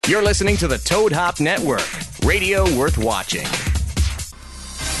You're listening to the Toad Hop Network, radio worth watching.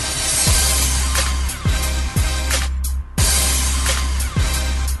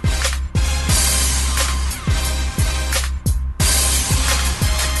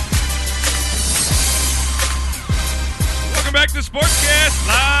 Welcome back to Sportscast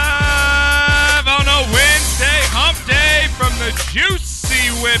live on a Wednesday hump day from the Juicy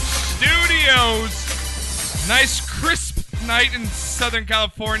Whip Studios. Nice crisp night in Southern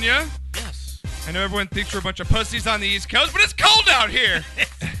California. Yes. I know everyone thinks we're a bunch of pussies on the East Coast, but it's cold out here.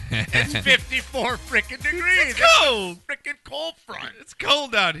 It's 54 freaking degrees. It's cold. Freaking cold front. It's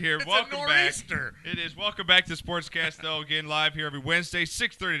cold out here. It's Welcome a back. nor'easter. It is. Welcome back to Sportscast, though. Again, live here every Wednesday,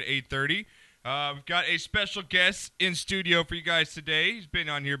 6:30 to 8:30. We've got a special guest in studio for you guys today. He's been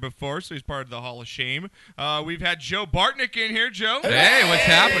on here before, so he's part of the Hall of Shame. We've had Joe Bartnick in here. Joe. Hey, what's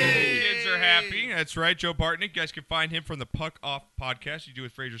happening? Kids are happy. That's right, Joe Bartnick. You guys can find him from the Puck Off podcast you do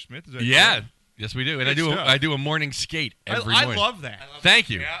with Fraser Smith. Is that correct? Yes, we do. And Good I do stuff. a morning skate every I morning. love that.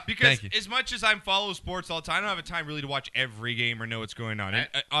 Thank you. Because Thank you. as much as I follow sports all the time, I don't have a time really to watch every game or know what's going on. And,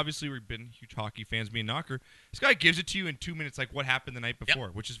 obviously, we've been huge hockey fans, me and Knocker. This guy gives it to you in 2 minutes, like what happened the night before,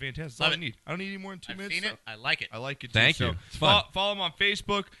 which is fantastic. That's all I need. I don't need any more than 2 minutes. I've seen it. I like it. I like it, too. Thank So you. It's fun. Follow him on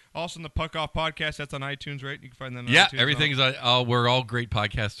Facebook. Also on the Puck Off podcast. That's on iTunes, right? You can find that on Yeah, iTunes. everything's we're all great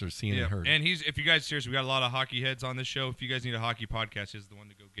podcasters seen and heard. And if you guys, seriously, we got a lot of hockey heads on this show. If you guys need a hockey podcast, he's the one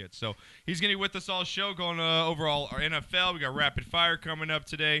to go get. So he's going to be with us all show, going over all our NFL. We got Rapid Fire coming up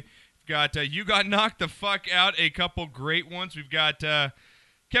today. We've got You Got Knocked the Fuck Out, a couple great ones. We've got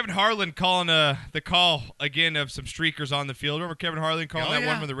Kevin Harlan calling the call again of some streakers on the field. Remember Kevin Harlan calling that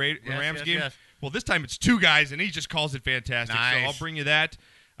one from the Rams game? Yes. Well, this time it's two guys, and he just calls it fantastic. Nice. So I'll bring you that.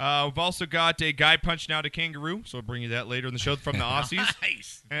 We've also got a guy punching out a kangaroo, so I'll bring you that later in the show from the Aussies.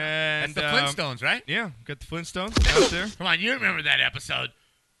 Nice. And That's the Flintstones, right? Yeah, got the Flintstones out there. Come on, you remember that episode.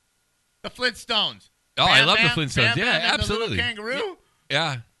 The Flintstones. Oh, I Bam love the Bam, Flintstones. Bam Yeah, Bam, and the absolutely. little kangaroo.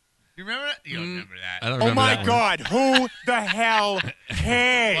 Yeah. You remember that? You don't remember that. I don't Oh remember my that one. God, who the hell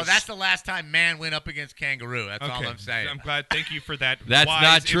cares? Well, that's the last time man went up against kangaroo. That's all I'm saying. I'm glad. Thank you for that. That's wise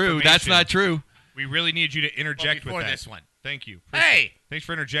not true. That's information. not true. We really need you to interject before with that. this one. Thank you. Hey! Thanks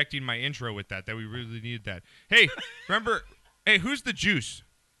for interjecting my intro with that. That we really needed that. Hey, remember? Hey, who's the Juice?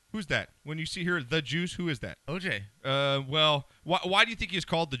 Who's that? When you see here, the Juice, who is that? OJ. Well, why do you think he's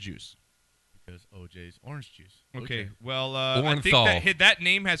called the Juice? Because OJ's orange juice. Okay, OJ. well, I think Orenthal. that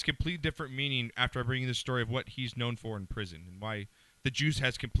name has completely different meaning after I bring you the story of what he's known for in prison and why the juice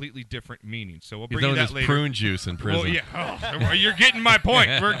has completely different meaning. So we'll He's bring you known that as later. prune juice in prison. Well, yeah. Oh, you're getting my point.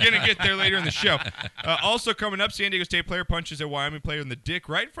 We're going to get there later in the show. Also coming up, San Diego State player punches a Wyoming player in the dick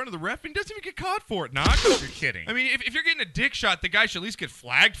right in front of the ref and doesn't even get caught for it, Knock. You're kidding. I mean, if you're getting a dick shot, the guy should at least get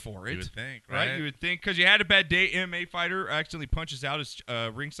flagged for it. You would think, right? right? You would think. Because you had a bad day, MMA fighter accidentally punches out his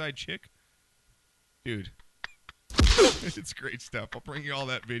ringside chick. Dude. It's great stuff. I'll bring you all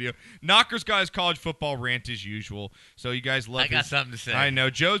that video. Knocker's got his college football rant as usual. So you guys love I got something to say. I know.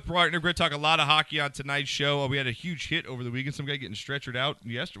 Joe's partner. We're going to talk a lot of hockey on tonight's show. We had a huge hit over the weekend. Some guy getting stretchered out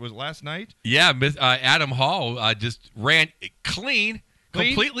yesterday. Was it last night? Yeah, Adam Hall just ran clean,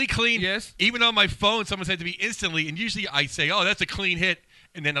 completely clean. Yes. Even on my phone, someone said to me instantly, and usually I say, "Oh, that's a clean hit,"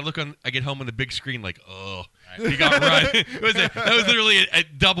 and then I get home on the big screen like, "Oh, he got run." That was literally a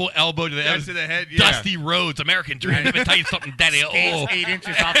double elbow to the That's to the head. Yeah. Dusty Rhodes, American Dream. Let me tell you something, Daddy. Oh, 8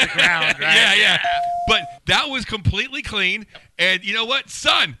 inches off the ground, right? yeah. But that was completely clean, and you know what,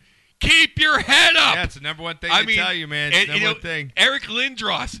 son? Keep your head up. Yeah, it's the number one thing I to mean, tell you, man. It's and, the number one thing. Eric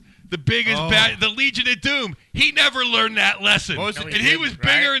Lindros, the biggest bad, the Legion of Doom. He never learned that lesson, What was it- and he was right?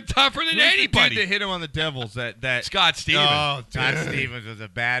 bigger and tougher than Who's the dude anybody. that hit him on the Devils? That Scott Stevens. Oh, Todd dude. Stevens was a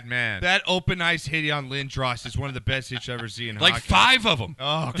bad man. That open ice hit on Lindros is one of the best hits I've ever seen in like hockey. 5 of them.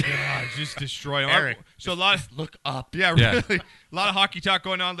 Oh god, just destroy him. Eric, So a lot of Look up. yeah, Yeah. really. A lot of hockey talk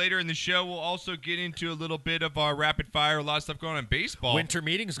going on later in the show. We'll also get into a little bit of our rapid fire. A lot of stuff going on in baseball. Winter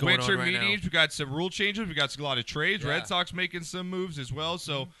meetings going Winter on right meetings. now. We got some rule changes. We got a lot of trades. Yeah. Red Sox making some moves as well.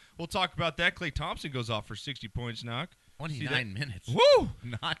 So we'll talk about that. Klay Thompson goes off for 60 points. Knock. 29 minutes. Woo!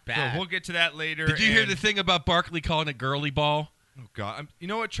 Not So bad. we'll get to that later. Did you hear and- the thing about Barkley calling it girly ball? Oh god! You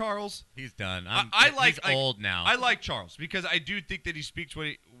know what, Charles? He's done. He's old now. I like Charles because I do think that he speaks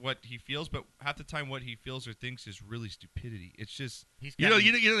what he feels, but half the time what he feels or thinks is really stupidity. It's just He's You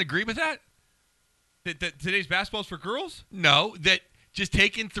don't agree with that? that today's basketball's for girls. No, that just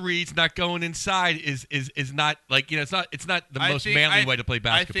taking threes, not going inside is not like it's not the most manly way to play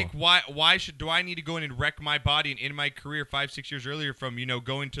basketball. I think why do I need to go in and wreck my body and end my career 5-6 years earlier from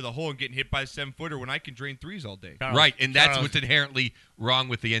going to the hole and getting hit by a 7-footer when I can drain threes all day? Right, and that's Charles. what's inherently wrong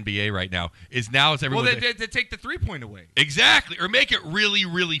with the NBA right now is now it's everyone. Well, they take the 3-point away. Exactly, or make it really,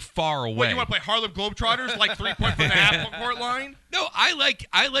 really far away. What, you want to play Harlem Globetrotters like 3-point from the half-court line? No, I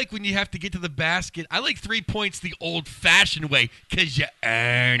like when you have to get to the basket. I like 3 points the old-fashioned way because you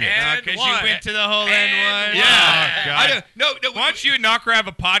earn it. Because you went to the hole and one. Yeah. Oh, God. I don't, no. Why don't you and Knocker have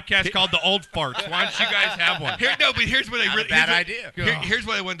a podcast called The Old Farts? Why don't you guys have one? But here's what I really bad idea. Here's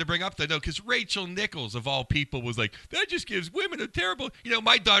what I wanted to bring up though, because Rachel Nichols of all people was like, that just gives women a terrible. You know,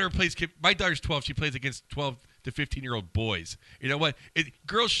 my daughter's 12. She plays against 12 to 15-year-old boys. You know what?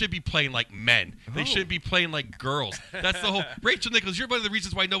 Girls should be playing like men. They shouldn't be playing like girls. That's the whole. Rachel Nichols, you're one of the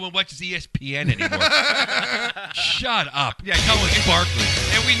reasons why no one watches ESPN anymore. Shut up. Yeah, Tell us Barkley.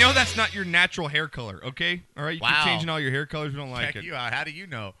 And we know that's not your natural hair color, okay? All right, you keep changing all your hair colors. We don't like Check it. you out. How do you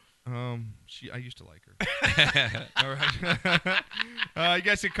know? I used to like her. All right. You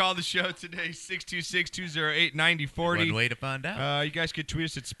guys can call the show today, 626-208-9040. One way to find out. You guys can tweet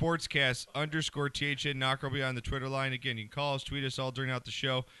us at sportscast_THN. Knocker will be on the Twitter line. Again, you can call us, tweet us all during out the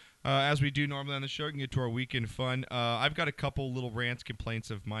show. As we do normally on the show, we can get to our weekend fun. I've got a couple little rants,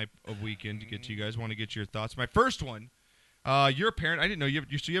 complaints of weekend to get to you guys. Want to get your thoughts. My first one, you're a parent. I didn't know you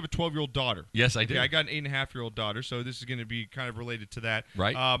have a 12-year-old daughter. Yes, I do. Yeah, I got an 8.5-year-old daughter, so this is going to be kind of related to that.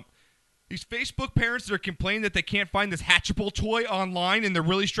 Right. These Facebook parents that are complaining that they can't find this Hatchable toy online, and they're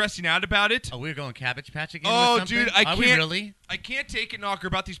really stressing out about it. Oh, we're going Cabbage Patch again. Oh, with something? dude, I Are can't. we really? I can't take it, Knocker,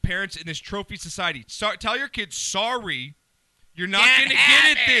 about these parents in this trophy society. Tell your kids, sorry, you're not going to get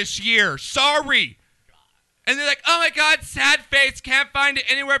it this year. Sorry. And they're like, oh my God, sad face, can't find it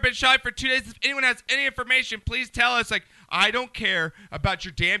anywhere. Been shy for 2 days. If anyone has any information, please tell us. Like, I don't care about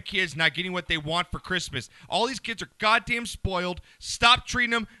your damn kids not getting what they want for Christmas. All these kids are goddamn spoiled. Stop treating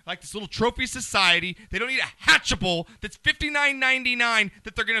them like this little trophy society. They don't need a Hatchable that's $59.99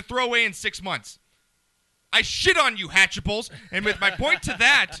 that they're going to throw away in 6 months. I shit on you, Hatchables. And with my point to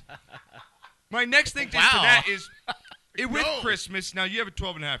that, my next thing to that is, with Christmas, now you have a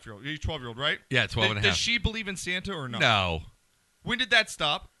 12-and-a-half-year-old. You're a 12-year-old, right? Yeah, 12 and a half. Does she believe in Santa or not? No. When did that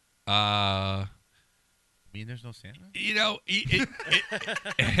stop? I mean, there's no Santa? You know,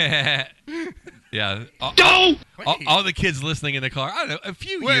 yeah. All the kids listening in the car. I don't know. A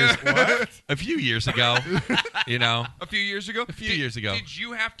few years ago. You know. A few years ago. Did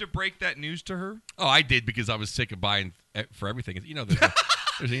you have to break that news to her? Oh, I did because I was sick of buying for everything. You know, there's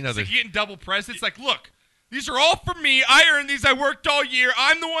so getting double presents. Like, look. These are all from me. I earned these. I worked all year.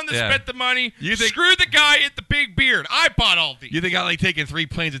 I'm the one that spent the money. Screw the guy at the big beard. I bought all these. You think I like taking 3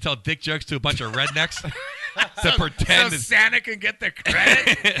 planes to tell dick jokes to a bunch of rednecks to pretend so Santa can get the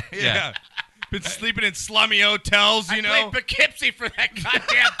credit? Yeah. Been sleeping in slummy hotels, you know. I played Poughkeepsie for that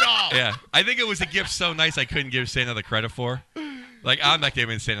goddamn doll. Yeah. I think it was a gift so nice I couldn't give Santa the credit for. Like, I'm not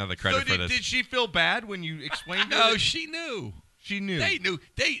giving Santa the credit for this. Did she feel bad when you explained it? No, she knew. She knew. They knew.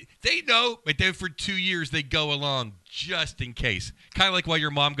 They know, but then for 2 years they go along just in case. Kind of like why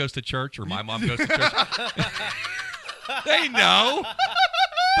your mom goes to church or my mom goes to church. They know,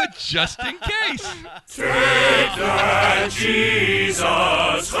 but just in case. Take that, Jesus.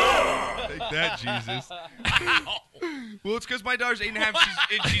 Take that, Jesus. Well, it's because my daughter's 8.5.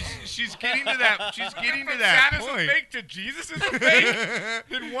 She's getting to that. She's getting to that Santa's point. a fake to Jesus is a fake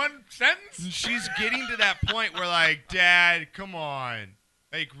in one sentence. She's getting to that point where, like, Dad, come on,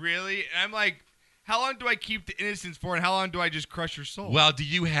 like, really? And I'm like, how long do I keep the innocence for, and how long do I just crush her soul? Well, do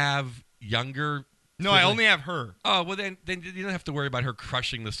you have younger? No, I only have her. Oh, well, then you don't have to worry about her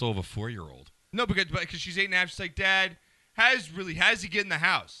crushing the soul of a 4-year-old. No, because she's 8.5. She's like, Dad, how does he get in the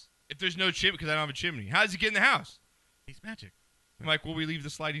house if there's no chimney? Because I don't have a chimney. How does he get in the house? He's magic. I'm like, well, we leave the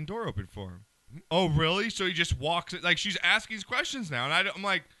sliding door open for him. Oh, really? So he just walks it? Like, she's asking these questions now, and I'm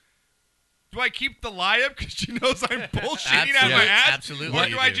like, do I keep the lie up because she knows I'm bullshitting out of my ass? Absolutely. Or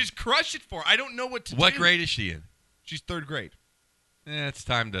do I just crush it for her? I don't know what to do. What grade is she in? She's 3rd grade. It's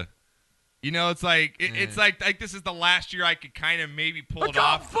time to. You know, it's like it's like this is the last year I could kind of maybe pull it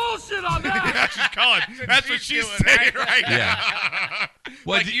off. Bullshit on that. That's what she's calling. That's what she's saying right now. Yeah.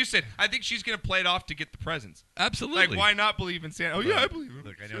 Well, like you said, I think she's gonna play it off to get the presents. Absolutely. Like, why not believe in Santa? Oh yeah, I believe him.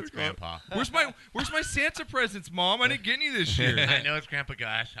 Look, I know it's Grandpa. Where's my Santa presents, Mom? I didn't get any this year. I know it's Grandpa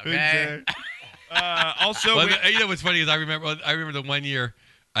Gosh. Okay. Exactly. Also, Well, you know what's funny is I remember the one year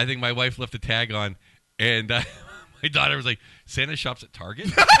I think my wife left a tag on, and my daughter was like, Santa shops at Target.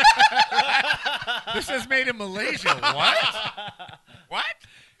 This is made in Malaysia. What? What?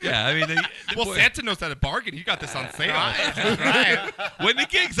 Yeah, I mean, Well, Santa knows how to bargain. He got this on sale. Right. when the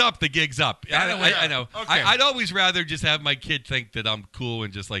gig's up, the gig's up. I know. Okay. I'd always rather just have my kid think that I'm cool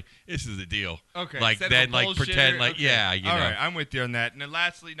and just like, this is the deal. Okay. Like, Instead of then, a like, bullshitter, pretend like, okay. yeah, you All know. right, I'm with you on that. And then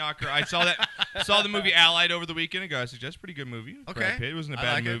lastly, Knocker, I saw the movie Allied over the weekend. A guy suggests pretty good movie. Okay. Brad Pitt. It wasn't a I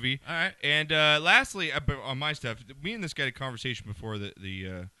bad like it. movie. All right. And lastly, on my stuff, me and this guy had a conversation before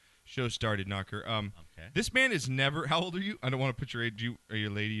the show started, Knocker. Okay. This man is never. How old are you? I don't want to put your age. Are you a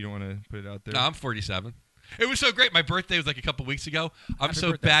lady? You don't want to put it out there. No, I'm 47. It was so great. My birthday was like a couple weeks ago. I'm Happy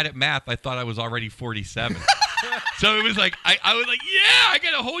so birthday. bad at math, I thought I was already 47. So it was like, I was like, yeah, I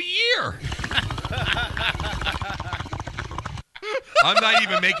got a whole year. I'm not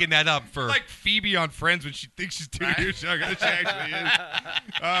even making that up for. like Phoebe on Friends when she thinks she's 2 years younger than she actually is.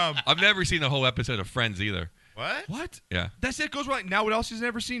 I've never seen a whole episode of Friends either. What? What? Yeah. That's it. Goes right now. What else he's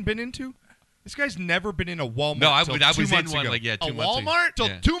never seen? Been into? This guy's never been in a Walmart. No, I till was 2 in months one ago. like 2 A months ago. Walmart? Till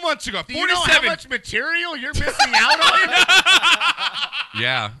Yeah. 2 months ago. Do you know how 47. much material you're missing out on?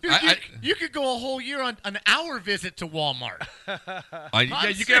 Yeah. Dude, I- you could go a whole year on an hour visit to Walmart. I- Yeah,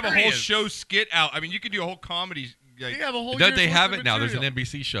 you could have a whole serious. show skit out. I mean, you could do a whole comedy. Like, You have a whole Don't year's they worth have of it now? There's an material.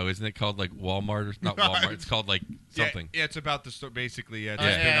 NBC show, isn't it called like Walmart or not Walmart? It's called like something. Yeah, it's about the story, basically. Yeah. it's Oh, a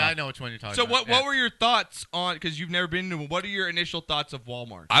yeah, spin-off. I know which one you're talking So about. what were your thoughts on? Because you've never been to. What are your initial thoughts of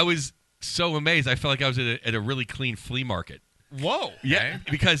Walmart? I was so amazed. I felt like I was at a really clean flea market. Whoa. Yeah,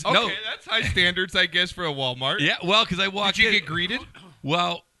 because Okay, no, that's high standards, I guess, for a Walmart. yeah, well, because I walked. Did you in, get greeted?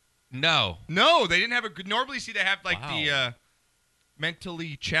 Well, no. No, they didn't have a. Normally, see, they have like Wow. the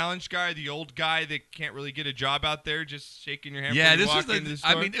mentally challenged guy, the old guy that can't really get a job out there, just shaking your hand. Yeah, before you this walk was. into the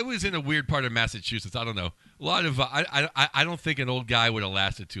I store. mean, it was in a weird part of Massachusetts. I don't know. A lot of. I don't think an old guy would have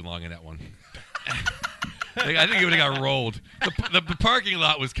lasted too long in that one. Like, I think he would have got rolled. The parking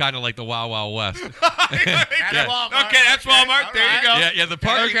lot was kind of like the Wild Wild West. At Yeah. Walmart. Okay, that's Walmart. all There you right. go. Yeah, the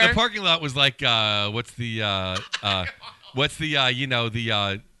Okay. parking lot was like what's the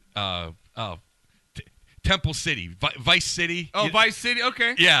Temple City, Vice City. Oh, Vice City.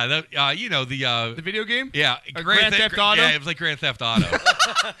 Okay. Yeah, the The video game. yeah, Grand Theft Auto? Yeah, it was like Grand Theft Auto.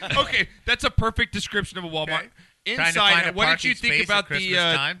 Okay, that's a perfect description of a Walmart. Okay. Trying to Inside, find a what did parking you think space at about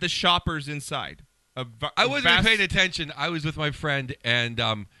Christmas time? the shoppers inside? I wasn't paying attention. I was with my friend, and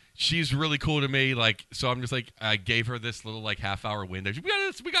she's really cool to me. Like, so I'm just like, I gave her this little like half-hour window.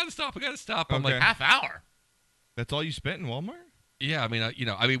 We gotta stop. We gotta stop. I'm Okay. like, Half hour. That's all you spent in Walmart? yeah. I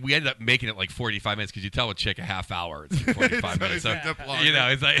mean, we ended up making it like 45 minutes because you tell a chick a half hour, it's like 45 minutes. So, It's up longer. you know,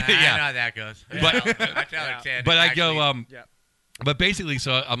 it's like, I know yeah. how that goes. But- I tell her 10. But I Actually, go, Yeah. but basically,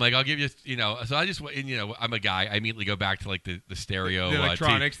 so I'm like, I'll give you, so I just, and, I'm a guy. I immediately go back to like the stereo, The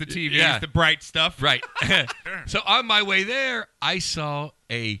electronics, the TVs, yeah. the bright stuff. Right. So on my way there, I saw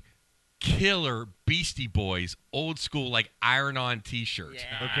a killer Beastie Boys old school like iron-on T-shirt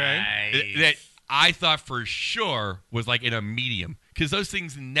Okay. that I thought for sure was like in a medium because those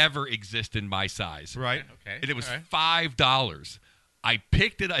things never exist in my size. Right. Okay. And it was all right. $5. I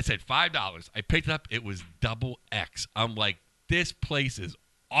picked it. I said $5. I picked it up. It was double X. I'm like, this place is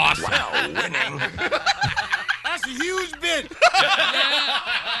awesome. That's a huge bit.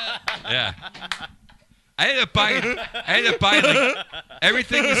 Yeah. I ended up buying like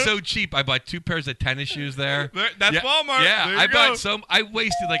everything was so cheap. I bought 2 pairs of tennis shoes there. That's yeah, Walmart. Yeah, There you I go. bought some. I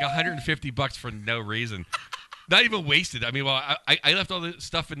wasted like $150 for no reason. Not even wasted. I mean, well, I left all the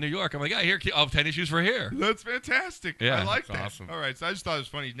stuff in New York. I'm like, here, I'll have tennis shoes for here. That's fantastic. Yeah, I like that's that. awesome. All right, so I just thought it was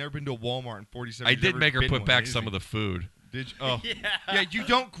funny. You've never been to a Walmart in 47 I years. did Never make her been put one. back Amazing. some of the food. Did you? Oh. Yeah. Yeah, you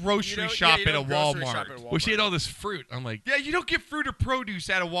don't grocery shop at a Walmart. Well, she had all this fruit. I'm like, Yeah, you don't get fruit or produce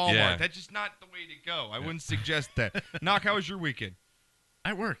at a Walmart. Yeah. That's just not the way to go. I wouldn't suggest that. Knock, how was your weekend?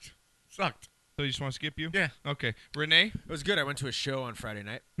 I worked. Sucked. So you just want to skip you? Yeah. Okay. Renee, It was good. I went to a show on Friday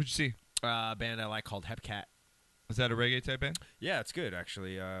night. what'd you see? A band I like called Hepcat. Is that a reggae type band? Yeah, it's good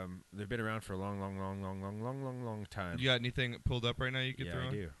actually. They've been around for a long time. You got anything pulled up right now you can Yeah, throw I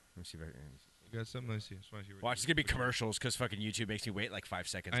on? do. Let me see if I can. You got something? Let's see. Just wanna see what Watch, you- it's gonna be commercials because fucking YouTube makes me wait like 5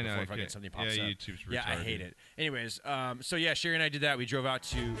 seconds I know. before I fucking can't- something pops yeah, up. YouTube's Yeah, I retarded. hate it. Anyways, so yeah, Sherry and I did that. We drove out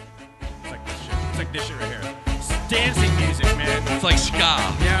to. It's like this shit. It's like this shit right here. It's dancing music, man. it's like ska.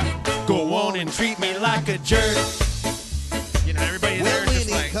 Yeah. Go on and treat me like a jerk. You know, everybody in there is just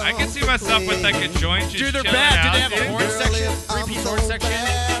like. I can see myself with like a joint just Dude, they're chilling bad. out, Dude, they have a dude. horn section, 3-piece horn section,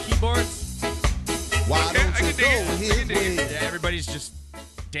 keyboards. Okay, I can dig it. I can dig it. Yeah, everybody's just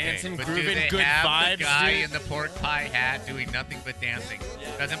dancing, But do grooving, they good have vibes, the guy dude. in the pork pie hat doing nothing but dancing?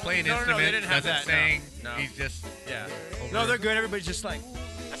 Doesn't play an No, instrument. they didn't have doesn't that, no. sing. No. He's just Yeah. No, they're good. Everybody's just like,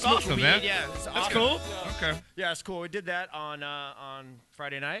 awesome, weed, man. Yeah, it's That's awesome. cool. So, Okay. Yeah, it's cool. We did that on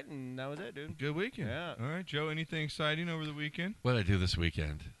Friday night, and that was it, dude. Good weekend. Yeah. All right, Joe. Anything exciting over the weekend? What did I do this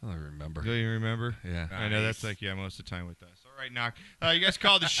weekend? I don't remember. Do you remember? Yeah. I know that's like most of the time with us. All right, Knock. You guys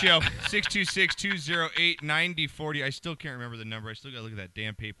called the show 626-208-9040. I still can't remember the number. I still got to look at that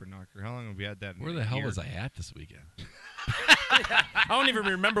damn paper knocker. How long have we had that? Where the hell was I at this weekend? I don't even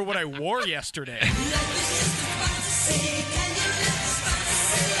remember what I wore yesterday.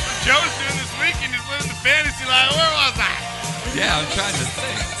 Joe's doing this weekend. He's living the fantasy life. Where was I? Yeah, I'm trying to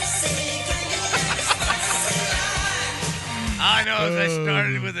think. All I know is I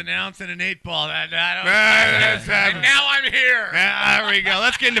started with an ounce and an 8-ball. And now I'm here. There we go.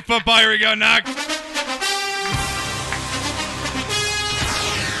 Let's get into football. Here we go, Knock.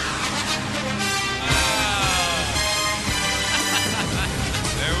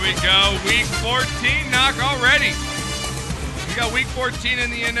 There we go. Week 14, Knock already. We got Week 14 in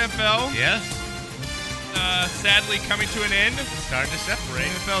the NFL. Yes. Sadly, coming to an end. Starting to separate.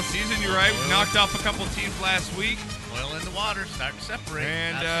 NFL season, you're right. We knocked off a couple teams last week. Oil in the water. Starting to separate.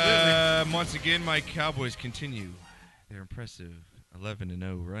 And once again, my Cowboys continue their impressive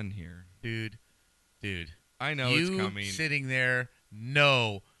 11-0 run here. Dude. I know you it's coming. sitting there,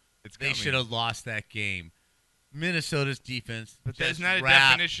 no, It's they coming. should have lost that game. Minnesota's defense. But that's just not a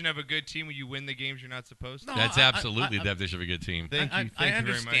wrapped. definition of a good team when you win the games you're not supposed to. No, That's I- absolutely I- the definition of a good team. Thank you. I Thank you very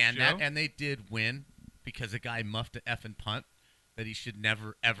understand much, that, Joe. and they did win because a guy muffed a effing punt that he should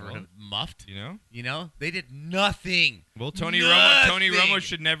never ever Well, have muffed. You know? They did nothing. Well, Tony Nothing. Romo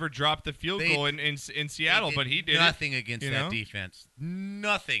should never drop the field They- goal in Seattle, They but he did nothing against you that know? defense.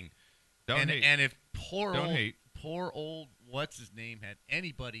 Nothing. Don't hate. And if poor Don't hate. old what's his name had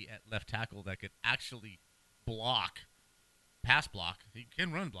anybody at left tackle that could actually pass block. He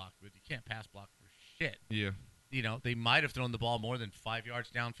can run block, but he can't pass block for shit. Yeah. They might have thrown the ball more than 5 yards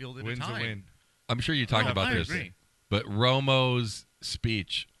downfield at Win's a a time. win. I'm sure you talked No, about I this, agree. but Romo's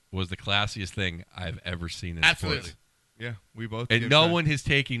speech was the classiest thing I've ever seen in Absolutely. sports. Yeah, we both And give no that. one is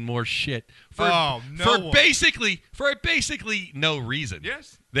taking more shit for Oh, no one. basically no reason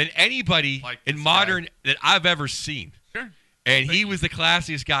Yes. than anybody Like in this modern that I've ever seen. Sure. And he was the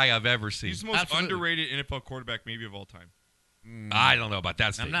classiest guy I've ever seen. He's the most Absolutely. underrated NFL quarterback maybe of all time. I don't know about that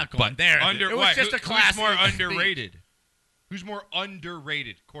I'm statement, not going but there. Under it was what? just a Who's class. more underrated? Who's more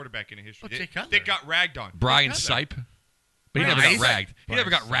underrated quarterback in history? Well, Jay Cutler. That got ragged on. Brian Cutler. Sipe. But he Brian never got Sipe. ragged. He never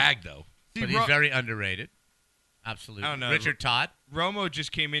got ragged though. But he's very underrated. Absolutely. I don't know. Richard Todd. Romo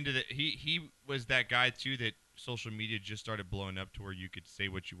just came into the he was that guy too that social media just started blowing up to where you could say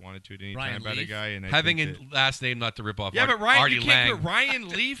what you wanted to at any Ryan time about a Leaf. guy. And I Having think a last name not to rip off yeah, but Ryan, Artie you can't Lang, put Ryan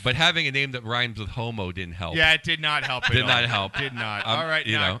Leaf. but having a name that rhymes with homo didn't help. yeah, it did not help. At Did all. not help. Did not. Um, All right,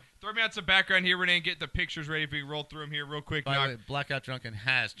 you now know. throw me out some background here, Renee, and get the pictures ready. If we can roll through them here real quick. By Knock. the way, Blackout Drunken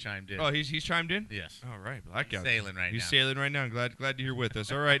has chimed in. Oh, he's chimed in. Yes. All right, blackout. Sailing right He's now. sailing right now. Glad you're with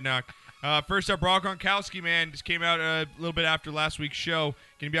us. All right, Knock. First up, Rob Gronkowski, man, just came out a little bit after last week's show.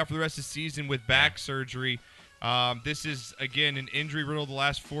 Going to be out for the rest of the season with back surgery. This is, again, an injury riddle the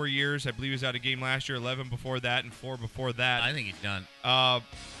last 4 years. I believe he was out of game last year, 11 before that, and 4 before that. I think he's done.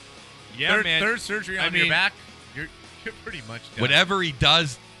 Yeah, man. Third surgery I on your mean- back. You're pretty much done. Whatever he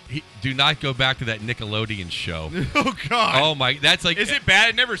does, do not go back to that Nickelodeon show. Oh, God. Oh my, that's like. Is it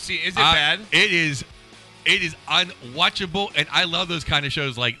bad? I never seen. Is it bad? It is. It is unwatchable, and I love those kind of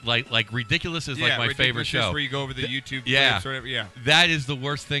shows. Like Ridiculous is like my Ridiculous, favorite just show. where you go over the YouTube yeah. clips or whatever. Yeah. That is the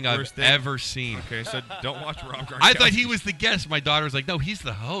worst thing Worst I've thing? ever seen. Okay, so don't watch Rob Gronkowski. I thought he was the guest. My daughter was like, "No, he's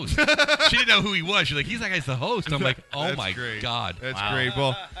the host." She didn't know who he was. She's like, "He's that guy's the host." I'm like, "Oh That's my great. god!" That's Wow. great.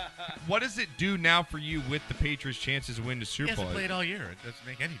 Well, what does it do now for you with the Patriots' chances to win the He Super Bowl? hasn't played all year. It doesn't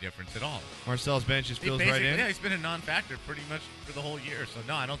make any difference at all. Marcel's bench just He fills right basically- in. Yeah, he's been a non-factor pretty much for the whole year. So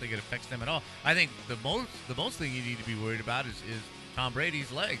no, I don't think it affects them at all. I think the most thing you need to be worried about is Tom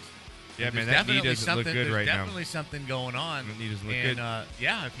Brady's legs. Yeah, There's man, that knee definitely doesn't look something- good there's right now. Definitely something going on. The knee doesn't look and, good.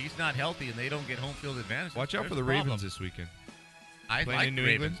 yeah, if he's not healthy and they don't get home field advantage, Watch out there's for the a problem. Ravens this weekend. I Playing like in New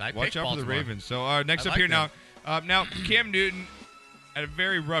Ravens. England. I Watch picked out for the Baltimore. Ravens. So next I up like here them. now Cam Newton had a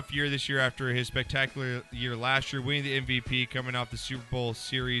very rough year this year after his spectacular year last year, winning the MVP, coming off the Super Bowl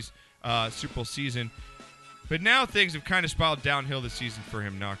series, Super Bowl season. But now things have kind of spiraled downhill this season for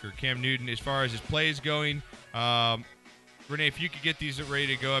him, Knocker. Cam Newton, as far as his play is going, Renee, if you could get these ready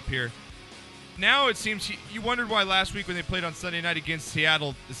to go up here. Now it seems you wondered why last week when they played on Sunday night against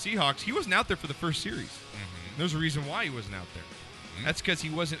Seattle, the Seahawks, he wasn't out there for the first series. Mm-hmm. There's a reason why he wasn't out there. That's because he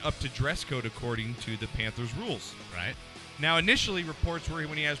wasn't up to dress code according to the Panthers' rules. Right. Now, initially, reports were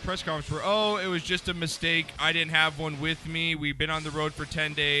when he has press conference were, oh, it was just a mistake. I didn't have one with me. We've been on the road for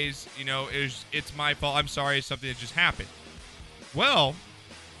 10 days. You know, it's my fault. I'm sorry. It's something that just happened. Well,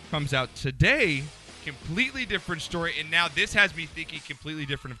 comes out today. Completely different story, and now this has me thinking completely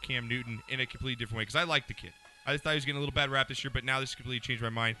different of Cam Newton in a completely different way because I like the kid. I just thought he was getting a little bad rap this year, but now this completely changed my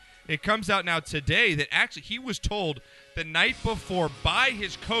mind. It comes out now today that actually he was told the night before by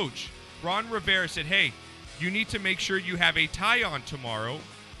his coach, Ron Rivera, said, hey, you need to make sure you have a tie on tomorrow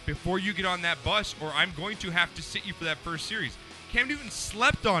before you get on that bus, or I'm going to have to sit you for that first series. Cam Newton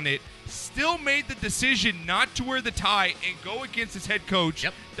slept on it, still made the decision not to wear the tie and go against his head coach,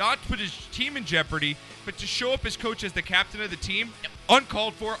 not to put his team in jeopardy, but to show up as coach as the captain of the team,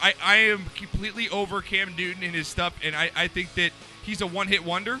 uncalled for. I am completely over Cam Newton and his stuff, and I think that he's a one-hit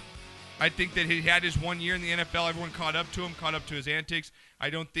wonder. I think that he had his 1 year in the NFL. Everyone caught up to him, caught up to his antics. I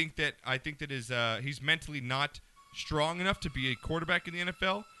think that he's mentally not strong enough to be a quarterback in the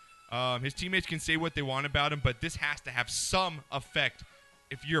NFL. His teammates can say what they want about him, but this has to have some effect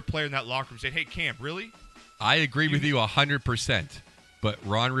if you're a player in that locker room. Say, hey, Cam, really? I agree with you 100%, but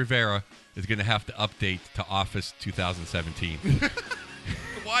Ron Rivera is going to have to update to Office 2017.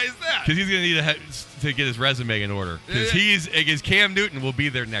 Why is that? Because he's going to need to get his resume in order. Because Cam Newton will be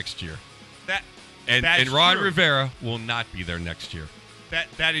there next year. And Ron Rivera will not be there next year.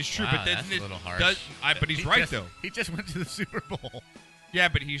 That is true, Wow, but that's a little harsh. But he's right, though. He just went to the Super Bowl. Yeah,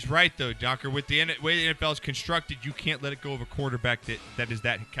 but he's right, though, Docker. With the way the NFL is constructed, you can't let it go of a quarterback that is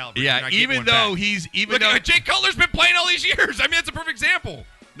that caliber. Yeah, even though Jay Cutler's been playing all these years. I mean, that's a perfect example.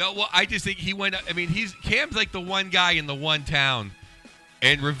 No, well, I just think he went. I mean, Cam's like the one guy in the one town,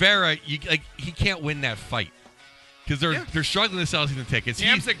 and Rivera, he can't win that fight because they're struggling to sell season tickets.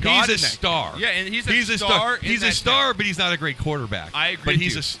 Cam's a god he's a in that star. Yeah, and he's a star. He's a star, but he's not a great quarterback. I agree. But with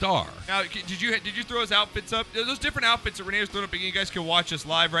he's you. a star. Now, did you throw his outfits up? Those different outfits that Renee was throwing up again. You guys can watch us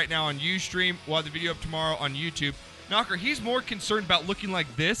live right now on Ustream. We'll have the video up tomorrow on YouTube. Knocker, he's more concerned about looking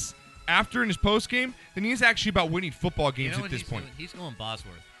like this after in his post game than he is actually about winning football games at this point. He's going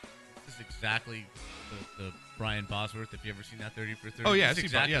Bosworth. This is exactly the Brian Bosworth. If you ever seen that 30 for 30, Oh, yeah, this is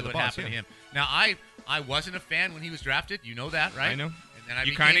exactly the what boss, happened to him. Now, I wasn't a fan when he was drafted. You know that, right? I know. And then I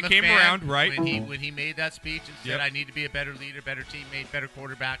You became kinda a came fan around, right? When he made that speech and said, Yep. I need to be a better leader, better teammate, better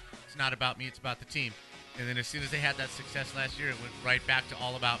quarterback. It's not about me, it's about the team. And then as soon as they had that success last year, it went right back to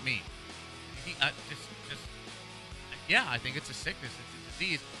all about me. I think it's a sickness. It's a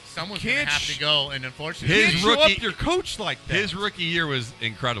disease. Someone's going to have to go, and unfortunately, You can't show up your coach like that. His rookie year was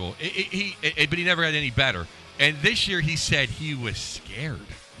incredible. But he never got any better. And this year he said he was scared.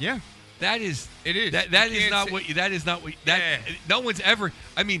 Yeah. That is It is. That You is can't not say- what that is not what Yeah. no one's ever.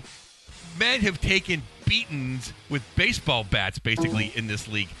 I mean, men have taken beatings with baseball bats basically in this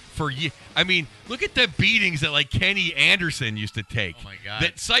league for years. I mean, look at the beatings that like Kenny Anderson used to take. Oh my God.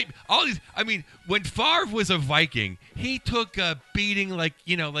 That cite all these. I mean, when Favre was a Viking, he took a beating like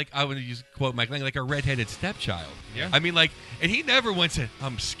I would use quote Mike Lang, like a redheaded stepchild. Yeah. I mean, and he never once said,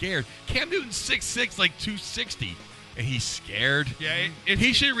 "I'm scared." Cam Newton's 6'6", like 260. And he's scared. Yeah,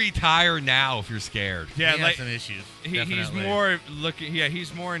 he should retire now if you're scared. Yeah, he has like some issues. he's definitely. more looking. Yeah,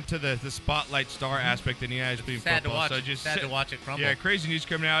 he's more into the spotlight star aspect than he has been sad football. to watch. So just Sad to watch it crumble. Yeah, crazy news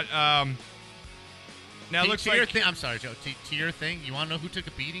coming out. Now it looks to like your thing. I'm sorry, Joe. To your thing, you want to know who took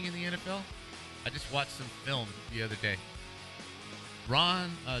a beating in the NFL? I just watched some film the other day. Ron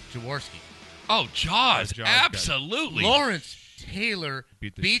Jaworski. Oh, Jaws, Jaws got it. absolutely. Lawrence Taylor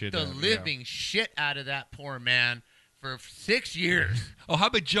Beat the beat shit the out of him, living shit out of that poor man for 6 years Oh, how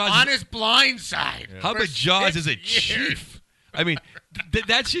about Jaws? on his blind side. How For about Jaws 6 as a years. chief? I mean,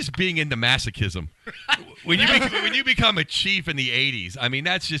 that's just being into masochism. When you become a chief in the '80s, I mean,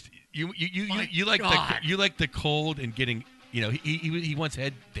 that's just you like God. you like the cold and getting. He wants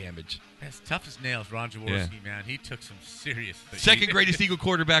head damage. As tough as nails, Ron Jaworski, man. He took some serious things. Second greatest Eagle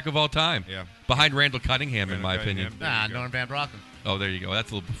quarterback of all time. Yeah. Behind Randall Cunningham, in Randall my Cunningham. opinion. There you go. Norm Van Brocklin. Oh, there you go.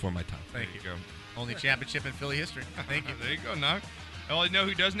 That's a little before my time. Thank you. go. Only championship in Philly history. Thank you. There you go, Knock. Oh, you know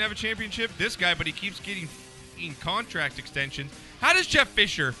who doesn't have a championship? This guy, but he keeps getting contract extensions. How does Jeff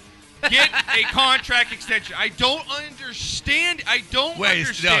Fisher get a contract extension? I don't understand. Wait,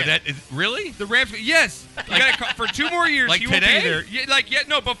 understand. no, that is really. The Rams. Yes, he got for 2 more years. Like he will today? be there.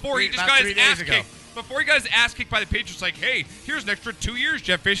 Yeah, before he just About got 3 his days ass ago. kicked. Before he got his ass kicked by the Patriots, like, hey, here's an extra 2 years,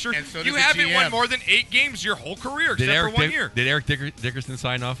 Jeff Fisher. And so does you the haven't GM. won more than 8 games your whole career, except for 1 year. Did Eric Dickerson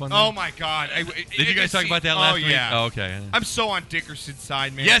sign off on that? Oh my God! Did you guys talk about that last week? Yeah. Oh, okay. I'm so on Dickerson's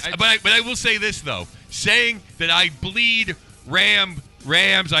side, man. Yes, but I will say this though: saying that I bleed Rams,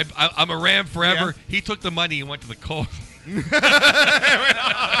 I'm a Ram forever. Yeah. He took the money and went to the Colts. Except for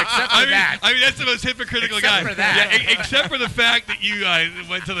that. I mean, that's the most hypocritical Except guy. for that. Yeah, except for the fact that you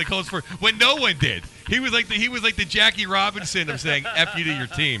went to the Colts for when no one did. He was like the Jackie Robinson of saying "F you" to your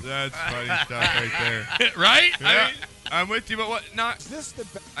team, That's funny stuff right there. right? Yeah. I'm with you, but what? Not.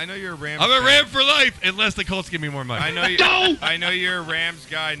 I know you're a Rams. I'm a fan. Ram for life unless the Colts give me more money. I know you. I know you're a Rams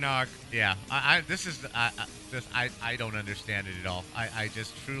guy, Knock. Yeah, this I don't understand it at all. I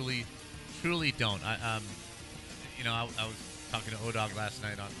just truly don't. I was talking to O-Dog last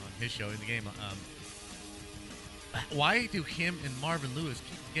night on his show in the game. Why do him and Marvin Lewis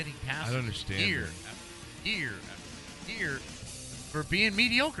keep getting passes I don't understand year that. after year after year for being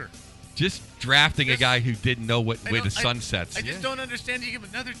mediocre? Just drafting a guy who didn't know what way the sun sets. I just don't understand. You give him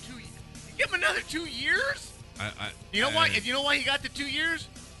another 2 years. You give him another 2 years? You know I- why? If you know why he got the 2 years?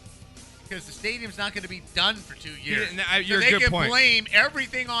 Because the stadium's not going to be done for 2 years. You're so a they good can point. blame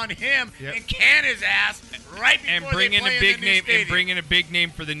everything on him Yep. and can his ass right before And bring they in play a big the new name. stadium. And bring in a big name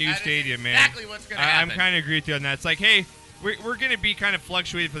for the new That is stadium, man. exactly what's going to I'm happen. kind of agree with you on that. It's like, hey, we're going to be kind of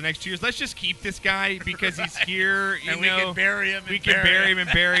fluctuated for the next 2 years. Let's just keep this guy because he's here. You and we know, can bury him. we can bury him and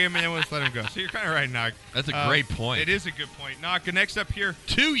bury him, and then we'll just let him go. So you're kind of right, Knock. That's a great point. It is a good point. Knock, next up here.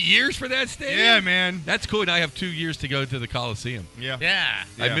 2 years for that stadium? Yeah, man. That's cool. And I have 2 years to go to the Coliseum. Yeah. Yeah.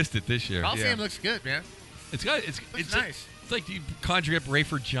 I Yeah. missed it this year. Coliseum looks good, man. It's nice. It's like you conjure up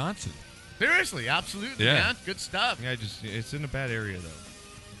Rayford Johnson. Seriously, absolutely, Yeah. man. Good stuff. Yeah, it's in a bad area, though.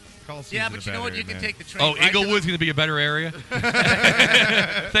 Coliseum's Yeah, in a but you bad know what? area, You can man. take the train. Oh, right to Inglewood's going to be a better area.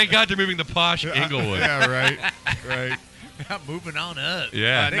 Thank God they're moving the posh Inglewood. Yeah, right. Right. moving on up.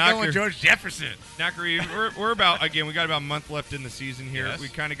 Yeah. They Knocker. going George Jefferson. Knockery, we're about, again, we got about a month left in the season here. Yes. We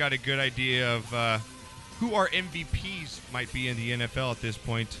kind of got a good idea of who our MVPs might be in the NFL at this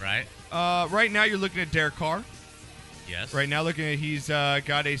point. Right. Right now, you're looking at Derek Carr. Yes. Right now, looking at he's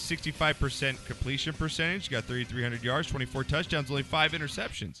got a 65% completion percentage, got 3,300 yards, 24 touchdowns, only 5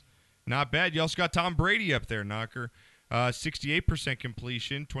 interceptions. Not bad. You also got Tom Brady up there, Knocker. 68%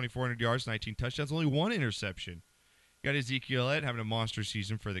 completion, 2,400 yards, 19 touchdowns, only 1 interception. Got Ezekiel Elliott having a monster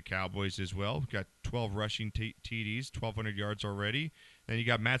season for the Cowboys as well. Got 12 rushing TDs, 1,200 yards already. Then you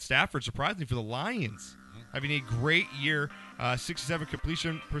got Matt Stafford, surprisingly, for the Lions. Having a great year. 67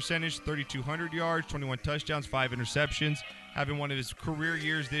 completion percentage, 3,200 yards, 21 touchdowns, 5 interceptions. Having one of his career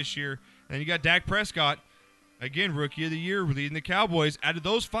years this year. And then you got Dak Prescott. Again, Rookie of the Year, leading the Cowboys. Out of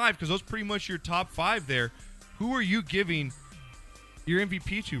those 5, because those are pretty much your top 5 there, who are you giving your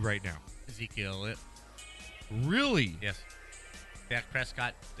MVP to right now? Ezekiel Elliott. Really? Yes. Dak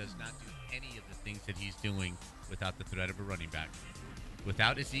Prescott does not do any of the things that he's doing without the threat of a running back.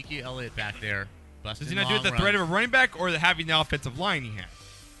 Without Ezekiel Elliott back there, busting Does he not do it long the threat of runs. a running back or having the offensive line he has?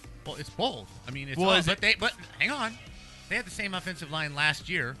 Well, it's both. I mean, it's Well, all, is but hang on. They had the same offensive line last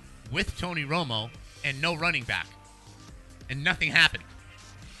year with Tony Romo and no running back. And nothing happened.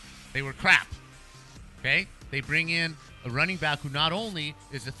 They were crap. Okay? They bring in a running back who not only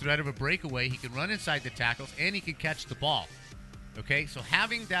is a threat of a breakaway, he can run inside the tackles and he can catch the ball. Okay? So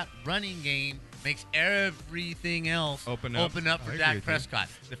having that running game makes everything else Open up. for I agree Dak with you. Prescott.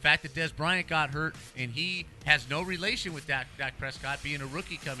 The fact that Des Bryant got hurt and he has no relation with Dak Prescott being a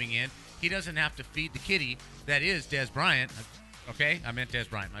rookie coming in, he doesn't have to feed the kitty that is Des Bryant. Okay? I meant Des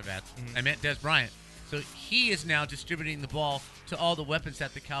Bryant, my bad. I meant Des Bryant. So he is now distributing the ball to all the weapons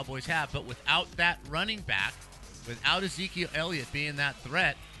that the Cowboys have. But without that running back, without Ezekiel Elliott being that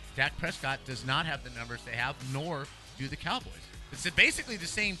threat, Dak Prescott does not have the numbers they have, nor do the Cowboys. It's basically the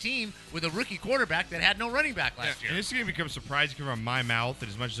same team with a rookie quarterback that had no running back last And year. this is going to become surprising from my mouth, and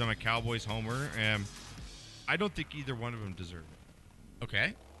as much as I'm a Cowboys homer, I don't think either one of them deserve it.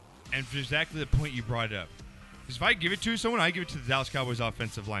 Okay. And for exactly the point you brought up. Because if I give it to someone, I give it to the Dallas Cowboys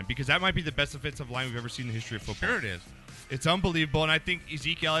offensive line, because that might be the best offensive line we've ever seen in the history of football. Sure it is. It's unbelievable, and I think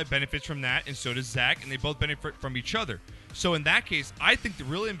Ezekiel Elliott benefits from that, and so does Zach, and they both benefit from each other. So in that case, I think the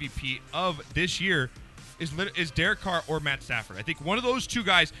real MVP of this year is Derek Carr or Matt Stafford. I think one of those two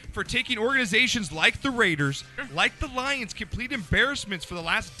guys, for taking organizations like the Raiders, like the Lions, complete embarrassments for the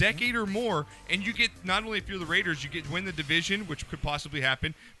last decade or more, and you get, not only if you're the Raiders, you get win the division, which could possibly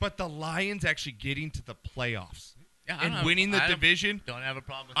happen, but the Lions actually getting to the playoffs. Yeah, I And don't have- winning the I division. Don't have a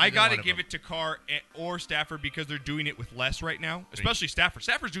problem with I either got to one of give them. it to Carr or Stafford because they're doing it with less right now, especially Stafford.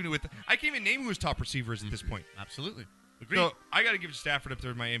 Stafford's doing it with, I can't even name who his top receivers at this point. Absolutely. Agreed. So I got to give it to Stafford up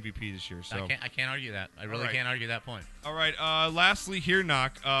there, my MVP this year. So I can't argue that. I really right. can't argue that point. all right. Lastly, here,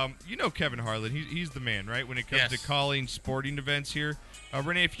 Knock. You know Kevin Harlan. He's the man, right? When it comes Yes. to calling sporting events here.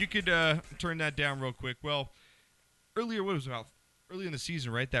 Renee, if you could turn that down real quick. Well, early in the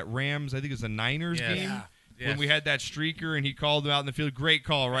season, right? That Rams, I think it's a Niners Yes. game. Yeah. When Yes. we had that streaker and he called him out in the field. Great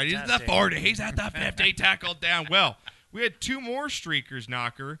call, right? He's at the Fantastic. 40. He's at the 50. Tackled down. Well, we had 2 more streakers,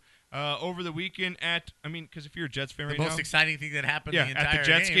 Knocker, over the weekend because if you're a Jets fan The right most now. exciting thing that happened Yeah, the entire at the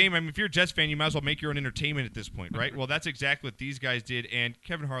Jets game. I mean, if you're a Jets fan, you might as well make your own entertainment at this point, right? Well, that's exactly what these guys did, and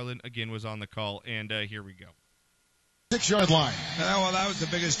Kevin Harlan, again, was on the call, and here we go. 6-yard line. Well, that was the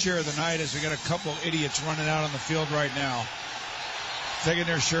biggest cheer of the night as we got a couple idiots running out on the field right now, taking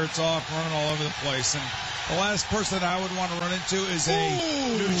their shirts off, running all over the place. And the last person I would want to run into is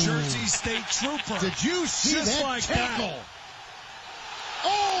a New Jersey State Trooper. Did you see Just that like tackle? that.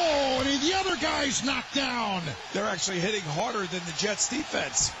 Oh, and the other guy's knocked down. They're actually hitting harder than the Jets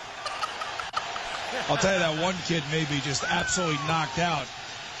defense. I'll tell you, that one kid may be just absolutely knocked out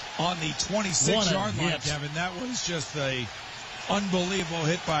on the 26-yard line, Kevin. That was just a unbelievable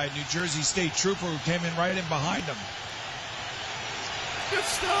hit by a New Jersey State Trooper who came in right in behind him. Good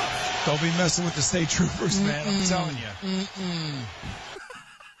stuff. Don't be messing with the State Troopers, man. I'm telling you.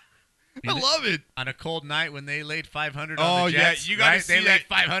 I love it. On a cold night when they laid 500 Oh, on the Jets. yeah, you gotta right? see They laid that.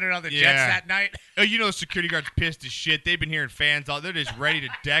 500 on the Yeah. Jets that night. Oh, you know the security guard's pissed as shit. They've been hearing fans all. They're just ready to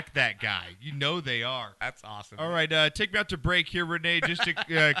deck that guy. You know they are. That's awesome. All right, take me out to break here, Renee, just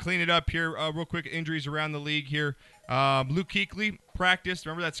to clean it up here real quick. Injuries around the league here. Luke Kuechly practiced.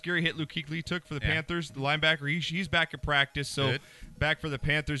 Remember that scary hit Luke Kuechly took for the Panthers, the linebacker? He's back at practice, so Good. back for the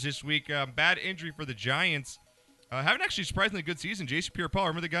Panthers this week. Bad injury for the Giants. Having actually surprisingly good season. Jason Pierre-Paul,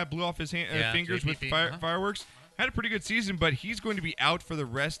 remember the guy blew off his fingers with JPP, fireworks? Had a pretty good season, but he's going to be out for the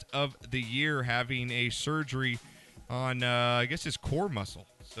rest of the year having a surgery on, I guess, his core muscle.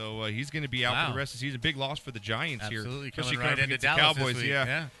 So he's going to be out for the rest of the season. Big loss for the Giants Absolutely, here. coming Especially right coming up into against the Dallas Cowboys. this week,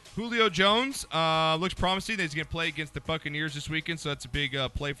 yeah. Julio Jones looks promising that he's going to play against the Buccaneers this weekend, so that's a big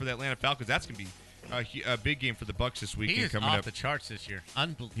play for the Atlanta Falcons. That's going to be a big game for the Bucs this weekend He is coming off up. the charts this year. He is.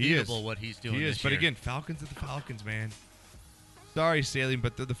 Unbelievable what he's doing He is, this but year. again, Falcons are the Falcons, man. Sorry, Saline,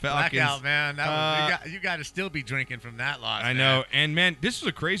 but they're the Falcons. Blackout, man. You got to still be drinking from that loss. I know. And, man, this was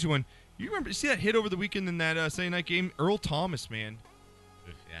a crazy one. You see that hit over the weekend in that Sunday night game? Earl Thomas, man.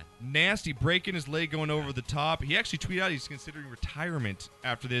 Yeah. Nasty, breaking his leg going over the top. He actually tweeted out he's considering retirement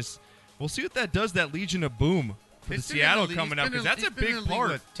after this. We'll see what that does, that Legion of Boom for the Seattle coming up, because that's a big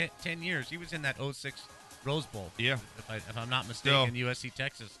part. 10 years. He was in that 06 Rose Bowl. Yeah. If I'm not mistaken, USC,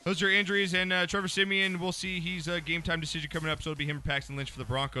 Texas. Those are injuries, and Trevor Siemian, we'll see. He's a game-time decision coming up, so it'll be him and Paxton Lynch for the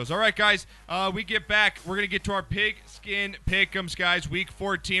Broncos. All right, guys, we get back. We're going to get to our pigskin pick'ems, guys. Week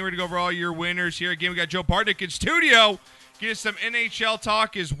 14, we're going to go over all your winners here. Again, we got Joe Bartnick in studio. Get us some NHL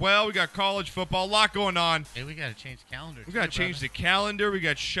talk as well. We got college football, a lot going on. Hey, we got to change the calendar. We got to change the calendar. We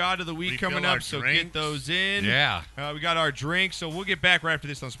got shot of the week Refill coming our up, so drinks. get those in. Yeah. We got our drinks, so we'll get back right after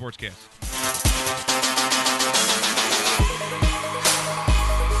this on Sportscast.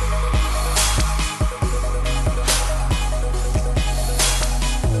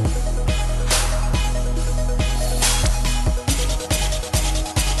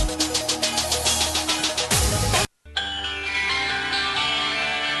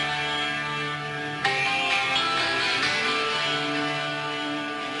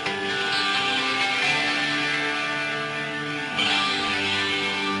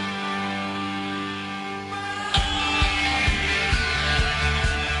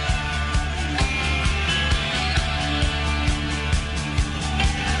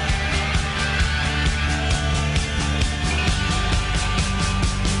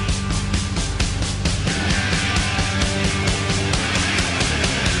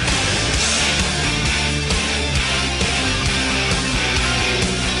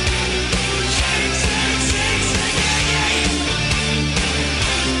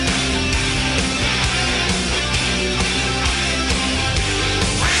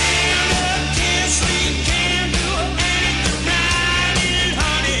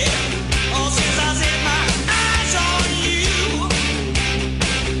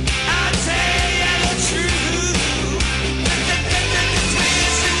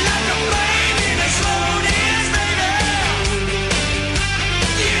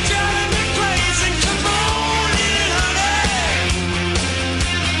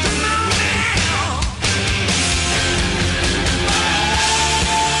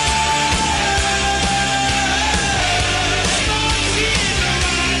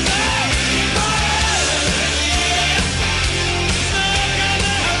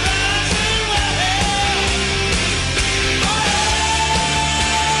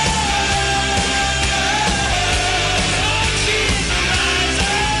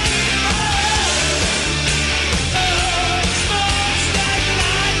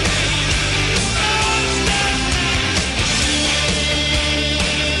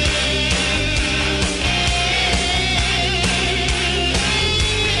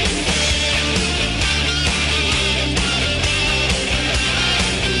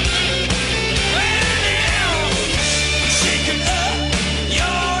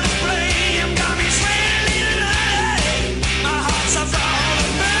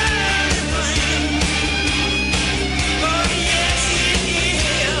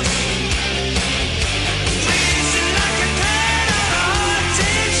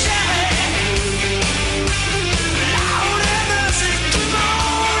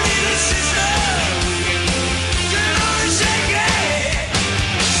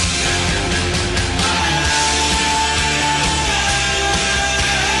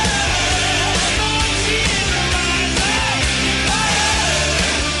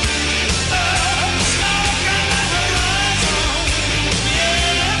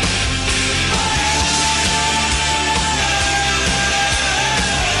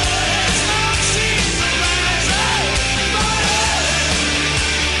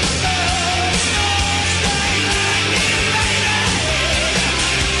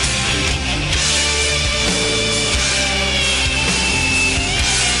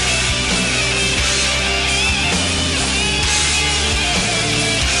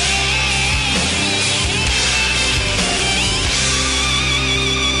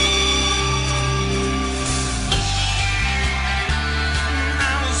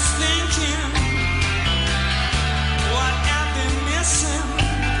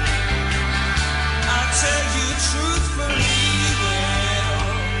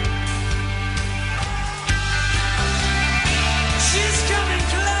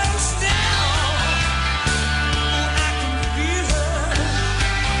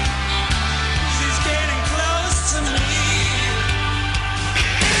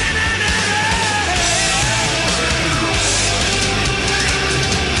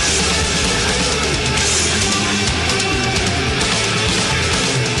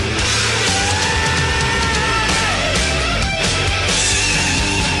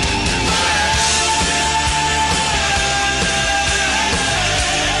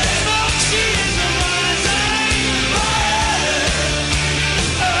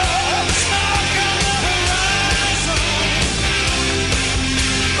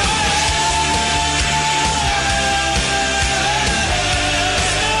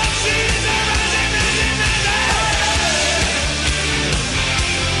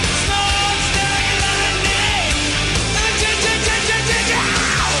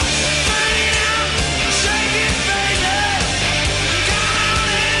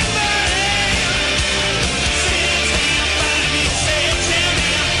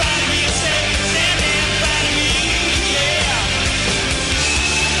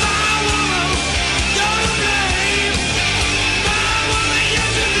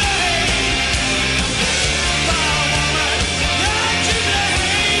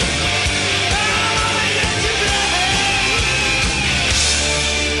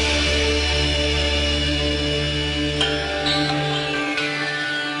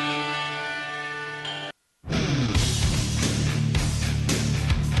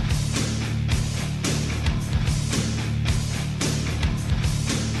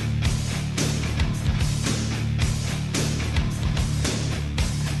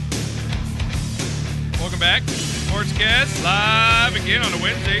 back. Sportscast live again on a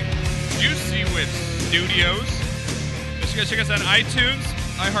Wednesday. Juicy with Studios. Just guys check us out on iTunes,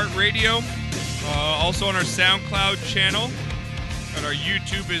 iHeartRadio, also on our SoundCloud channel, on our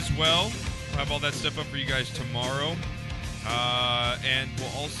YouTube as well. We'll have all that stuff up for you guys tomorrow. And we'll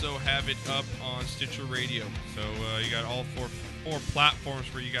also have it up on Stitcher Radio. So you got all four platforms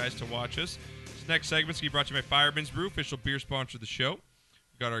for you guys to watch us. This next segment's going to be brought to you by Fireman's Brew, official beer sponsor of the show.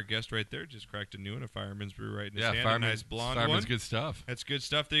 Got our guest right there. Just cracked a new one, a Fireman's Brew right in his hand. A nice blonde Fireman's one. good stuff. That's good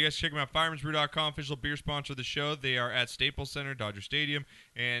stuff. There you guys check them out. Fireman'sbrew.com, official beer sponsor of the show. They are at Staples Center, Dodger Stadium,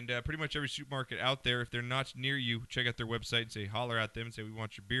 and pretty much every supermarket out there. If they're not near you, check out their website and say, holler at them and say, we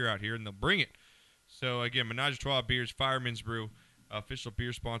want your beer out here, and they'll bring it. So, again, Menage a Trois Beers, Fireman's Brew, official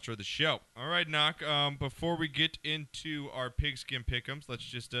beer sponsor of the show. All right, Knock, before we get into our pigskin pick'ems, let's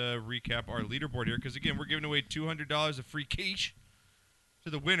just recap our leaderboard here, because, again, we're giving away $200 of free quiche to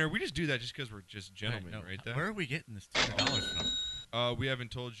the winner. We just do that just because we're just gentlemen, right there. Where are we getting this $200 from? We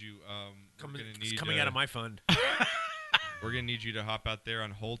haven't told you. It's coming out of my fund. We're going to need you to hop out there on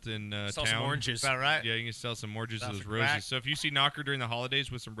Holton Sell Town. some oranges. Is that right? Yeah, you can sell some oranges of Sell those some roses. crack. So if you see Knocker during the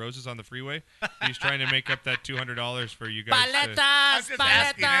holidays with some roses on the freeway, he's trying to make up that $200 for you guys. I'm just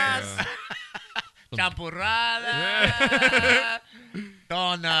asking, Champurrada.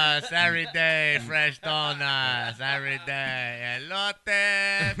 Donuts every day. Fresh donuts every day.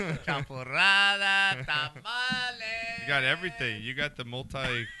 Elote. Champurrada. Tamales. You got everything. You got the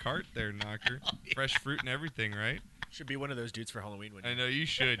multi-cart there, Knocker. Fresh fruit and everything, right? Should be one of those dudes for Halloween. I know you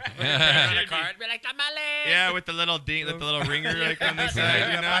should. Be like tamales. Yeah, with the little with the little ringer like on this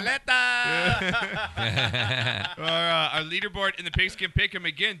side, you know. Our leaderboard in the Pigskin Pick'em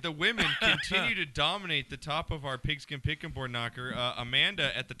again. The women continue to dominate the top of our Pigskin Pick'em board, Knocker.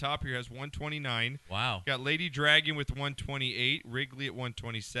 Amanda at the top here has 129. Wow. Got Lady Dragon with 128. Wrigley at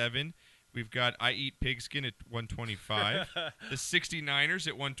 127. We've got I Eat Pigskin at 125. The 69ers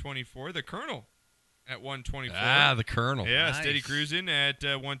at 124. The Colonel at 124. Ah, the Colonel. Yeah, Nice. Steady Cruising at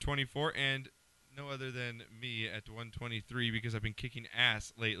 124. And no other than me at 123 because I've been kicking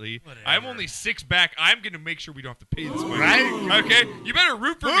ass lately. Whatever. I'm only 6 back. I'm going to make sure we don't have to pay this money. Right? Okay? You better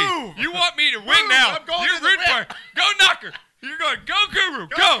root for me. You want me to win Move. now. I'm going You're to the rooting for win. it. Go Knocker. You're going, go Guru.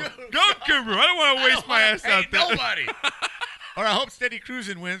 Go Guru. I don't want to waste my ass out there. Nobody. Or I hope Steady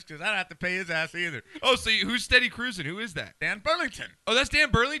Cruising wins because I don't have to pay his ass either. Oh, so who's Steady Cruising? Who is that? Dan Burlington. Oh, that's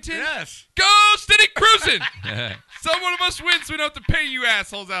Dan Burlington? Yes. Go Steady Cruising. Someone must win so we don't have to pay you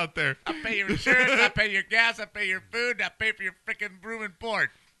assholes out there. I pay your insurance, I pay your gas, I pay your food, I pay for your freaking room and board.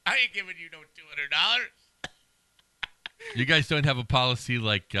 I ain't giving you no $200. You guys don't have a policy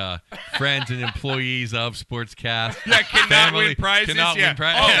like friends and employees of Sportscast. Yeah, cannot Family win prizes. cannot yeah. win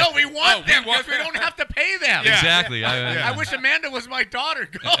prizes. Oh, Yeah. no, we want them we want because we don't have to pay them. Yeah. Exactly. I wish Amanda was my daughter.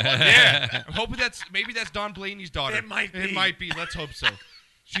 Go. Yeah. I'm hoping maybe that's Don Blaney's daughter. It might be. It might be. Let's hope so.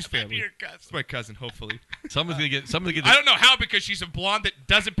 She's family. Your cousin. It's my cousin, hopefully. Someone's gonna get. I don't know how because she's a blonde that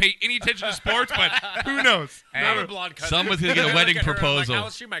doesn't pay any attention to sports, but who knows? I have a blonde cousin. Someone's gonna get a I wedding look at her, I'm like, proposal. how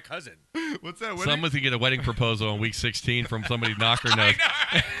is she my cousin? What's that? Someone's gonna get a wedding proposal in week 16 from somebody Knocker knows.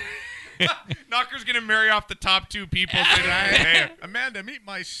 Knocker's gonna marry off the top 2 people today. Amanda, meet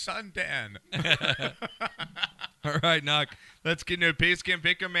my son, Dan. All right, Knock. Let's get into a Pigskin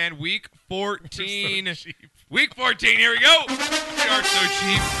Pick'em, man. Week 14. Week 14. Here we go. We are so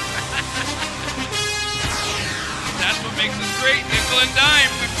cheap. That's what makes us great. Nickel and dime.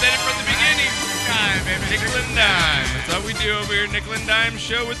 We've said it from the beginning. Dime, baby. Nickel and dime. That's how we do over here. Nickel and dime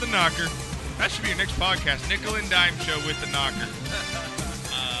show with the Knocker. That should be your next podcast. Nickel and dime show with the Knocker.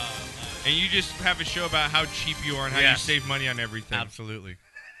 And you just have a show about how cheap you are and how you save money on everything. Absolutely.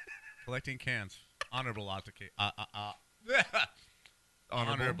 Collecting cans. Honorable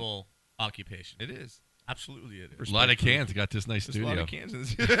honorable occupation. It is. Absolutely it is. A lot of cans got this nice There's a studio. lot of cans in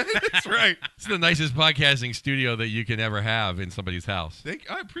this. That's right. It's the nicest podcasting studio that you can ever have in somebody's house. I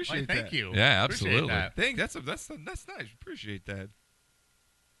appreciate that. Thank you. Yeah, Appreciate absolutely. that. That's nice. Appreciate that.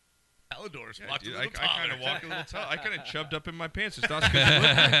 Elidor's Yeah, walked dude, a I little kind of taller. walk a little tall. I kind of chubbed up in my pants. Just not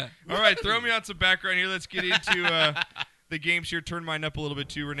good. All right, throw me on some background here. Let's get into the games here. Turn mine up a little bit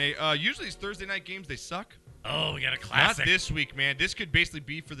too, Renee. Usually these Thursday night games, they suck. Oh, we got a Not classic. this week, man. This could basically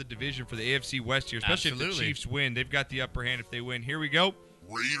be for the division for the AFC West here, especially if the Absolutely. Chiefs win. They've got the upper hand if they win. Here we go.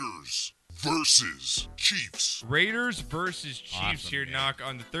 Raiders versus Chiefs. Raiders versus Chiefs Awesome here, game. Knock,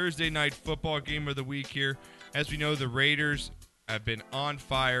 on the Thursday night football game of the week here. As we know, the Raiders have been on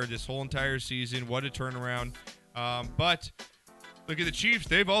fire this whole entire season. What a turnaround. But look at the Chiefs.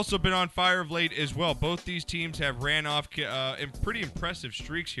 They've also been on fire of late as well. Both these teams have ran off pretty impressive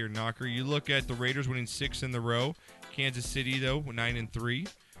streaks here, Knocker. You look at the Raiders winning 6 in a row. Kansas City, though, 9-3.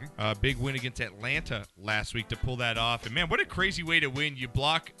 Big win against Atlanta last week to pull that off. And, man, what a crazy way to win. You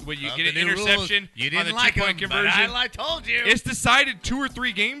block when you get an interception You on didn't the like two-point them, conversion. but I told you. It's decided 2 or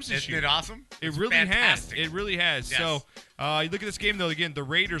 3 games this Isn't year. it awesome? It It's really fantastic. has. It really has. Yes. So you look at this game, though, again, the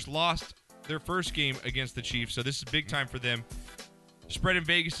Raiders lost their first game against the Chiefs, so this is big time for them. Spread in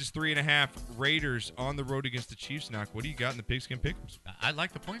Vegas is 3.5. Raiders on the road against the Chiefs. Knock. What do you got in the Pigskin Pick'ems? I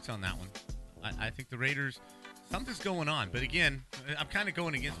like the points on that one. I think the Raiders, something's going on. But again, I'm kind of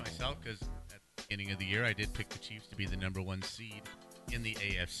going against myself because at the beginning of the year, I did pick the Chiefs to be the number 1 seed in the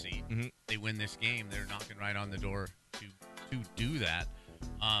AFC. Mm-hmm. They win this game, they're knocking right on the door to do that.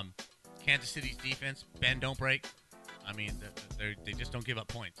 Kansas City's defense, bend, don't break. I mean, they just don't give up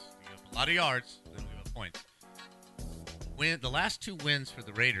points. They give up a lot of yards, they don't give up points. The last 2 wins for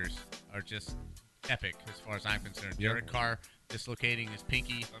the Raiders are just epic as far as I'm concerned. Yep. Derek Carr dislocating his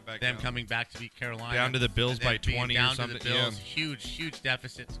pinky, back them down. coming back to beat Carolina. Down to the Bills and then by being 20 or down something, to the Bills, yeah. huge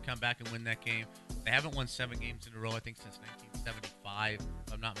deficit to come back and win that game. They haven't won 7 games in a row, I think, since 1975,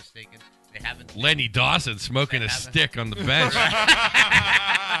 if I'm not mistaken. They haven't. Lenny Dawson smoking They a haven't. stick on the bench.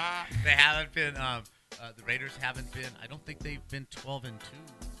 They haven't been. The Raiders haven't been. I don't think they've been 12-2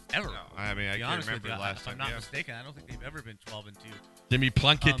 ever. No, I mean, I To be can't honest remember with you, last if I'm time. not Yeah. mistaken, I don't think they've ever been 12-2. Jimmy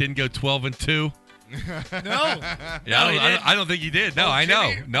Plunkett didn't go 12-2. No. Yeah, I don't think he did. No, Oh, I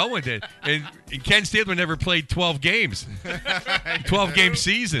know. Jimmy. No one did. And Ken Stabler never played 12 games. 12-game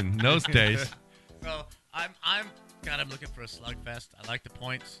season in those days. So I'm looking for a slugfest. I like the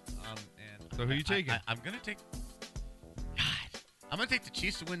points. And So who you taking? I'm gonna take. God, I'm gonna take the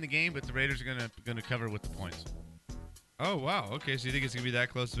Chiefs to win the game, but the Raiders are gonna cover with the points. Oh, wow. Okay, so you think it's going to be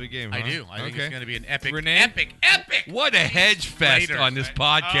that close to a game, I huh? do. I think Okay. it's gonna be an epic, Renee? epic. What a hedge fest Raiders. on this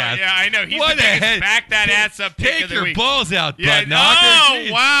podcast. Oh, yeah, I know. He's What the a biggest head. back that ass up pick Take of the your week. balls out, Yeah, butt knocker. oh,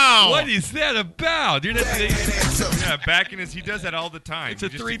 Jeez. wow. What is that about? You're not, Yeah, backing his. He does that all the time. it's a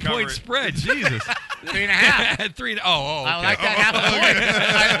just to cover 3-point it. spread. Jesus. 3.5. 3. Oh, okay. I like that half a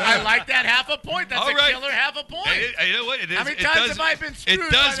point. I like that half a point. That's All a right. killer half a point. You know what? It is. How many it times does, have I been screwed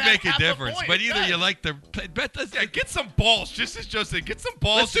It by does that make a half a difference. point? But It either does. you like the bet does Yeah, get some balls, just as Justin. Get some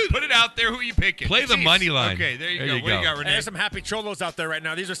balls. Let's do- Put it out there. Who you picking? play the Jeez. money line. Okay, there you There go. you What do you go. got, And Renee? there's some happy cholos out there right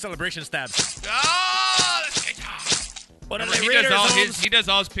now. These are celebration stabs. Oh, What are he they, does Raiders? all Holmes? he does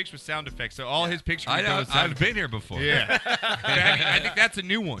all his picks with sound effects. So all his picks. I go know. with sound I've been here before. effects. Yeah, I think that's a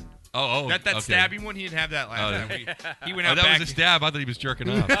new one. Oh, That okay. stabby one. He didn't have that last Oh, time. He went Oh, out that back. was a stab. I thought he was jerking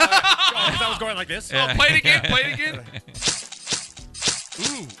off. That was going like this. Oh, play it again. Play it again.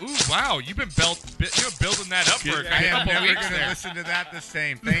 Ooh, wow! You've been building that up for a I am couple never weeks going to there. listen to that the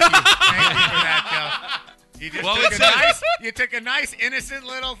same. Thank you. Thank you for that, Joe. You just Well, took it's you took a nice, innocent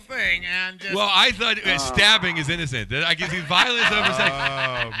little thing and just... Well, I thought stabbing is innocent. I can see violence over sex.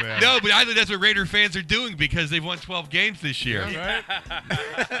 Oh man! No, but I think that's what Raider fans are doing because they've won 12 games this year.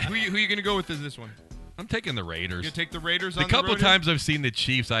 who you gonna go with in this one? I'm taking the Raiders. You take the Raiders The on couple the road? times I've seen the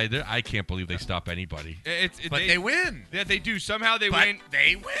Chiefs, I can't believe they stop anybody. But they win. Yeah, they do. Somehow they But win.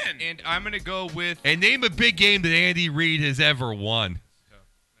 they win. And I'm gonna go with. And name a big game that Andy Reid has ever won.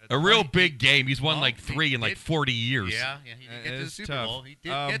 A real big game. He's won Well, like 3 in like 40 years. Yeah, he did get to the It's Super tough. Bowl. He did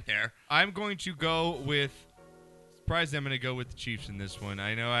Um, get there. I'm going to go with. Surprised I'm going to go with the Chiefs in this one.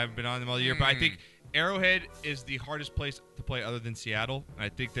 I know I haven't been on them all year, but I think Arrowhead is the hardest place to play other than Seattle. I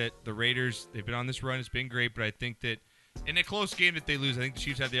think that the Raiders, they've been on this run. It's been great, but I think that in a close game that they lose, I think the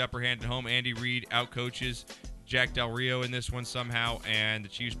Chiefs have the upper hand at home. Andy Reid outcoaches Jack Del Rio in this one somehow, and the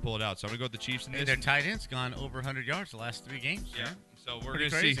Chiefs pull it out. So I'm going to go with the Chiefs in Hey, this. their tight end's gone over 100 yards the last 3 games. Yeah. So we're Pretty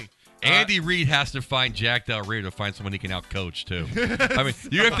going to see. crazy. Andy Reid has to find Jack Del Rio to find someone he can outcoach too. I mean,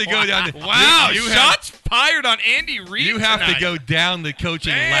 you have to go down. Wow, you shots fired on Andy Reid. You have to tonight. go down the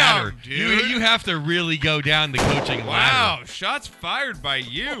coaching Damn, ladder. dude. You have to really go down the coaching ladder. Wow, shots fired by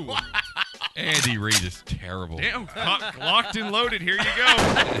you. Andy Reid is terrible. Damn, locked and loaded. Here you go.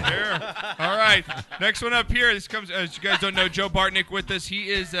 There. All right. Next one up here. This comes, as you guys don't know, Joe Bartnick with us. He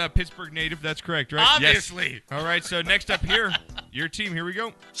is a Pittsburgh native. That's correct, right? Obviously. All right. So next up here, your team. Here we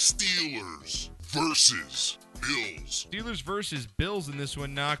go. Steelers versus Bills. Steelers versus Bills in this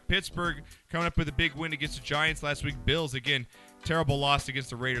one. Knock. Pittsburgh coming up with a big win against the Giants last week. Bills, again, terrible loss against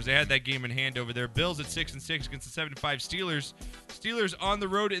the Raiders. They had that game in hand over there. Bills at 6-6 against the 7-5 Steelers. Steelers on the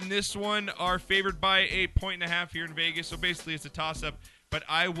road in this one are favored by 1.5 here in Vegas. So basically it's a toss-up. But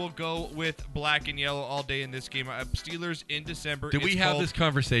I will go with black and yellow all day in this game. Steelers in December. Did we It's have cold. this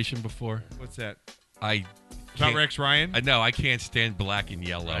conversation before? What's that? I About can't- Rex Ryan? I know I can't stand black and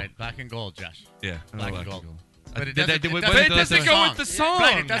yellow. Right, black and gold, Josh. Yeah, Black and gold. But it Did doesn't, that- it what- doesn't, what- it doesn't what- go with the song.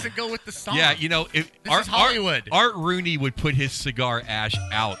 Right, it doesn't go with the song. Yeah, you know, if This is Hollywood. Art Rooney would put his cigar ash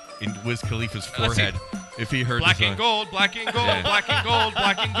out in Wiz Khalifa's forehead if he heard Black the and song. gold, black and gold, Yeah. black and gold,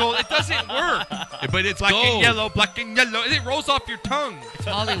 black and gold. It doesn't work. But it's Black gold. and yellow, black and yellow. It rolls off your tongue. It's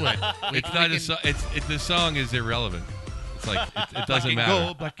Hollywood. It's not a song. The song is irrelevant. It's like it Black doesn't and matter.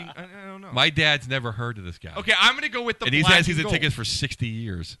 gold, black and I don't know. My dad's never heard of this guy. Okay, I'm gonna go with the and he's black had season and gold. tickets for 60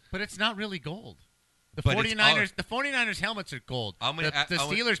 years. But it's not really gold. The But it's 49ers, the 49ers helmets are gold. I'm gonna- the I'm gonna-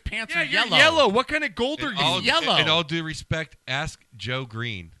 Steelers pants Yeah, are you're yellow. yellow. What kind of gold are In you? all, yellow. In all due respect, ask Joe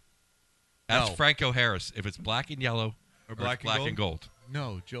Green. Ask No. Franco Harris if it's black and yellow or black black and and gold.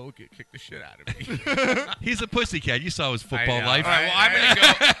 No, Joe would get kicked the shit out of me. He's a pussycat. You saw his football know. life. All right,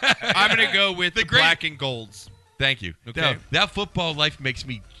 well, I'm gonna go with the great- black and golds. Thank you. Okay. No, that football life makes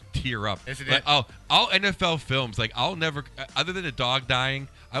me tear up. Isn't Like, it? Oh, all NFL films, like I'll never, other than a dog dying,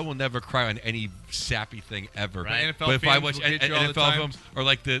 I will never cry on any sappy thing ever. Right. NFL But if I fans watch will get you all the NFL time. films or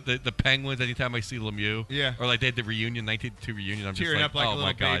like the Penguins, anytime I see Lemieux, Yeah. or like they had the reunion, 1982 reunion, I'm Tearing just up like, like a oh my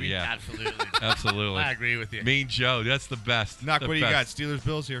little god, baby. yeah, Absolutely. absolutely. I agree with you. Mean Joe, that's the best. Knock, The what do you got? best. Steelers,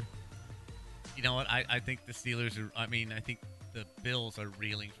 Bills here. You know what? I think the Steelers are. I mean, I think the Bills are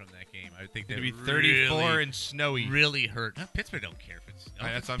reeling from that game. I think they're It'll be 34 really, and snowy. really hurt. No, Pittsburgh don't care if it's snow.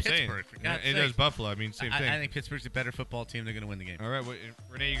 That's It's what I'm saying. Pittsburgh, for Yeah, God's it sake. does Buffalo. I mean, same thing. I think Pittsburgh's a better football team. They're going to win the game. All right,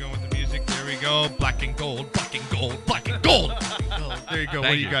 Renee, you going with the music? There we go. Black and gold, black and gold, black and gold. There you go. What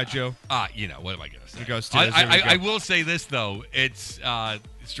Thank do you you. got, Joe? You know, what am I going to say? You go, Steelers. There we I go. will say this though, it's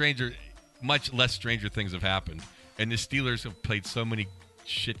much less stranger things have happened, and the Steelers have played so many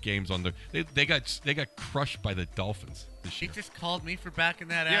shit games on the. They got crushed by the Dolphins this She year. just called me for backing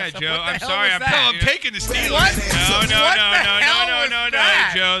that Yeah, ass up. Joe, What the I'm hell sorry, was I'm- that? No, I'm taking the Steelers. What? No, What the hell was no,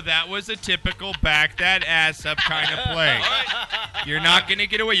 that? Joe. That was a typical back that ass up kind of play. You're not going to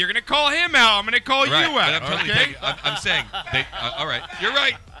get away. You're going to call him out. I'm going to call Right, you but out. I'm totally Okay? taking, I'm saying, all right, you're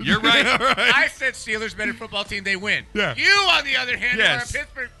right. You're right. I said Steelers better football team. They win. Yeah. You, on the other hand, Yes. are a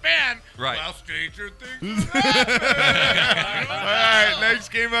Pittsburgh fan. Right. Well, stranger things. have All right, next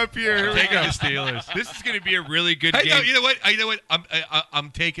game up here. Here I'm we taking go. the Steelers. This is going to be a really good Hey, game. no, you know what?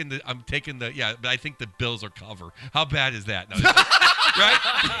 I'm taking the. Yeah, but I think the Bills are cover. How bad is that? No, right?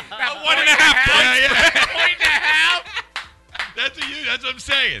 happened. 1.5 Yeah. Point and a half. That's what I'm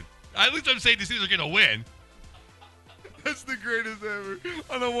saying. At least I'm saying the Steelers are going to win. That's the greatest ever.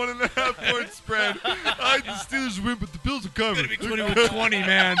 On a 1.5 point spread. I think the Steelers win, but the Bills are covered. 20,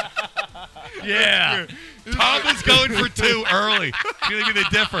 man. Yeah. Tom is going for 2 early. It's going to be the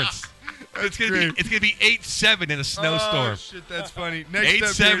difference. It's going to be 8-7 in a snowstorm. Oh, shit, that's funny. Next up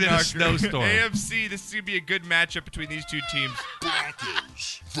 8-7 here, in a Knocker. snowstorm. AFC, this is going to be a good matchup between these two teams.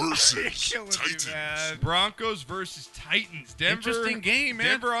 Broncos versus Killing me, Titans. man. Broncos versus Titans. Denver. Interesting game, man.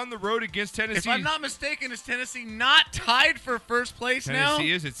 Denver on the road against Tennessee. If I'm not mistaken, is Tennessee not tied for first place now?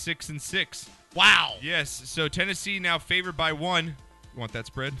 Tennessee is at 6-6. Wow. Yes, so Tennessee now favored by 1. You want that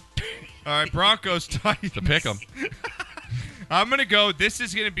spread? All right, Broncos, Titans. To pick 'em. I'm going to go. This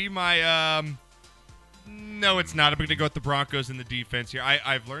is going to be my. No, it's not. I'm going to go with the Broncos in the defense here.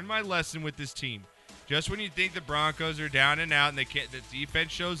 I've learned my lesson with this team. Just when you think the Broncos are down and out and they can't, the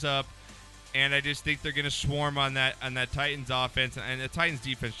defense shows up, and I just think they're going to swarm on that Titans offense. And the Titans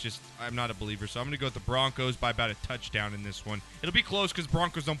defense, just I'm not a believer. So I'm going to go with the Broncos by about a touchdown in this one. It'll be close because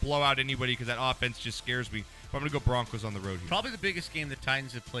Broncos don't blow out anybody because that offense just scares me. But I'm going to go Broncos on the road here. Probably the biggest game the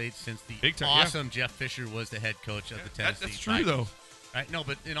Titans have played since the Big time, yeah. awesome Jeff Fisher was the head coach of the Tennessee That's true, Titans. though. Right? No,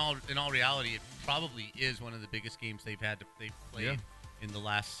 but in all reality, it probably is one of the biggest games they've played Yeah. in the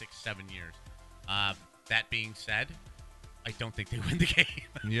last 6-7 years. That being said, I don't think they win the game.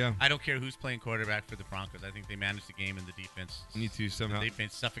 Yeah. I don't care who's playing quarterback for the Broncos. I think they manage the game, and the defense. Need to somehow. The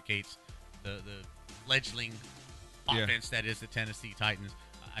defense suffocates the fledgling Yeah. offense that is the Tennessee Titans.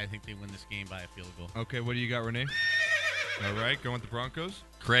 I think they win this game by a field goal. Okay, what do you got, Renee? All right, going with the Broncos.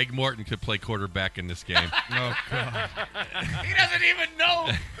 Craig Morton could play quarterback in this game. Oh, God. He doesn't even know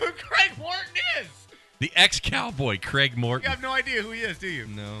who Craig Morton is. The ex-Cowboy, Craig You Morton. have no idea who he is, do you?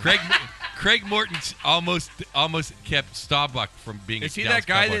 No. Craig Morton's almost kept Staubach from being. Is a he Dallas that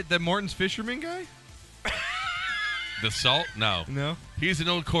guy Cowboy. the Morton's Fisherman guy? The Salt? No. No. He's an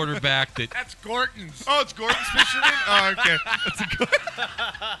old quarterback that. That's Gorton's. Oh, it's Gordon's Fisherman? Oh, okay. That's a good.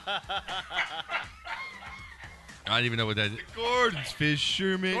 I don't even know what that is. Gordon's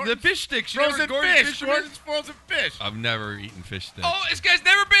Fisherman. Gordon's the fish sticks. You Frozen never Gordon's fish. Fisherman? Gordon's frozen fish. I've never eaten fish sticks. Oh, this guy's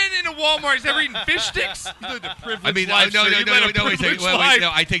never been in a Walmart. He's never eaten fish sticks? You live the privileged I mean, life, no, sir. no, You no, live no, a no, wait, privileged wait, life.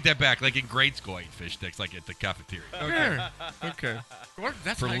 no, I take that back. Like in grade school, I ate fish sticks, like at the cafeteria. Okay. Okay. Gordon,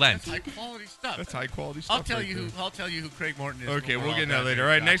 that's For high, Lent. That's high quality stuff. That's high quality stuff. I'll tell right you there. who. I'll tell you who Craig Morton is. Okay, when we'll we're get into all that done later. here. All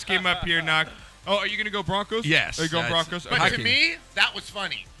right, next game up here, Knock. Oh, are you going to go Broncos? Yes, Are you going that's- Broncos? But Okay. to me, that was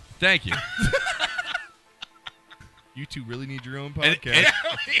funny. Thank you. You two really need your own And, podcast.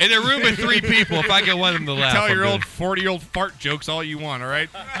 in a room with 3 people, if I get one of them to laugh, Tell I'm your good. old 40-year-old fart jokes all you want, all right?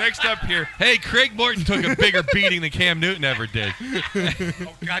 Next up here. Hey, Craig Morton took a bigger beating than Cam Newton ever did.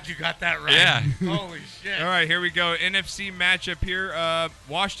 Oh, God, you got that right. Yeah. Holy shit. All right, here we go. NFC matchup here.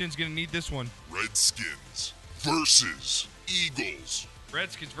 Washington's going to need this one. Redskins versus Eagles.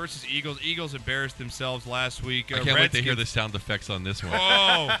 Redskins versus Eagles. Eagles embarrassed themselves last week. I can't wait to hear Redskins- the sound effects on this one.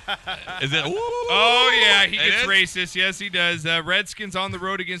 Oh. Is it? Oh, yeah, he It gets is? racist. Yes, he does. Redskins on the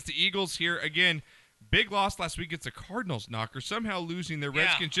road against the Eagles here. Again, big loss last week against the Cardinals, Knocker. Somehow losing their Yeah.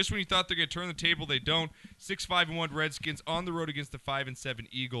 Redskins. Just when you thought they're going to turn the table, they don't. 6-5-1 Redskins on the road against the 5-7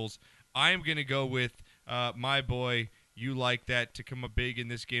 Eagles. I am going to go with my boy, you like that, to come up big in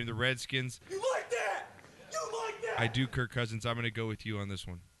this game. The Redskins. You like that? You like that? I do, Kirk Cousins. I'm going to go with you on this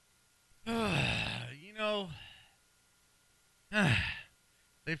one. You know,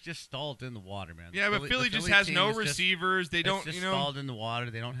 they've just stalled in the water, man. Yeah, but the Philly just Philly has team no is just- receivers. They it's don't, just you know. stalled in the water.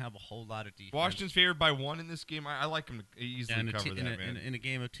 They don't have a whole lot of defense. Washington's favored by 1 in this game. I like them to easily And cover that, man. in a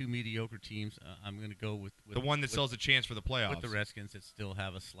game of 2 mediocre teams, I'm going to go with The one that with, still has a chance for the playoffs. with the Redskins that still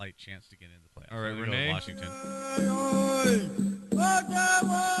have a slight chance to get in the playoffs. All right, I'm gonna go Renee? with Washington.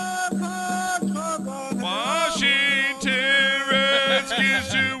 Washington Redskins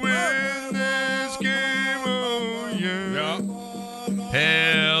to win this game. Oh, yeah.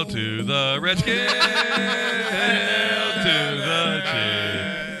 Hail to the Redskins. Hail to the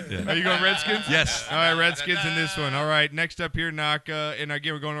Chiefs. Are you going Redskins? Yes. All right, Redskins in this one. All right, next up here, Naka. And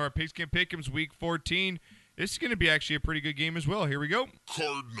again, we're going to our Pigskin Pick'ems Week 14. This is going to be actually a pretty good game as well. Here we go.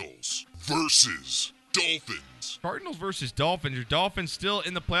 Cardinals versus Dolphins. Cardinals versus Dolphins. Your Dolphins still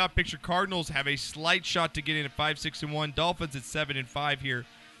in the playoff picture. Cardinals have a slight shot to get in at 5-6-1. Dolphins at 7-5 here.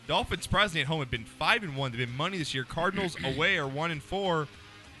 Dolphins surprisingly at home have been 5-1. They've been money this year. Cardinals away are 1-4.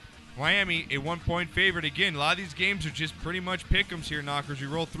 Miami a 1-point favorite. Again, a lot of these games are just pretty much pick'ems here, Knockers. We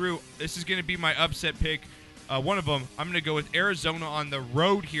roll through. This is going to be my upset pick. One of them, I'm going to go with Arizona on the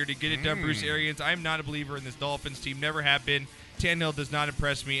road here to get it done. Bruce Arians. I'm not a believer in this Dolphins team. Never have been. Tannehill does not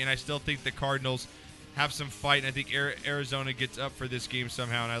impress me, and I still think the Cardinals have some fight. And I think Arizona gets up for this game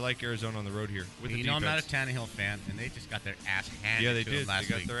somehow, and I like Arizona on the road here with the You know, I'm not a defense. Tannehill fan, and they just got their ass handed Yeah, they to did. them last They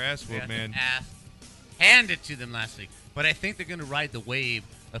got week. their ass whooped, They got man. their ass handed to them last week. But I think they're going to ride the wave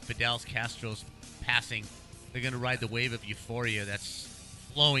of Fidel Castro's passing. They're going to ride the wave of euphoria that's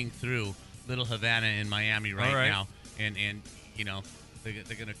flowing through Little Havana in Miami right, All right. now. And you know, they're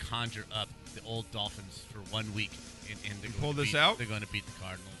going to conjure up the old Dolphins for 1 week. And they're going pull to this beat, out? They're going to beat the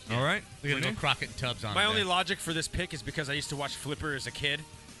Cardinals. All right. They're going to Renee? go Crockett and Tubbs on My them only there. logic for this pick is because I used to watch Flipper as a kid,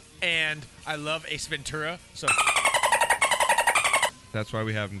 and I love Ace Ventura. So That's why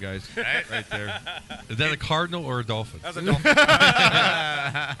we have them, guys. Right there. Is that a Cardinal or a Dolphin? that was a Dolphin.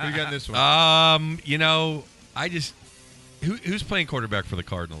 What do you got in this one? You know, I just who's playing quarterback for the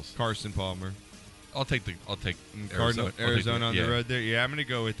Cardinals? Carson Palmer. I'll take Arizona Arizona on the road there. Yeah, I'm going to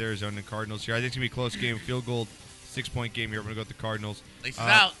go with Arizona and Cardinals here. I think it's going to be a close game. Field goal, 6-point game here. I'm going to go with the Cardinals. Laces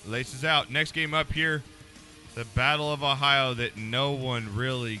out. Laces out. Next game up here, the Battle of Ohio that no one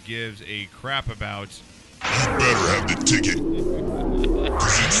really gives a crap about. You better have the ticket.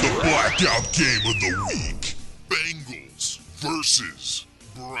 Cause it's the blackout game of the week. Bengals versus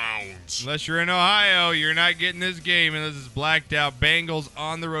Browns. Unless you're in Ohio, you're not getting this game unless it's blacked out. Bengals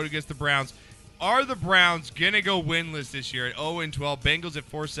on the road against the Browns. Are the Browns going to go winless this year at 0-12? Bengals at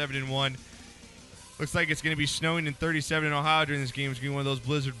 4-7-1. Looks like it's going to be snowing in 37 in Ohio during this game. It's going to be one of those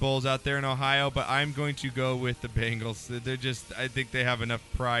blizzard bowls out there in Ohio, but I'm going to go with the Bengals. They're just, I think they have enough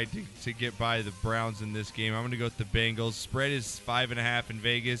pride to get by the Browns in this game. I'm going to go with the Bengals. Spread is 5.5 in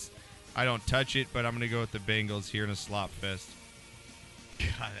Vegas. I don't touch it, but I'm going to go with the Bengals here in a slop fest. God,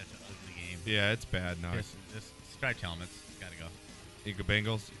 that's an ugly game. Yeah, it's bad now. Just striped helmets. Got to go. You go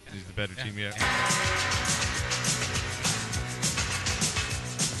Bengals. He's the better team, yeah.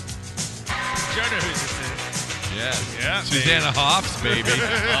 Joe knows who this is. Yeah. Susanna Hoffs, baby.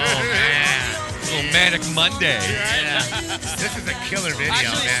 Oh, man. Little Manic Monday. Yeah. This is a killer video, I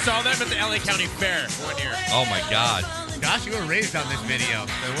actually man. saw them at the LA County Fair one year. Oh my God. Gosh, you were raised on this video.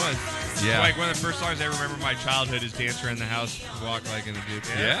 It was. Yeah. Like one of the first songs I remember in my childhood is Dance Around the House, Walk Like in the Duke.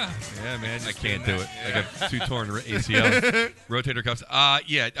 Yeah. Yeah, man. I just can't doing do it. that. I got 2 torn ACLs, rotator cuffs.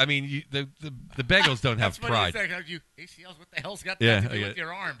 Yeah. I mean, the Bengals don't have That's funny pride. you said, you ACLs, what the hell's got Yeah, that to I do get with it.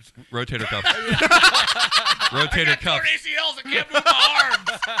 your arms? Rotator cuffs. Rotator Torn cuffs. ACLs, I can't move my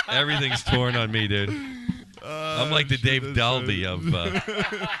arms. Everything's torn on me, dude. I'm like the Dave Dalby of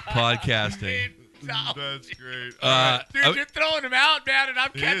podcasting. That's great. Dude, you're throwing them out, man, and I'm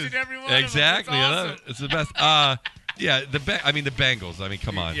catching is. every one Exactly. of I them. love It's it. It's the best. Yeah, the Bengals. I mean,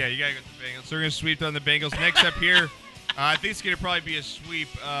 come on. Yeah, you got to go with the Bengals. So we're going to sweep on the Bengals. Next up here, I think it's going to probably be a sweep,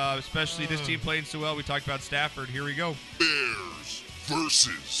 especially this team playing so well. We talked about Stafford. Here we go. Bears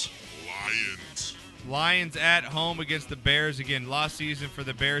versus Lions. Lions at home against the Bears. Again, lost season for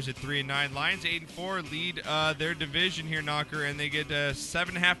the Bears at 3-9. Lions 8-4 lead their division here, Knocker, and they get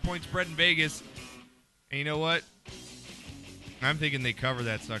 7.5 point spread in Vegas. And you know what? I'm thinking they cover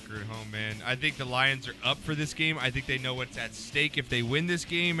that sucker at home, man. I think the Lions are up for this game. I think they know what's at stake if they win this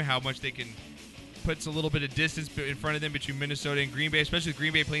game, how much they can put a little bit of distance in front of them between Minnesota and Green Bay, especially with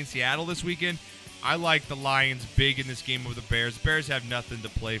Green Bay playing Seattle this weekend. I like the Lions big in this game over the Bears. The Bears have nothing to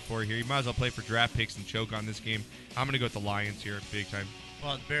play for here. You might as well play for draft picks and choke on this game. I'm going to go with the Lions here big time.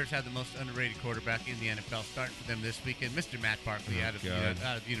 Well, the Bears have the most underrated quarterback in the NFL starting for them this weekend, Mr. Matt Barkley out of the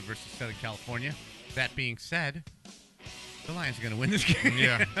University of Southern California. That being said, the Lions are going to win this game.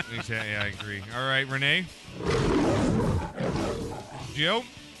 Yeah, exactly. Yeah, I agree. All right, Renee. Joe?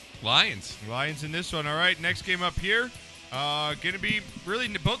 Lions. Lions in this one. All right, next game up here. Going to be really,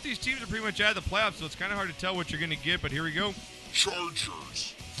 both these teams are pretty much out of the playoffs, so it's kind of hard to tell what you're going to get, but here we go.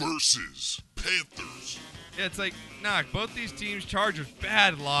 Chargers versus Panthers. Yeah, it's like, both these teams, Chargers,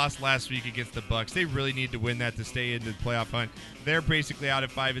 bad loss last week against the Bucs. They really need to win that to stay in the playoff hunt. They're basically out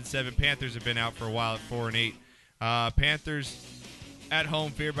at 5-7. Panthers have been out for a while at 4-8. Panthers at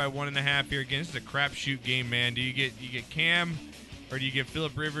home, favored by 1.5 here. Again, this is a crapshoot game, man. Do you get Cam, or do you get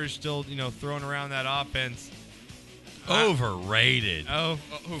Phillip Rivers still, throwing around that offense? Overrated.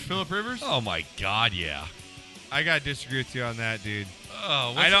 Who, Phillip Rivers? Oh my God, yeah. I gotta disagree with you on that, dude.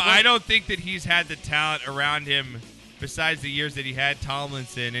 Oh, I don't think that he's had the talent around him besides the years that he had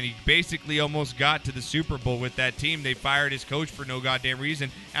Tomlinson, and he basically almost got to the Super Bowl with that team. They fired his coach for no goddamn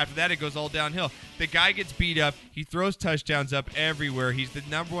reason. After that, it goes all downhill. The guy gets beat up. He throws touchdowns up everywhere. He's the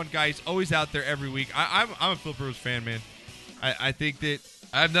number one guy. He's always out there every week. I'm a Phillip Rivers fan, man. I think that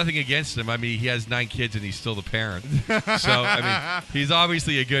I have nothing against him. I mean, he has 9 kids and he's still the parent. So, I mean, he's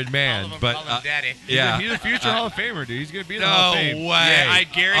obviously a good man. But daddy. Yeah, he's a future Hall of Famer, dude. He's gonna be in the Hall of Fame. No way. Yeah, I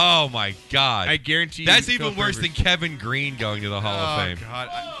guarantee. Oh my God. I guarantee. That's you, even worse than Kevin Green going to the Hall of Fame. God.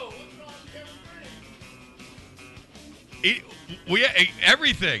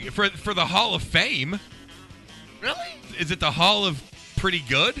 Everything for the Hall of Fame. Really? Is it the Hall of Pretty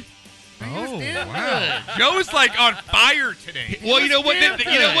Good? Oh, wow. Joe's like on fire today. Well, you know what?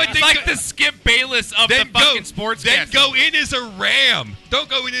 It's like the Skip Bayless of the fucking sports. Then go in as a Ram. Don't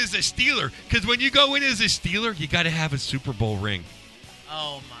go in as a Steeler. Because when you go in as a Steeler, you got to have a Super Bowl ring.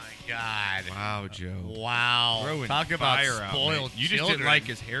 Oh, my God. Wow, Joe. Wow. Throwing Talk about fire out, spoiled man. You just children. didn't like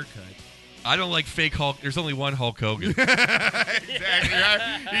his haircut. I don't like fake Hulk. There's only one Hulk Hogan. Exactly.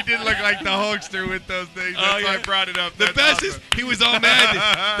 Right? He did look like the Hulkster with those things. That's why I brought it up. The best is he was all mad.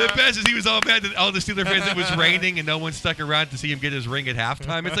 That all the Steeler fans, it was raining and no one stuck around to see him get his ring at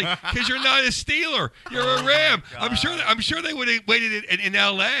halftime. It's like, because you're not a Steeler, you're a Ram. I'm sure they would have waited in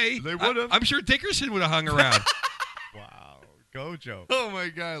L.A. They would have. I'm sure Dickerson would have hung around. Wow. Go, Joe. Oh my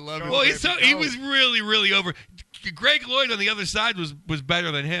God, I love it. Well, he was really, really over. Greg Lloyd on the other side was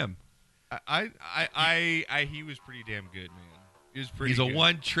better than him. He was pretty damn good, man. He was pretty. He's a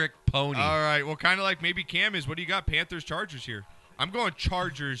one-trick pony. All right, well, kind of like maybe Cam is. What do you got? Panthers, Chargers here. I'm going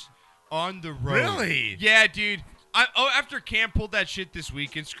Chargers on the road. Really? Yeah, dude. After Cam pulled that shit this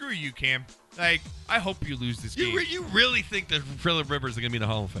weekend, screw you, Cam. Like, I hope you lose this game. You really think that Phillip Rivers is going to be in the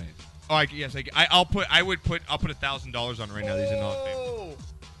Hall of Fame? Oh, yes. I'll put $1,000 on it right now. That he's in the Hall of Fame.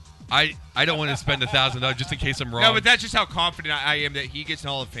 I don't want to spend $1,000 just in case I'm wrong. No, but that's just how confident I am that he gets in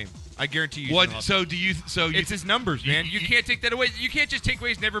the Hall of Fame. I guarantee you. What? So do you? It's his numbers, man. You can't take that away. You can't just take away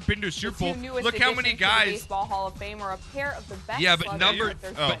he's never been to a Super Bowl. Look how many guys. The Baseball Hall of Fame are a pair of the best. Yeah, but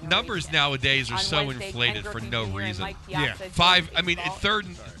numbers nowadays are so inflated for no reason. Yeah. Third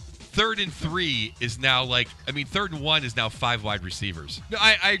and 3 is now like. I mean, 3rd and 1 is now 5 wide receivers. No,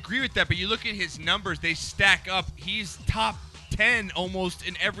 I agree with that, but you look at his numbers; they stack up. He's top 10 almost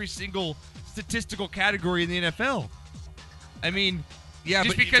in every single statistical category in the NFL. I mean. Yeah,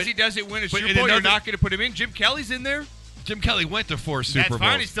 just because he doesn't win a Super Bowl, you're not going to put him in. Jim Kelly's in there. Jim Kelly went to 4 Super Bowls.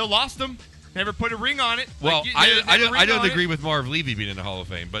 That's fine. He still lost them. Never put a ring on it. Well, I don't agree with Marv Levy being in the Hall of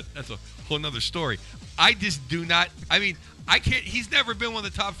Fame, but that's a whole nother story. I just do not. I mean, I can't. He's never been one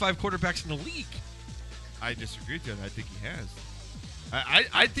of the top 5 quarterbacks in the league. I disagree with you. I think he has.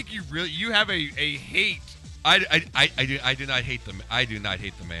 I think you have a hate. I do not hate them. I do not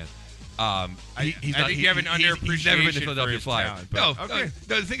hate the man. I think you have an underappreciation. He's never been a Philadelphia Flyer. Talent,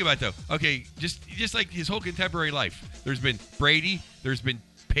 No. Think about it, though. Okay, just like his whole contemporary life. There's been Brady. There's been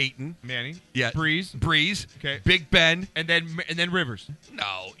Peyton, Manning. Yeah. Breeze. Okay. Big Ben. And then Rivers.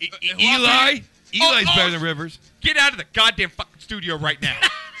 No. Eli. Eli's better than Rivers. Get out of the goddamn fucking studio right now.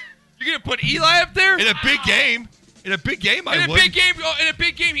 You're gonna put Eli up there in a big game. In a big game, I In a would.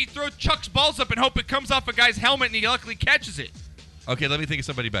 big game, he throws Chuck's balls up and hope it comes off a guy's helmet, and he luckily catches it. Okay, let me think of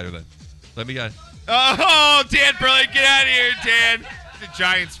somebody better then. Let me. Oh, Dan Burley, get out of here, Dan. The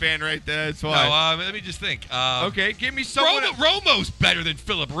Giants fan right there. That's why. No, let me just think. Okay, give me someone. Romo's better than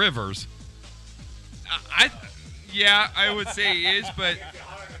Phillip Rivers. I would say he is, but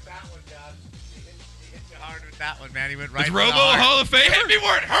Hard with that one, man. He went right. Is in the Romo heart. a Hall of Famer? hit me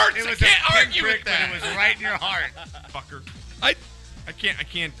where it hurts. It I was can't a argue pinprick, with that. but it was right in your heart. Fucker. I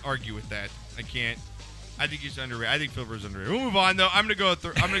can't argue with that. I can't. I think he's underrated. I think Phillip Rivers is underrated. We'll move on though. I'm gonna go with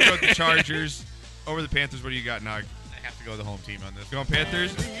the Chargers over the Panthers. What do you got, Nog? I have to go with the home team on this. Going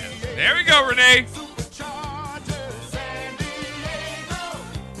Panthers. There we go, Renee.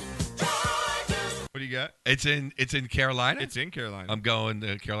 What do you got? it's in Carolina. It's in Carolina. I'm going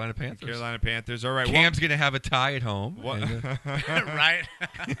Carolina Panthers. Carolina Panthers. All right. Cam's gonna have a tie at home. What? And, Right?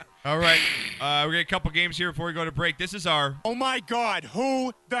 All right. We got a couple games here before we go to break. This is our Oh my God,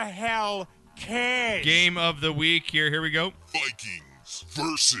 who the hell cares? game of the week here. Here we go. Vikings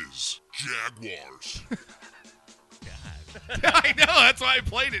versus Jaguars. I know. That's why I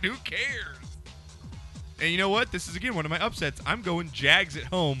played it. Who cares? And you know what? This is, again, one of my upsets. I'm going Jags at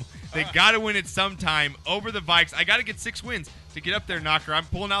home. They got to win it sometime over the Vikes. I got to get 6 wins to get up there, Knocker. I'm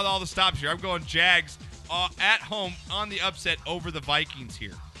pulling out all the stops here. I'm going Jags at home on the upset over the Vikings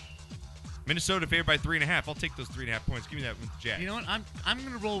here. Minnesota favored by 3.5. I'll take those 3.5 points. Give me that with the Jags. You know what? I'm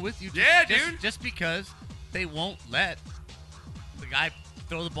going to roll with you. Yeah, dude. Just because they won't let the guy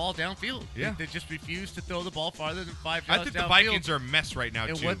throw the ball downfield. Yeah. They just refuse to throw the ball farther than 5 I yards think the downfield. Vikings are a mess right now,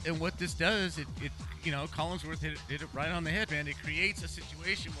 And too. what this does, it Collinsworth hit it right on the head, man. It creates a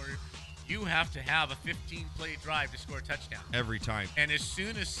situation where you have to have a 15-play drive to score a touchdown. Every time. And as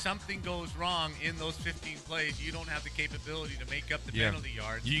soon as something goes wrong in those 15 plays, you don't have the capability to make up the penalty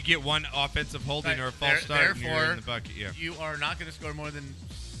yards. You get one offensive holding or a false start, and you're in the bucket. Yeah. You are not going to score more than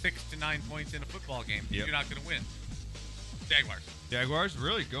 6 to 9 points in a football game. Yep. You're not going to win. Jaguars.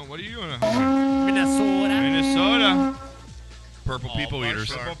 Really? What are you doing? Minnesota. Minnesota. Purple people for eaters.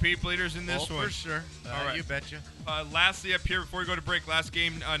 sure. Purple people eaters in this Oh, one. for sure. All right. You betcha. Lastly, up here before we go to break, last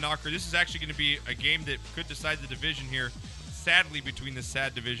game, Knocker. This is actually going to be a game that could decide the division here. Sadly, between the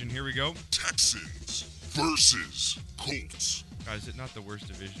sad division. Here we go. Texans versus Colts. God, is it not the worst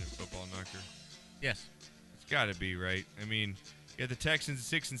division in football, Knocker? Yes. It's got to be, right? I mean, you got the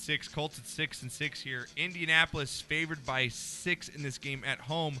Texans at 6-6, Colts at 6-6 here. Indianapolis favored by 6 in this game at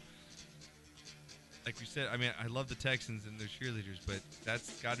home. Like we said, I mean, I love the Texans and their cheerleaders, but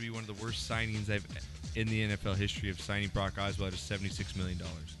that's got to be one of the worst signings in the NFL history of signing Brock Osweiler at $76 million.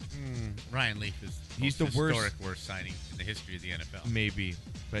 Ryan Leaf is He's most the worst- historic worst signing in the history of the NFL. Maybe,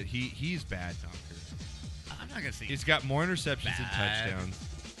 but he's bad, Knocker. I'm not going to say He's got more interceptions than Bad. touchdowns.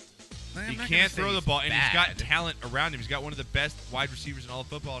 I'm He not can't gonna say throw the he's ball, and he's got bad. talent around him. He's got one of the best wide receivers in all of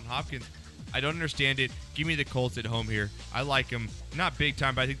football in Hopkins. I don't understand it. Give me the Colts at home here. I like them. Not big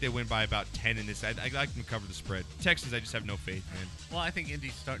time, but I think they win by about 10 in this. I like them to cover the spread. Texans, I just have no faith, man. Well, I think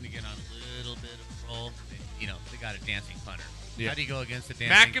Indy's starting to get on a little bit of a roll. They got a dancing punter. Yeah. How do you go against a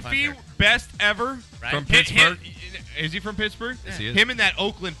dancing McAfee, punter? best ever. Right? From Pittsburgh. Is he from Pittsburgh? Yes, he is. Him and that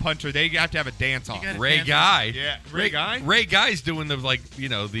Oakland punter, they have to have a dance off. gotta Ray dance Guy. Yeah, Ray Guy? Ray Guy's doing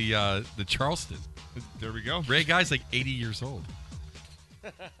the Charleston. There we go. Ray Guy's like 80 years old. Do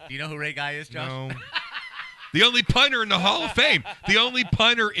you know who Ray Guy is, Josh? No. The only punter in the Hall of Fame. The only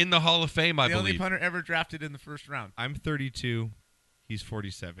punter in the Hall of Fame, I The only believe. punter ever drafted in the first round. I'm 32. He's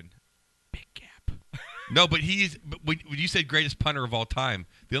 47. Big gap. No, but but when you said greatest punter of all time,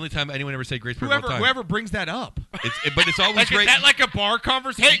 the only time anyone ever said greatest punter of all time. Whoever brings that up. But it's always Like, great. is that like a bar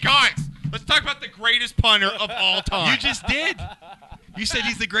conversation? Hey, guys, let's talk about the greatest punter of all time. You just did. You said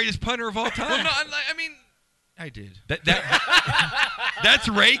he's the greatest punter of all time. Well, no, I mean, I did. That's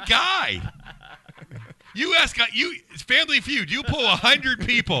Ray Guy. You ask it's Family Feud. You pull 100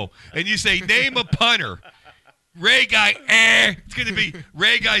 people and you say name a punter. Ray Guy, it's gonna be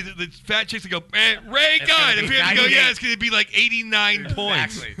Ray Guy. The fat chicks will go, Ray Guy. gonna The be fans go, 98. it's gonna be like 89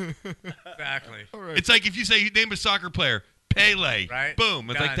 points. Exactly. It's like if you say name a soccer player, Pele. Right. Boom.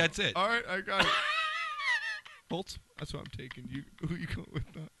 It's like Done. that's it. All right, I got it. Colts. That's what I'm taking. Who you going with?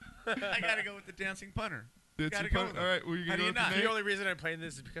 I got to go with the dancing punter. That's Gotta a go punt. with it. All right, were you How going do to you go not? with The the only reason I'm playing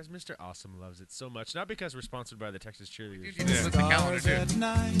this is because Mr. Awesome loves it so much. Not because we're sponsored by the Texas Cheerleaders. You just look at the calendar, Stars too. at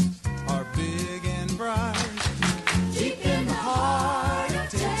night are big and bright. Deep in the heart of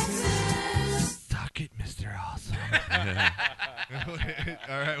Texas. Suck it, Mr. Awesome.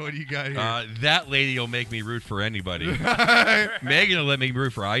 All right, what do you got here? That lady will make me root for anybody. Megan will let me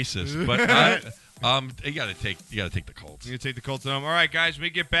root for ISIS, but You gotta take the Colts. You take the Colts at home. All right, guys. When we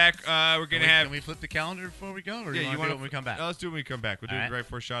get back, we're gonna have. Can we flip the calendar before we go, or Yeah, you want to do it when we come back? Let's do it when we come back. We'll do All it right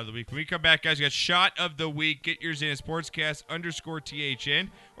before shot of the week. When we come back, guys, we got shot of the week. Get yours in at sportscast_THN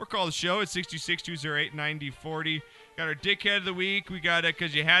or call the show at 626-208-9040. Got our dickhead of the week. We got it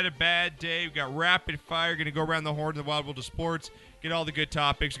because you had a bad day. We got rapid fire. Going to go around the horn of the Wild World of Sports. Get all the good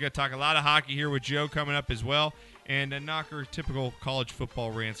topics. We got to talk a lot of hockey here with Joe coming up as well. And a Knocker typical college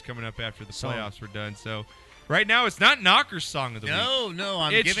football rants coming up after the playoffs were done. So right now it's not Knocker's song of the week. No,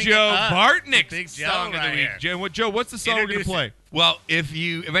 I'm it's giving Joe it up. Bartnick's Big Joe song of the right week. here. Joe, what's the song we're going to play? Well, if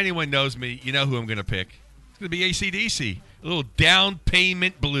anyone knows me, you know who I'm going to pick. It's going to be AC/DC. A little down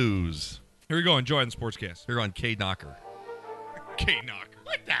payment blues. Here we go. Enjoy on the Sportscast. Here on K Knocker. K Knocker.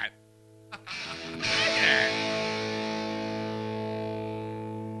 Like that.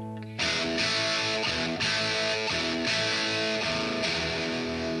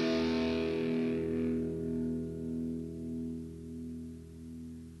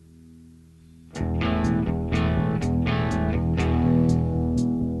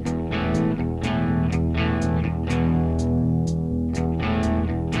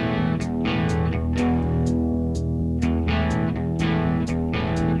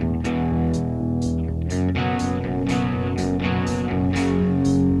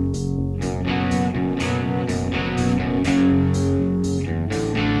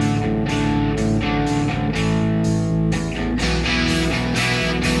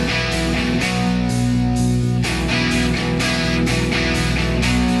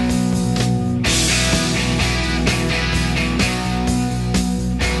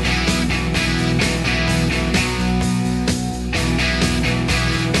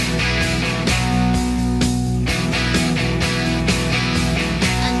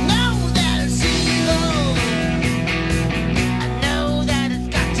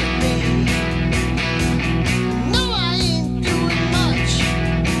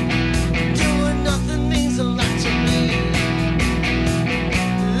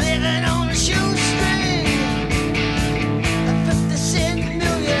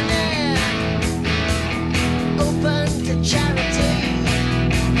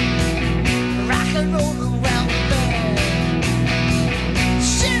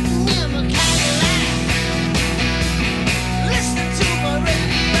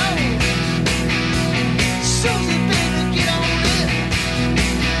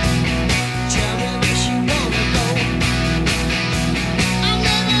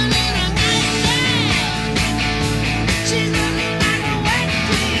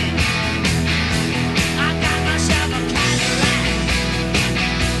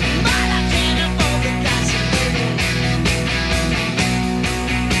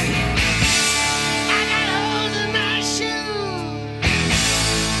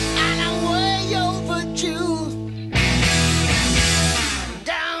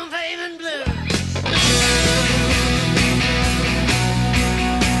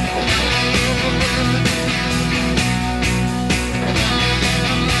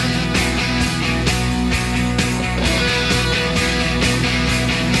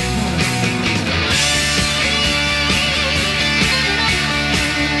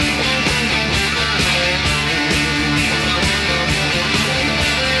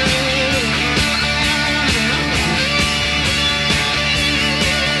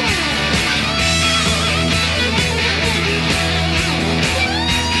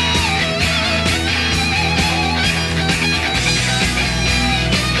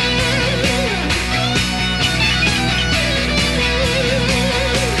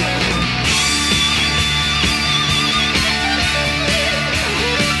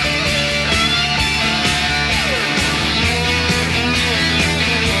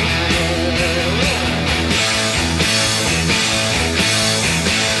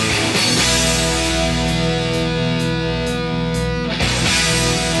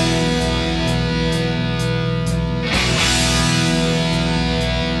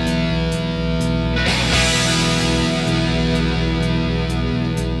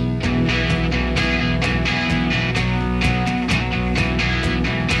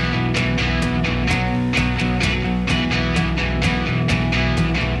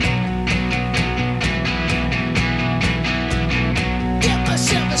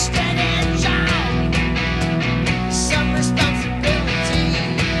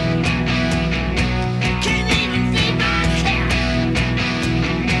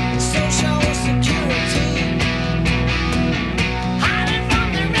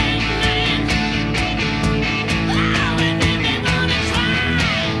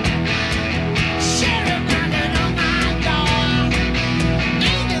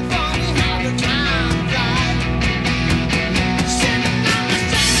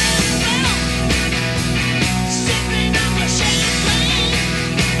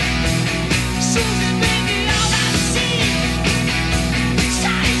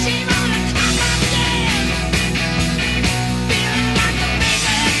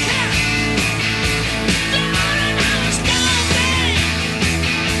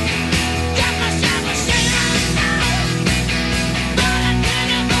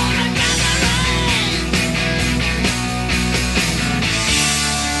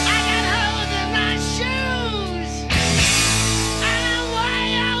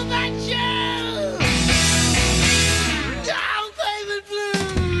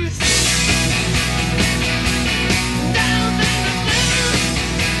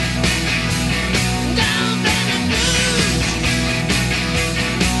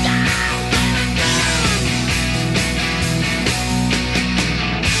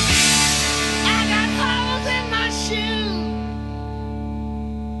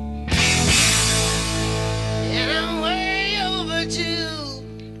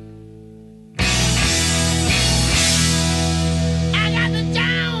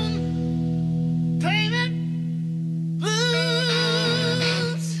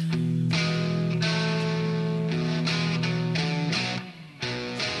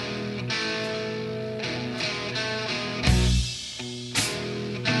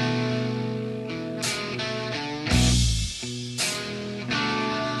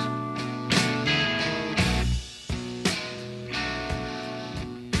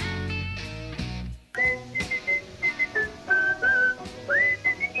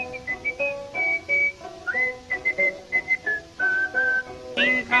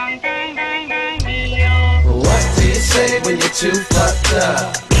 way when you're too fucked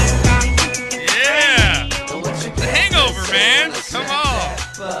up. Yeah. The Hangover, man. Come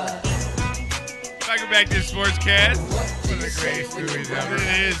on. Welcome back to the Sportscast. One of the greatest movies ever.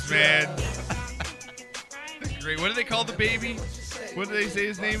 It is, man. Great. What do they call the baby? What do they say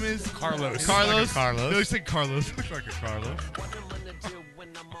his name is? Carlos. Carlos? Carlos. No, he said Carlos. Looks like a Carlos.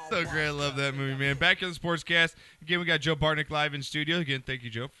 So great. I love that movie, man. Back to the Sportscast. Again, we got Joe Bartnick live in studio. Again, thank you,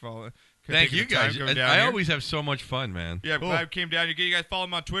 Joe, for following. Thank you, guys. I Here. always have so much fun, man. Yeah, Cool. glad I came down. You guys follow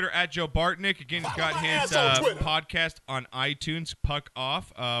him on Twitter at Joe Bartnick. Again, he's got his podcast on iTunes, Puck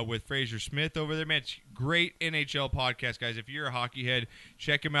Off, with Fraser Smith over there. Man, it's great NHL podcast, guys. If you're a hockey head,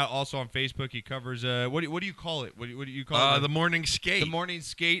 check him out. Also on Facebook, he covers what do you call it? What do you call it? The morning skate. The morning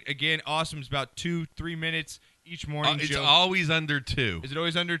skate. Again, awesome. It's about 2-3 minutes each morning. It's Joe. always under 2. Is it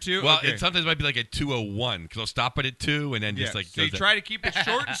always under 2? Well, okay. it sometimes might be like at 2:01 because I'll stop it at 2 and then just like. So you try to keep it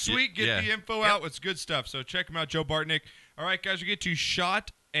short and sweet. Get the info Yep. out. It's good stuff. So check him out, Joe Bartnick. All right, guys, we get to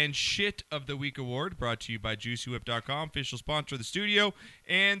Shot and Shit of the Week award, brought to you by JuicyWhip.com, official sponsor of the studio,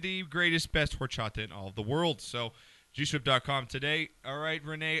 and the greatest, best horchata in all of the world. So JuicyWhip.com today. All right,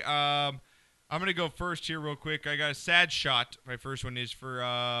 Renee. I'm gonna go first here real quick. I got a sad shot. My first one is for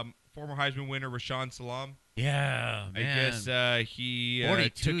former Heisman winner Rashaan Salam. Yeah, I man. guess he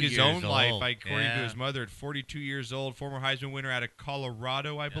 42 took his years own life, old. according to Yeah. his mother, at 42 years old. Former Heisman winner out of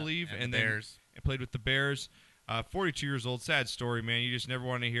Colorado, I believe, and the then Bears. played with the Bears. 42 years old. Sad story, man. You just never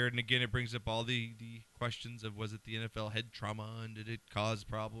want to hear it. And again, it brings up all the questions of, was it the NFL head trauma, and did it cause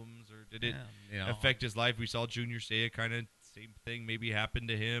problems, or did it affect his life? We saw Junior Seau kind of same thing maybe happened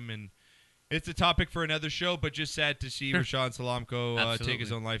to him, and it's a topic for another show, but just sad to see Rashaan Salam take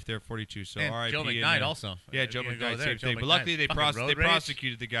his own life there at 42. So, And all right. Joe McKnight also. Yeah, Joe If you're McKnight, gonna go there, same Joe thing. But McKnight. luckily, they Fucking road rage.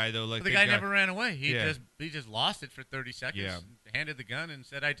 prosecuted the guy, though. Like But the guy never ran away. He Yeah. just lost it for 30 seconds, Yeah. handed the gun, and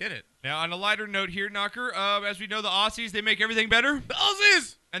said, I did it. Now, on a lighter note here, Knocker, as we know, the Aussies, they make everything better. The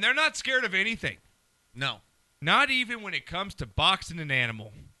Aussies! And they're not scared of anything. No. Not even when it comes to boxing an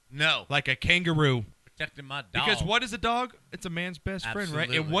animal. No. Like a kangaroo. Protecting my dog. Because what is a dog? It's a man's best friend, right?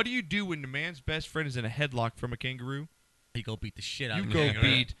 Absolutely. And what do you do when the man's best friend is in a headlock from a kangaroo? You go beat the shit out You of the go kangaroo.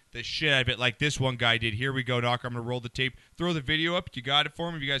 beat the shit out of it like this one guy did. Here we go, Knocker. I'm going to roll the tape. Throw the video up. You got it for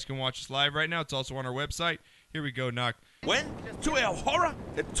me. If you guys can watch us live right now. It's also on our website. Here we go, Knock. When, to our horror,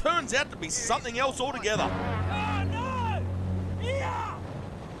 it turns out to be something else altogether. Oh, no! Yeah!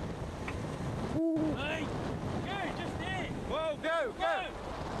 Hey! Go, just there! Whoa, go, go!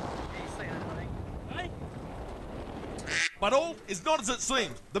 But all is not as it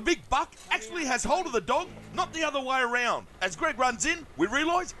seems. The big buck actually has hold of the dog, not the other way around. As Greg runs in, we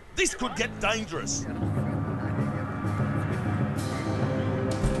realise this could get dangerous. It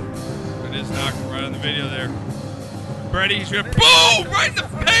is Knock right on the video there. Brady, he's going to boom! Right in the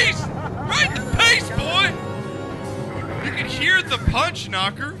face! Right in the face, boy! You can hear the punch,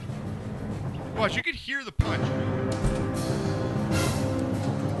 Knocker. Watch, you can hear the punch.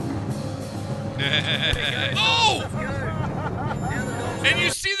 Oh! And you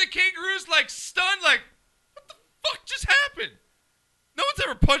see the kangaroos like stunned, like, what the fuck just happened? No one's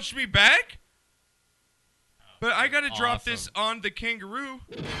ever punched me back. But I gotta drop this on the kangaroo.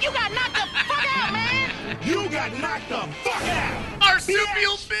 You got knocked the fuck out, man! You got knocked the fuck out!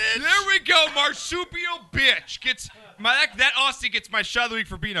 Marsupial bitch! There we go, marsupial bitch. That Aussie gets my shot of the week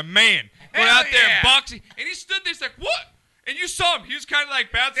for being a man. Going out there and boxing. And he stood there, he's like, what? And you saw him. He was kind of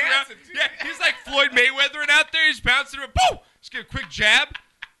like bouncing around. Yeah, he's like Floyd Mayweather and out there. He's bouncing around. Boom! Just get a quick jab.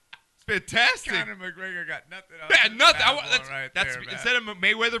 It's fantastic. Conor McGregor got nothing on Yeah, nothing. that's Instead of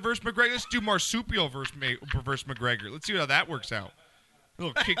Mayweather versus McGregor, let's do marsupial versus McGregor. Let's see how that works out. A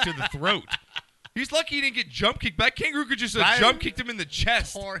little kick to the throat. He's lucky he didn't get jump kicked. That kangaroo could just jump kicked him in the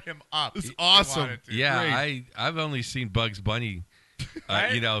chest. Tore him up. It's awesome. Yeah, Great. I've only seen Bugs Bunny.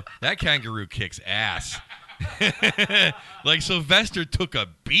 That kangaroo kicks ass. Like Sylvester took a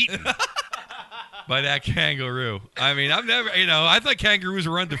beating by that kangaroo. I mean, I thought kangaroos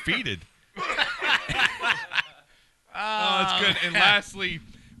were undefeated. Oh, it's good. And lastly,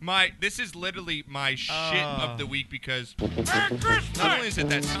 this is literally my shit of the week because not only is it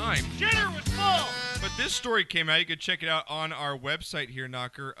that time, Shitter was full! but this story came out. You can check it out on our website here,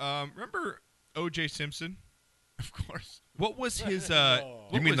 Knocker. Remember O.J. Simpson? Of course. What was his?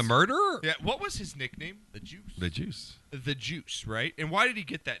 You mean the murderer? Yeah. What was his nickname? The Juice. The Juice. The Juice, right? And why did he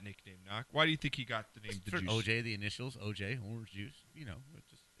get that nickname, Knock? Why do you think he got the name The Juice? OJ, the initials, OJ, Orange Juice. You know,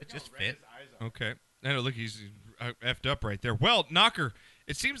 it just fit. Okay. I know, look, he's effed up right there. Well, Knocker,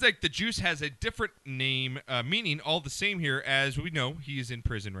 it seems like the Juice has a different name, meaning all the same here, as we know he is in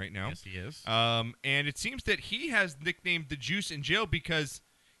prison right now. Yes, he is. And it seems that he has nicknamed the Juice in jail because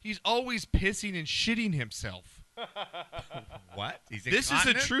he's always pissing and shitting himself. What? He's This is a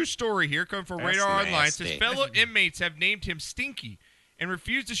incontinent? true story here, coming from That's Radar Online. nasty. His fellow inmates have named him Stinky and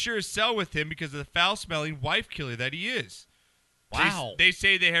refused to share a cell with him because of the foul-smelling wife killer that he is. Wow. They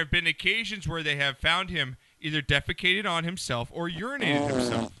say there have been occasions where they have found him either defecated on himself or urinated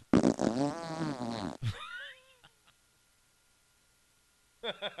himself.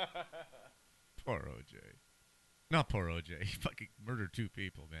 Poor OJ. Not poor OJ. He fucking murdered 2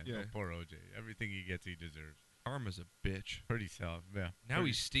 people, man. Yeah. No, poor OJ. Everything he gets, he deserves. Karma's a bitch. Pretty self, yeah. Now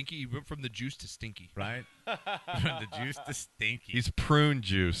he's stinky. He went from the juice to stinky. Right? From the juice to stinky. He's prune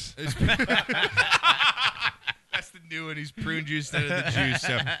juice. That's the new one. He's prune juice instead of the juice.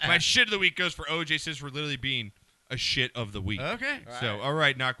 So my shit of the week goes for OJ since we're literally being a shit of the week. Okay. So, all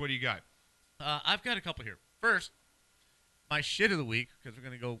right, Knock, what do you got? I've got a couple here. First, my shit of the week, because we're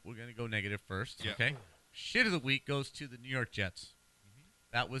gonna go negative first. Yeah. Okay. Shit of the week goes to the New York Jets.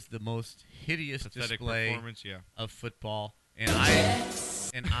 That was the most hideous Pathetic display performance, yeah. of football, and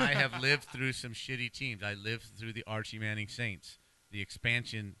I have lived through some shitty teams. I lived through the Archie Manning Saints, the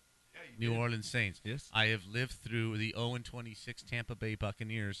expansion New Orleans Saints. Yes. I have lived through the 0-26 Tampa Bay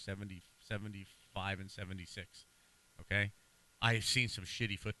Buccaneers, 75 and 76. Okay, I have seen some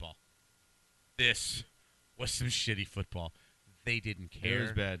shitty football. This was some shitty football. They didn't care. It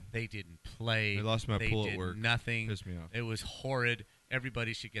was bad. They didn't play. They lost my pool did at work. Nothing. Pissed me off. It was horrid.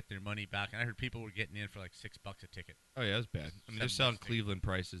 Everybody should get their money back. And I heard people were getting in for like $6 a ticket. Oh, yeah, that's bad. I mean, they're selling Cleveland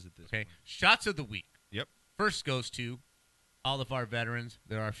prices at this Okay. point. Shots of the week. Yep. First goes to all of our veterans.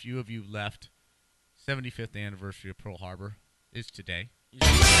 There are a few of you left. 75th anniversary of Pearl Harbor is today.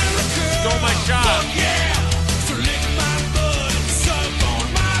 Stole my shot. So lick my butt and suck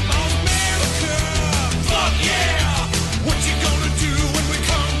on my bones, America. Fuck yeah! What you gonna do when we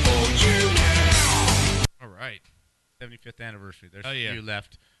come for you now? All right. 75th anniversary. There's Oh, a yeah. few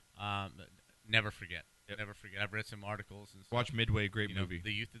left. Never forget. Yep. Never forget. I've read some articles and stuff. Watch Midway, great You know, movie.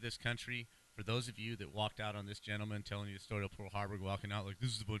 the youth of this country. For those of you that walked out on this gentleman telling you the story of Pearl Harbor, walking out like,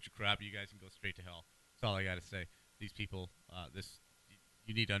 this is a bunch of crap, you guys can go straight to hell. That's all I got to say. These people,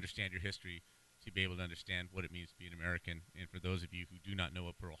 you need to understand your history to be able to understand what it means to be an American. And for those of you who do not know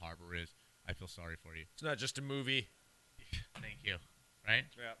what Pearl Harbor is, I feel sorry for you. It's not just a movie. Thank you. Right?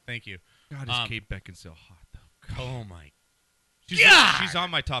 Yeah. Thank you. God, is Kate Beckinsale hot, though? God. Oh, my She's on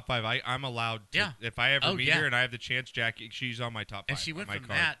my top 5. I'm allowed to. Yeah. If I ever Oh, meet yeah. her and I have the chance, Jackie, she's on my top 5. And she went on my from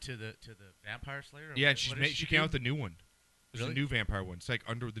card. that to the Vampire Slayer? Or Yeah, what- and what does she do? came out with a new one. There's Really? a new vampire one. It's like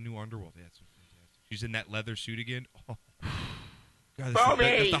under the new Underworld. Yeah, it's so fantastic. She's in that leather suit again. Oh. God,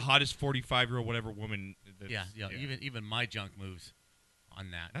 that's the hottest 45-year-old whatever woman. Yeah. Even my junk moves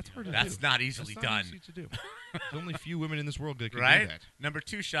on that. That's hard to do. That's not easily That's not done. easy to do. There's only few women in this world that can Right? do that. Number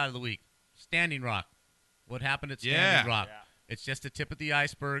 2 shot of the week. Standing Rock. What happened at Yeah. Standing Rock? Yeah. It's just the tip of the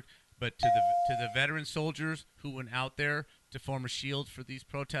iceberg, but to the veteran soldiers who went out there to form a shield for these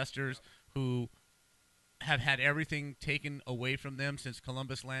protesters who have had everything taken away from them since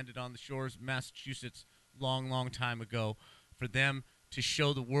Columbus landed on the shores of Massachusetts long time ago, for them to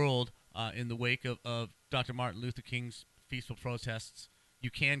show the world in the wake of Dr. Martin Luther King's peaceful protests, you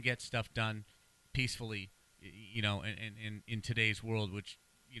can get stuff done peacefully, and in today's world, which,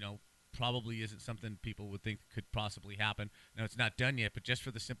 probably isn't something people would think could possibly happen. Now, it's not done yet, but just for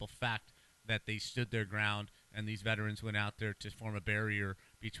the simple fact that they stood their ground and these veterans went out there to form a barrier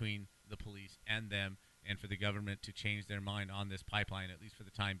between the police and them, and for the government to change their mind on this pipeline, at least for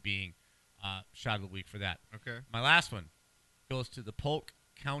the time being. Shot of the week for that. Okay. My last one goes to the Polk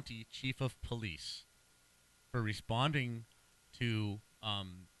County Chief of Police for responding to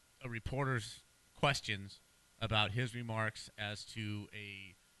a reporter's questions about his remarks as to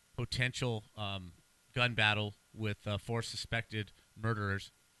a potential gun battle with 4 suspected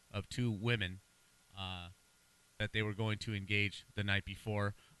murderers of 2 women that they were going to engage the night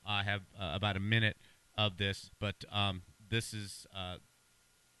before. I have about a minute of this, but this is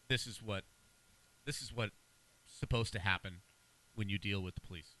what's supposed to happen when you deal with the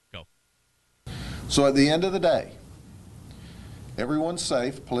police. Go. So at the end of the day, everyone's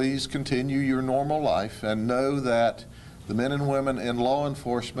safe. Please continue your normal life and know that the men and women in law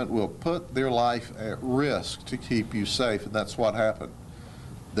enforcement will put their life at risk to keep you safe, and that's what happened.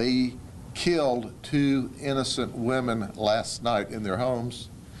 They killed 2 innocent women last night in their homes.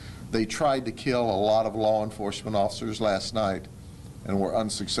 They tried to kill a lot of law enforcement officers last night and were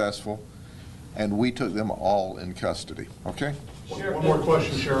unsuccessful, and we took them all in custody. Okay? One more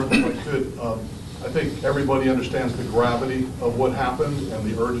question, Sheriff, if I could. I think everybody understands the gravity of what happened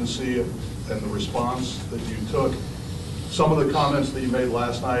and the urgency and the response that you took. Some of the comments that you made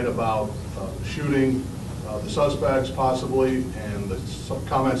last night about shooting the suspects possibly, and some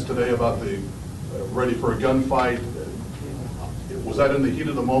comments today about the ready for a gunfight. Was that in the heat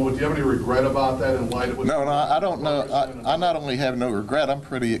of the moment? Do you have any regret about that in light of what? No, I don't know. I not only have no regret, I'm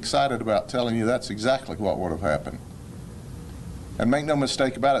pretty excited about telling you that's exactly what would have happened. And make no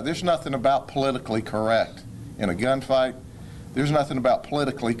mistake about it, there's nothing about politically correct in a gunfight. There's nothing about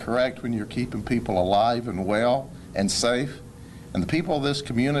politically correct when you're keeping people alive and well and safe. And the people of this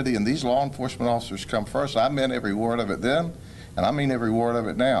community and these law enforcement officers come first. I meant every word of it then, and I mean every word of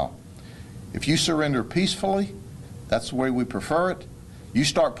it now. If you surrender peacefully, that's the way we prefer it. You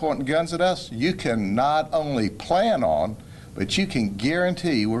start pointing guns at us, you can not only plan on, but you can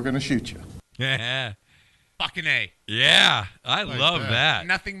guarantee we're going to shoot you. Yeah. Fucking A. Yeah, I love that.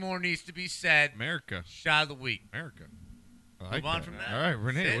 Nothing more needs to be said. America. Shot of the week. America. Move on from that. All right,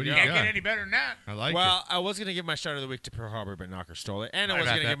 Renee, what do you Can't got? get any better than that. I like Well, I was going to give my shot of the week to Pearl Harbor, but Knocker stole it. And I was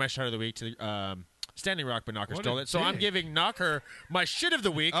going to give my shot of the week to Standing Rock, but Knocker stole it. So I'm giving Knocker my shit of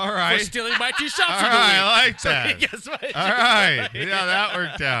the week for stealing my 2 shots All of the week. I like that. So guess what? All right. Yeah, that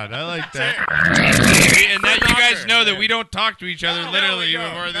worked out. I like that. And that you guys know that we don't talk to each other literally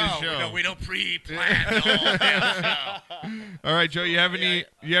before this show. No, we don't pre-plan the whole damn show. All right, Joe, you have any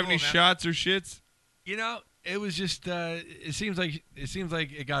shots or shits? You know, it was just it seems like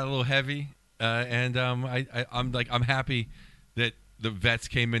it got a little heavy, and I'm happy that the vets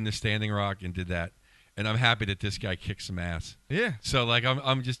came into Standing Rock and did that, and I'm happy that this guy kicked some ass. Yeah. So like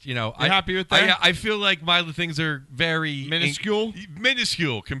I'm just You're happy with that? I feel like my things are very minuscule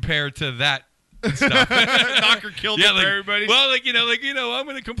compared to that stuff. Knocker killed it for everybody. Well, I'm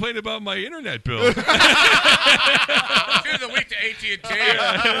going to complain about my internet bill. Shoot of the week to AT&T.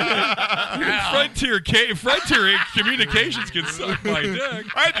 Frontier Communications can suck my dick.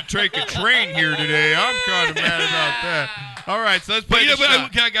 I had to take a train here today. I'm kind of mad about that. All right, so let's play the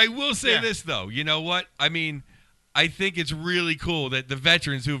shot. I will say this, though. You know what? I mean, I think it's really cool that the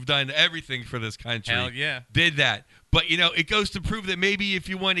veterans who've done everything for this country did that. But, it goes to prove that maybe if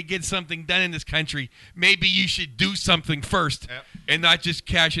you want to get something done in this country, maybe you should do something first and not just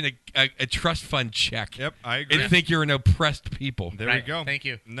cash in a trust fund check. Yep, I agree. And think you're an oppressed people. There we go. Thank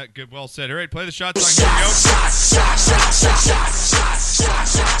you. Good, well said. All right, play the shot song.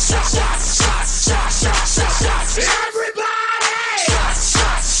 Here we go.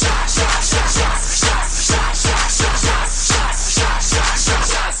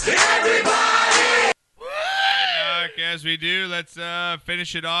 As we do, let's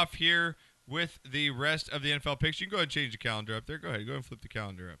finish it off here with the rest of the NFL picks. You can go ahead and change the calendar up there. Go ahead and flip the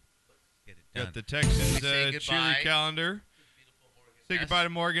calendar up. Get it done. Got the Texans cheery calendar. Say goodbye to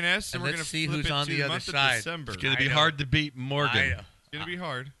Morgan S. And we're going to see flip who's it on to the other month of side. December. It's going to be hard to beat Morgan. It's going to be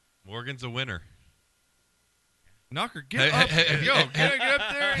hard. Morgan's a winner. Knocker, get up there. Get up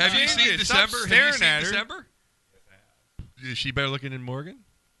there. Have you seen December? Stop staring Have you seen at her. December? Is she better looking than Morgan? I'm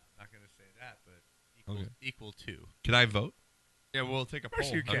not going to say that, but equal to. Can I vote? Yeah, we'll take a poll.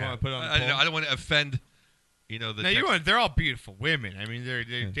 you can. I want to put it on the poll. I don't want to offend, the. Now they're all beautiful women. I mean, they're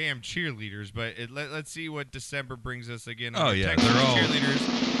damn cheerleaders. But let's see what December brings us again. On the Texas they're all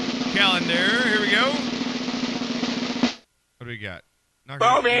cheerleaders calendar. Here we go. What do we got? You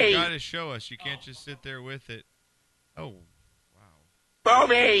got to show us. You can't just sit there with it. Oh, wow.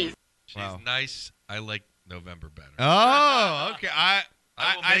 Boobies. She's nice. I like November better. Oh, okay. I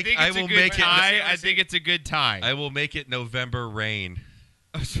think it's a good tie. I think it's a good tie. I will make it November rain.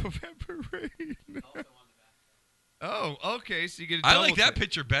 November rain. Oh, okay. So you get. I like that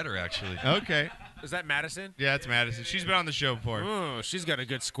picture better, actually. Okay. Is that Madison? Yeah, it's Madison. She's been on the show before. Oh, she's got a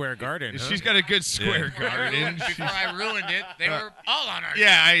good square garden. Huh? She's got a good square garden. Before I ruined it, they were all on our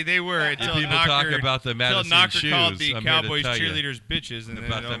Yeah, they were. Until people Knocker, talk about the Madison Knocker shoes. called the I'm Cowboys here to tell you cheerleaders bitches. And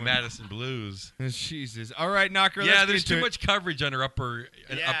about the Madison Blues. Jesus. All right, Knocker. Yeah, let's there's get too much coverage on her upper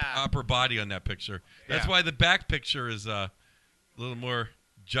body on that picture. That's why the back picture is a little more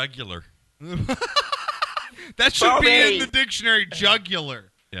jugular. That should be in the dictionary.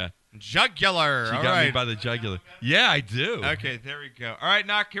 Jugular. Yeah. Jugular. She got me by the jugular. Yeah, I do. Okay, there we go. All right,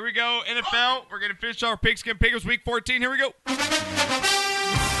 Knock, here we go. NFL, we're going to finish our Pigskin Pickers Week 14. Here we go. Knock,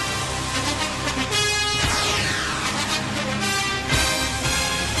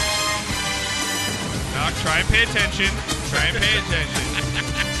 try and pay attention.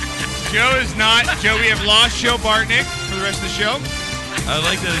 Joe, we have lost Joe Bartnick for the rest of the show. I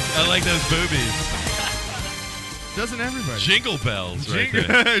like those boobies. Doesn't everybody? Jingle bells right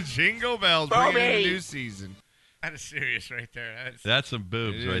there. Jingle bells bringing in the new season. That is serious right there. That's some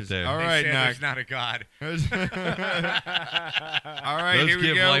boobs right there. All right, Knock. There's not a God. All right, Those here we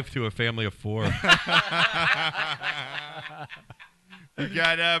give go. life to a family of 4. We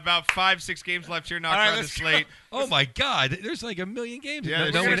got about 5-6 games left here. Knocked on the slate. Oh my God! There's like a million games. Yeah,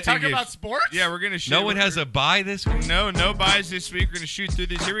 we're going to talk about sports. Yeah, we're gonna shoot. No one has a bye this week. No buys this week. We're gonna shoot through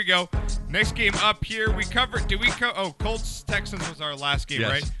these. Here we go. Next game up here. We covered. Colts Texans was our last game, Yes.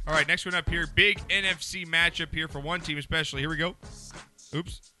 right? All right. Next one up here. Big NFC matchup here for one team especially. Here we go.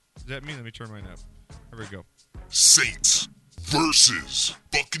 Oops. Does that mean? Let me turn mine up. Here we go. Saints versus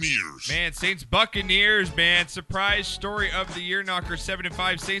Buccaneers. Man, Saints Buccaneers, man. Surprise story of the year. Knocker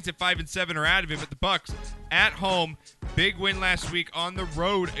 7-5. Saints at 5-7 are out of it, but the Bucs at home. Big win last week on the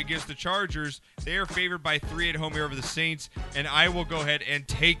road against the Chargers. They are favored by 3 at home here over the Saints, and I will go ahead and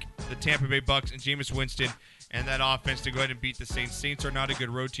take the Tampa Bay Bucs and Jameis Winston and that offense to go ahead and beat the Saints. Saints are not a good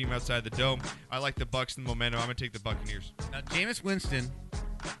road team outside the dome. I like the Bucs and the momentum. I'm going to take the Buccaneers. Now, Jameis Winston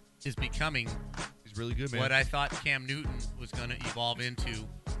is becoming He's really good, man. what I thought Cam Newton was going to evolve into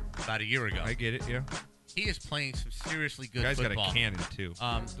about a year ago. I get it, yeah. He is playing some seriously good Guy's football. got a cannon, too.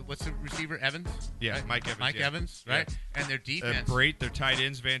 What's the receiver? Evans? Yeah, right? Mike Evans. Mike yeah. Evans, right? Yeah. And their defense. Great. Their tight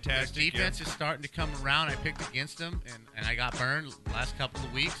ends, fantastic. Their defense is starting to come around. I picked against them, and I got burned the last couple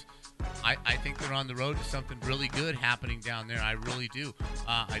of weeks. I think they're on the road to something really good happening down there. I really do.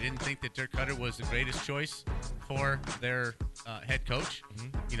 I didn't think that Dirk Cutter was the greatest choice for their head coach.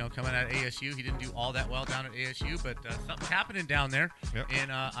 You know, coming out of ASU, he didn't do all that well down at ASU, but something's happening down there,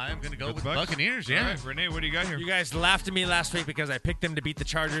 and I am going to go with the Buccaneers. Yeah, All right, Renee, what do you got here? You guys laughed at me last week because I picked them to beat the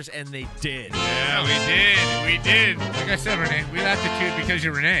Chargers, and they did. Yeah, we did. Like I said, Renee, we laughed at you because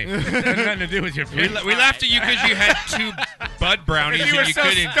you're Renee. It had nothing to do with your pick. We laughed at you because you had 2 Bud Brownies you were and you so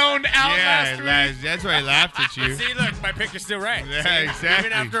couldn't. stoned out last week. That's why I laughed at you. See, look, my pick is still right. Yeah, See? exactly.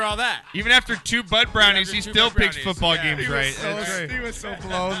 Even after all that. Even after 2 Bud Brownies, he still picks football games He right. was That's right. He was so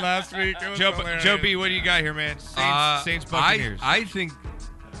blown last week. It was hilarious. Joe B, what do you got here, man? Saints Buccaneers. I think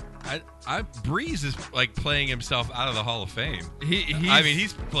Breeze is like playing himself out of the Hall of Fame.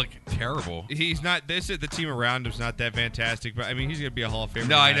 He's like terrible. He's not. The team around him's not that fantastic, but I mean, he's gonna be a Hall of Famer.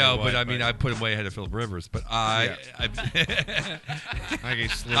 No, I know, but I mean, I put him way ahead of Philip Rivers. But I can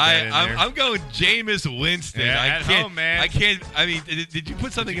slip that in there. I'm going Jameis Winston. Yeah, I at can't, home, man. I can't. I mean, did you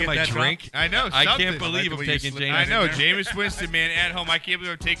put something in my drink? I know. I something. can't believe I'm taking Jameis. I know, Jameis Winston, man, at home. I can't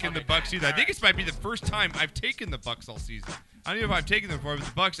believe I'm taking the Bucs either. I think this might be the first time I've taken the Bucs all season. I don't know if I've taken them before, but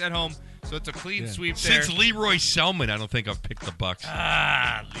the Bucs at home, so it's a clean sweep there. Since Leroy Selman, I don't think I've picked the Bucs.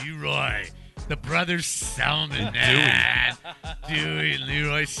 Leroy. The brothers Selman. Dewey and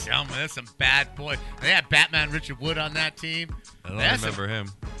Leroy Selman. That's some bad boy. They had Batman Richard Wood on that team. I don't remember him.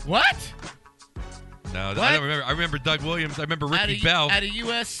 What? No, What? I don't remember. I remember Doug Williams. I remember Ricky Bell. Out of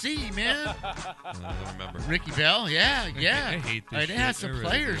USC, man. I don't remember. Ricky Bell, yeah. I hate this They had shit. I some really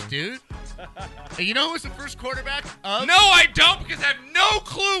players, do. dude. And you know who was the first quarterback of? No, I don't, because I have no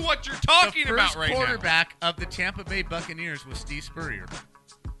clue what you're talking about right The now. first quarterback of the Tampa Bay Buccaneers was Steve Spurrier.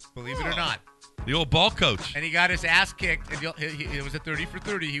 Believe it or not. The old ball coach. And he got his ass kicked. And it was a 30 for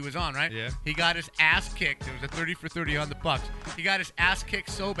 30 he was on, right? Yeah. He got his ass kicked. It was a 30 for 30 on the Bucs. He got his ass kicked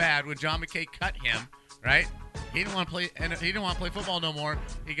so bad when John McKay cut him, right? He didn't want to play. And he didn't want to play football no more.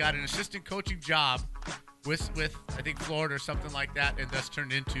 He got an assistant coaching job with I think Florida or something like that, and thus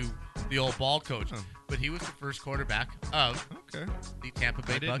turned into the old ball coach. Oh. But he was the first quarterback of the Tampa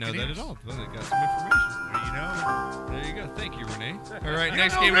Bay I didn't Buccaneers. know that at all. Well, they got some information. There you know. There you go. Thank you, Renee. All right, You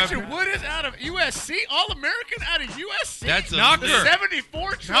next know game up. Richard Wood is out of USC, All-American out of USC. That's a Knocker. The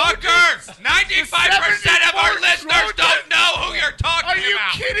 74 Trojans. Knocker! 95% of our 74 listeners don't know who you're talking Are you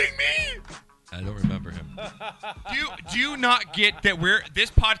about. kidding me? I don't remember him. Do you not get that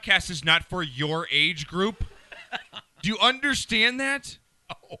this podcast is not for your age group? Do you understand that?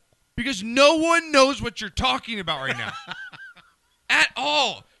 Oh. Because no one knows what you're talking about right now. At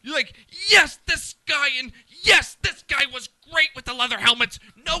all. You're like, yes, this guy, and yes, this guy was great with the leather helmets.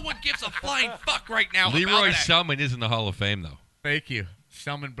 No one gives a flying fuck right now about Leroy that. Selman is in the Hall of Fame, though. Thank you.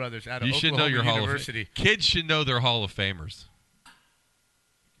 Selman Brothers out of You should Oklahoma know your Hall University. of Fame. Kids should know their Hall of Famers.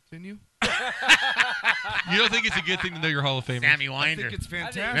 Continue. You don't think it's a good thing to know your Hall of Famers? Sammy Winder. I think it's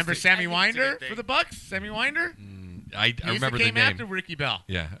fantastic. Remember Sammy I think Winder it's a good for the Bucks? Sammy Winder? I remember the came name. after Ricky Bell.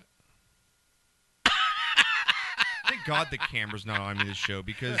 Yeah. Thank God the camera's not on me this show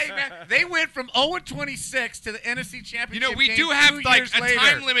because Hey, man, they went from 0-26 to the NFC Championship you know we game do have 2 like years a later.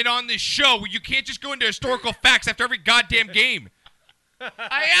 time limit on this show where you can't just go into historical facts after every goddamn game.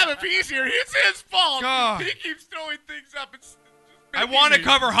 I am. If he's here, it's his fault. God. He keeps throwing things up. It's I want to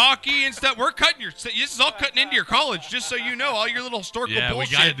cover hockey and stuff. We're cutting this is all cutting into your college, just so you know, all your little historical Yeah,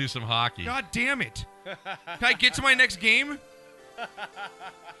 bullshit. we got to do some hockey. God damn it! Can I get to my next game?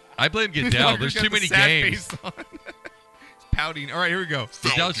 I blame Goodell. There's too many games. pouting. All right, here we go.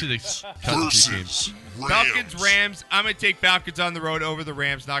 Falcons versus Rams. Falcons, Rams. I'm going to take Falcons on the road over the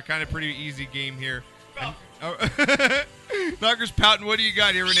Rams. Not kind of pretty easy game here. Knocker's pouting. What do you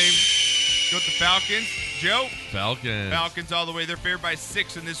got here, Renee? Go with the Falcons. Joe? Falcons all the way. They're favored by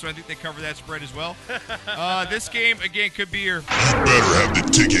 6 in this one. I think they cover that spread as well. This game, again, could be your... You better have the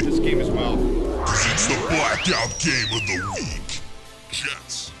ticket. This game as well. Because it's the blackout game of the week.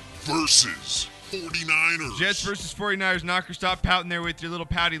 Jets versus 49ers. Jets versus 49ers. Knocker, stop pouting there with your little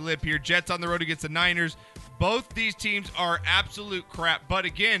pouty lip here. Jets on the road against the Niners. Both these teams are absolute crap. But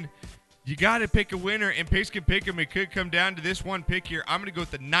again, you got to pick a winner, and picks can pick them. It could come down to this one pick here. I'm going to go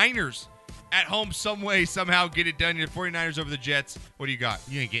with the Niners. At home, some way, somehow get it done. You're 49ers over the Jets. What do you got?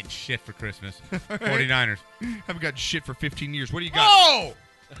 You ain't getting shit for Christmas. 49ers. Haven't gotten shit for 15 years. What do you got? Whoa!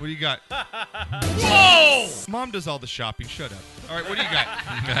 What do you got? Whoa! Mom does all the shopping. Shut up. All right, what do you got?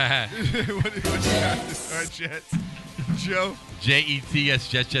 what do you got? All right, Jets. Joe? Jets,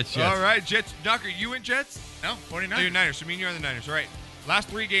 Jets. All right, Jets. Knocker, you in Jets? No, 49ers. Oh, you're Niners. So me and you are the Niners. All right. Last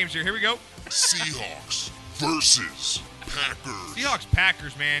 3 games here. Here we go. Seahawks versus Packers. Seahawks,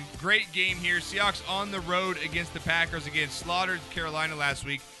 Packers, man. Great game here. Seahawks on the road against the Packers. Again, slaughtered Carolina last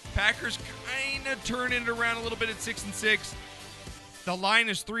week. Packers kind of turning it around a little bit at 6-6. The line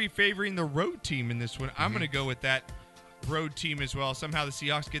is 3 favoring the road team in this one. I'm going to go with that road team as well. Somehow the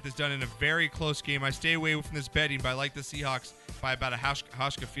Seahawks get this done in a very close game. I stay away from this betting, but I like the Seahawks by about a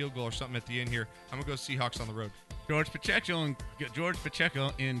Hauschka field goal or something at the end here. I'm going to go Seahawks on the road. George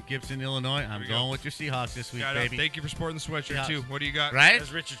Pacheco in Gibson, Illinois. I'm going with your Seahawks this week, baby. Thank you for sporting the sweatshirt, Seahawks. too. What do you got? Right?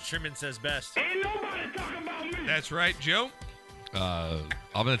 As Richard Sherman says best. Ain't nobody talking about me. That's right. Joe? I'm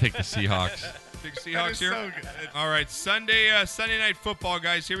going to take the Seahawks. Big Seahawks here. So good. All right, Sunday night football,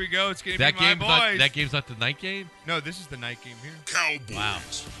 guys. Here we go. It's going to be my boys. That game's not the night game? No, this is the night game here.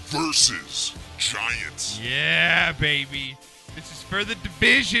 Cowboys versus Giants. Yeah, baby. This is for the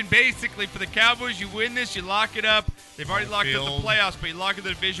division, basically. For the Cowboys, you win this, you lock it up. They've already locked up the playoffs, but you lock up the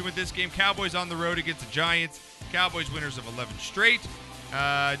division with this game. Cowboys on the road against the Giants. Cowboys winners of 11 straight.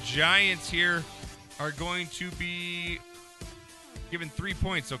 Giants here are going to be given 3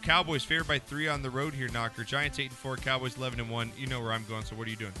 points. So Cowboys favored by 3 on the road here, Knocker. Giants 8-4, Cowboys 11-1. You know where I'm going, so what are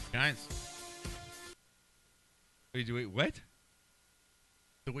you doing? Giants. Wait, what?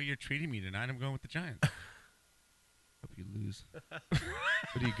 The way you're treating me tonight, I'm going with the Giants. Hope you lose.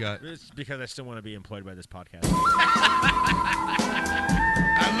 What do you got? It's because I still want to be employed by this podcast.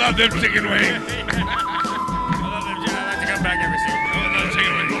 I love them chicken wings. I love them. I like to come back every single day. I love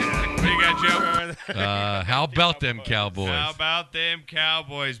chicken wings. What do you got, Joe? How about them Cowboys? How about them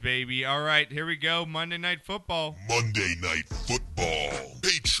Cowboys, baby? All right, here we go. Monday Night Football. Monday Night Football.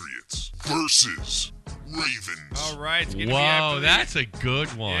 Patriots versus Ravens. All right. It's gonna Whoa, be that's a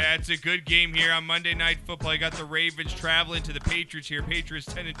good one. Yeah, it's a good game here on Monday Night Football. You got the Ravens traveling to the Patriots here. Patriots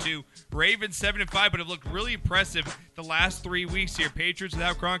 10-2. Ravens 7-5, but have looked really impressive the last 3 weeks here. Patriots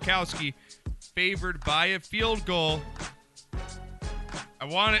without Gronkowski, favored by a field goal. I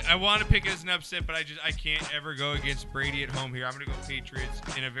want to pick it as an upset, but I can't ever go against Brady at home here. I'm going to go Patriots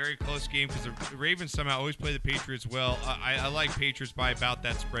in a very close game because the Ravens somehow always play the Patriots well. I like Patriots by about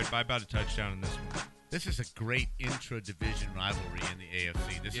that spread, by about a touchdown in this one. This is a great intra-division rivalry in the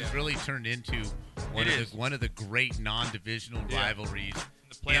AFC. This has really turned into one of the great non-divisional rivalries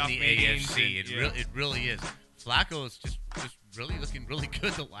in the AFC. It really is. Flacco is just really looking really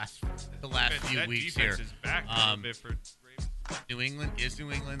good the last few weeks here. Is back a bit for New England.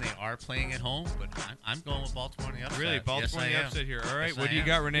 They are playing at home, but I'm going with Baltimore on the upset. Really, Baltimore on the upset here. All right, Yes, what do you I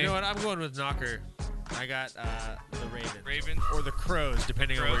got, am. Renee? You know what? I'm going with Knocker. I got the Ravens. Ravens? Or the Crows,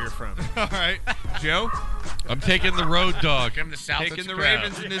 depending on where you're from. All right. Joe? I'm taking the road dog. From the South. Taking the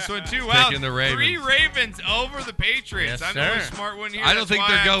Ravens in this one, too. Wow. Taking the Ravens. 3 Ravens over the Patriots. Yes, I'm the only sir. smart one here. I don't think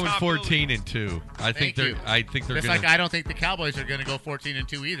That's they're why I'm going top 14-2. I think they're Just going like I don't think the Cowboys are going to go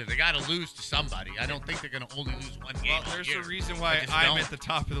 14-2 either. They got to lose to somebody. I don't think they're going to only lose one game. Well, there's a year. a reason why I just I'm don't. at the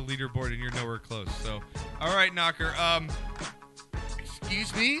top of the leaderboard and you're nowhere close. So, all right, Knocker.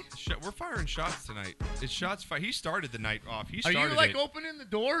 Excuse me? We're firing shots tonight. It's shots fired. He started the night off. He Are started you like it. opening the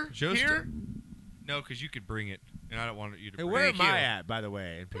door Joe's here? No, because you could bring it, and I don't want you to. Hey, bring where it. am I at, by the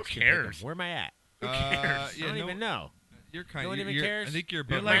way? Who cares? Where am I at? Who cares? I don't even know. You're kind No of. one even cares? I think you're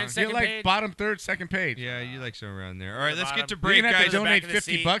You're above like, mine. second page? bottom third, second page. Yeah, you like somewhere around there. All right, let's get to Bottom. break, You're going to have guys. to donate back in the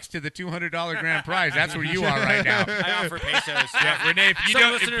seat. $50 to the $200 grand prize. That's where you are right now. I offer pesos. Yeah, Renee, if you Some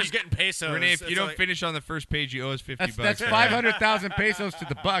don't, listeners getting pesos. Renee, if you It's don't like- finish on the first page, you owe us $50. That's 500,000 pesos to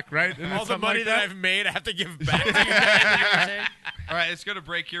the buck, right? Isn't it all the something money like that I've made, I have to give back to you guys. All right, let's go to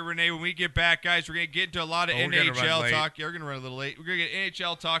break here, Renee. When we get back, guys, we're going to get into a lot of Oh, we're gonna run NHL late. talk. Yeah, we're going to run a little late. We're going to get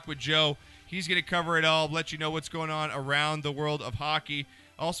NHL talk with Joe. He's going to cover it all, let you know what's going on around the world of hockey.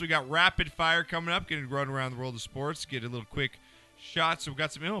 Also, we got Rapid Fire coming up, going to run around the world of sports, get a little quick shot. So we've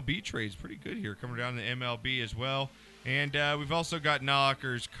got some MLB trades pretty good here coming down to MLB as well. And we've also got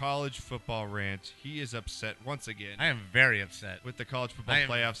Knocker's college football rant. He is upset once again. I am very upset. With the college football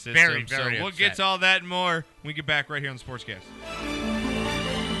playoff system. Very so we'll upset. get to all that and more when we get back right here on the Sportscast.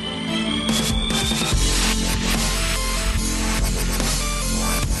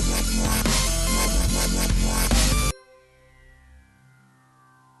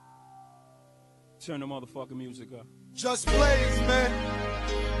 Turn the motherfucking music up. Just Blaze, man.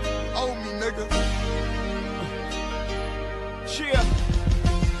 Owe me, nigga. Yeah.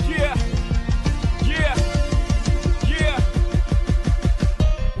 Yeah. Yeah. Yeah.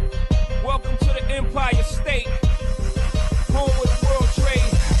 Welcome to the Empire State. Home of the World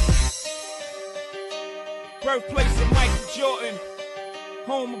Trade. Birthplace of Michael Jordan.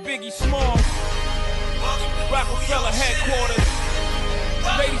 Home of Biggie Smalls. Rockefeller headquarters.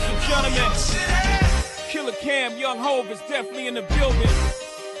 Ladies and gentlemen, Killer Cam, Young Hov is definitely in the building.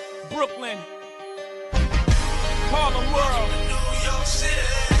 Brooklyn, Harlem World,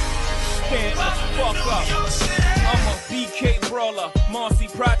 stand the fuck up. I'm a BK brawler, Marcy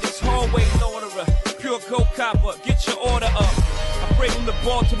Projects hallway loaderer, pure coke copper, get your order up. I bring them to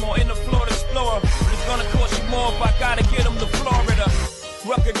Baltimore in the Florida Explorer, but it's gonna cost you more if I gotta get them to Florida.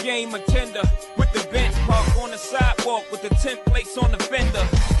 Rucker game attender with the bench park on the sidewalk with the 10 plates on the fender.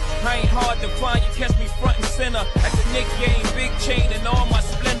 I ain't hard to find, you catch me front and center at the Knick game, big chain and all my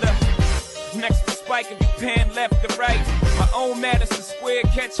splendor. Next to Spike if you pan left to right. My own Madison Square,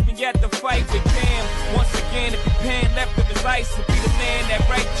 catch me at the fight with Cam. Once again, if you pan left of his ice, he'll be the man that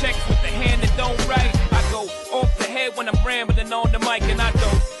write checks with the hand that don't write. I go off the head when I'm rambling on the mic, and I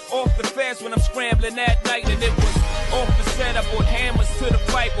go off the fast when I'm scrambling at night, and it was off the set. I brought hammers to the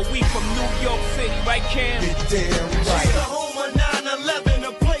fight, but we from New York City, right, Cam? You're damn right. It's the home of 9/11,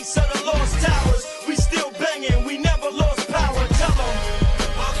 a place of the lost towers. We still banging, we never lost power. Tell them.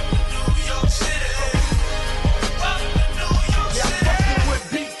 Welcome to New York City. Welcome to New York City. Yeah, I'm fucking with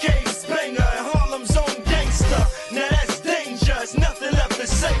BK's banger and Harlem's own gangster. Now that's dangerous, nothing left to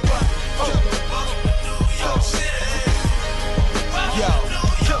say but.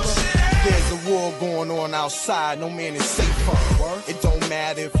 There's a war going on outside, no man is safe from. It don't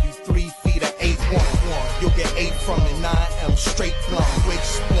matter if you 3 feet or 8'1". You'll get 8 from the 9M straight blunt. Wig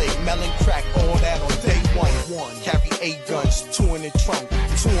split, melon crack, all that on day one. Carry 8 guns, 2 in the trunk,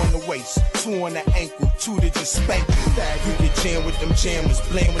 2 on the waist, 2 on the ankle, 2 to just spank you. You get jammed with them jammers,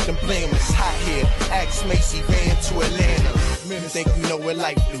 blame with them blamers. Hot here, axe Macy ran to Atlanta. Think you know what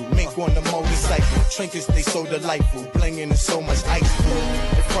life do? Mink on the motorcycle, trinkets they so delightful, blinging and so much ice blue.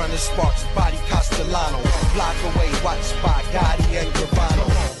 In front of Sparks, body Castellano, block away, watch by Gotti and Gravano.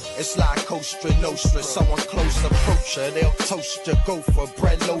 It's like Costa Nostra, someone close approach her, they'll toast your gopher,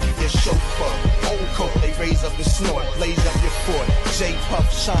 bread loaf your chauffeur. Old coat, they raise up the snort, blaze up your fort. J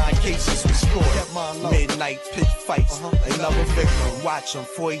Puff, shine cases we scored. Midnight pitch fights, another victim. Watch him,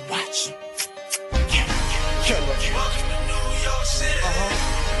 for he watch him. Killer.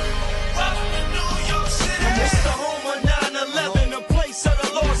 It's the home of 9/11, a place of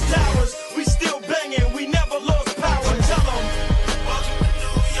the lost towers. We still banging, we never lost power. Tell them.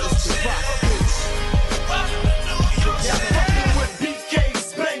 It's the rock, bitch. Yeah, fucking with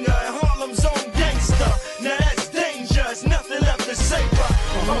BK's banger and Harlem's own gangster. Now that's dangerous, nothing left to say but.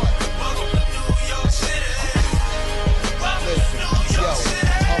 Listen, yo,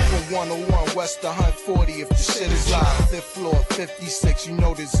 I'm from 101 West 140 if the shit is live. 5th floor, 56, you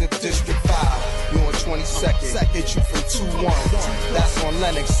know the Zip District 5. You on 22nd, hit you from 2-1. That's on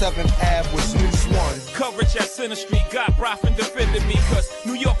Lennox, 7th Ave was News 1. Coverage at Center Street got Broffin defending me, cause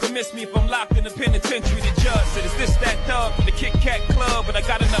New York will miss me if I'm locked in the penitentiary. The judge said, is this that thug for the Kit Kat Club? But I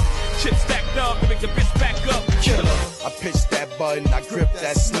got enough chips stacked up to make the bitch back up. Killer. I pitched that button, I gripped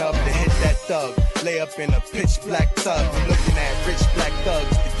that snub to hit that thug. Lay up in a pitch black tub. I'm looking at rich black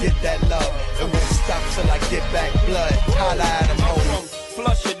thugs to get that love. It won't stop till I get back blood. Holla at them, home.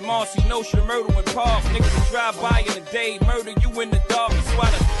 Flushing, Marcy, Notion, murder and park. Niggas will drive by in the day, murder you in the dark. That's why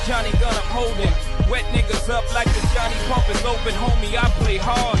the Johnny gun I'm holding. Wet niggas up like the Johnny pump is open, homie. I play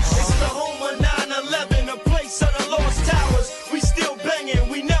hard. It's the home of 9/11, a place of the lost towers. We still banging,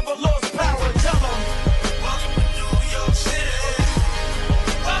 we never lost power. Tell them. Welcome to New York City.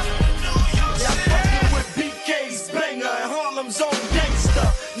 Welcome to New York City. Yeah, fucking with BK's banger and Harlem's own gangster.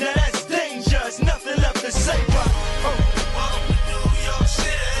 Now that's dangerous, nothing left to say but.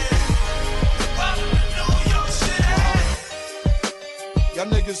 Y'all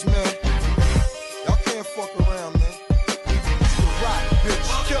niggas, man, y'all can't fuck around, man. It's the rock, bitch.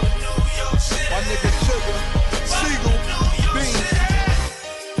 Kill it. My nigga Sugar, Siegel, Beans,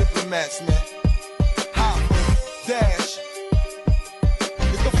 Diplomats, man. Hopper, Dash.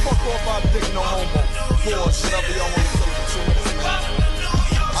 Get the fuck off our dick, no homo. Pause, whatever y'all want to say for 2 minutes, man.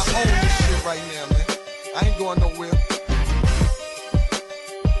 I own this shit right now, man. I ain't going nowhere.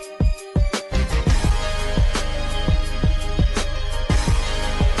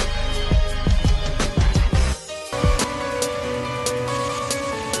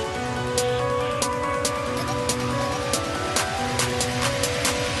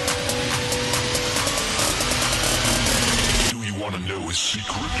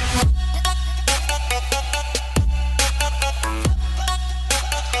 Secret.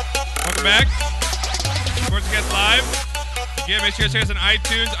 Welcome back. Sportscast Live. Again, make sure you guys check us on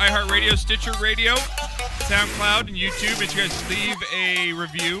iTunes, iHeartRadio, Stitcher Radio, SoundCloud, and YouTube. Make sure you guys leave a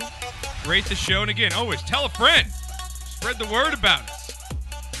review, rate the show, and again, always tell a friend. Spread the word about us.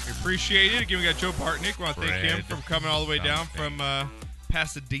 We appreciate it. Again, we got Joe Partnick. We want to thank him from coming all the way down from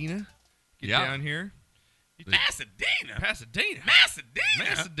Pasadena. Get down here. Pasadena.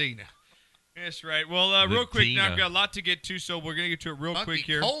 That's right. Well, real quick, now I've got a lot to get to, so we're going to get to it real quick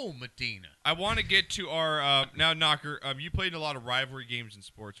here. Medina. I want to get to our, now, Knocker, you played in a lot of rivalry games in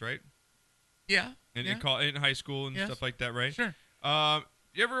sports, right? Yeah. In high school and stuff like that, right? Sure.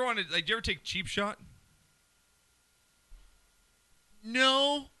 You ever take cheap shot?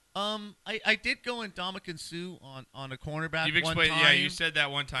 No. I did go in Dominican Sue on a cornerback. You've explained, one time. yeah, you said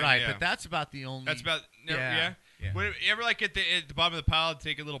that one time, right? yeah. But that's about the only. That's about yeah. Would you ever like at the bottom of the pile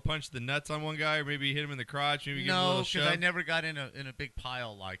take a little punch to the nuts on one guy, or maybe hit him in the crotch, maybe give him a little shove? No, because I never got in a big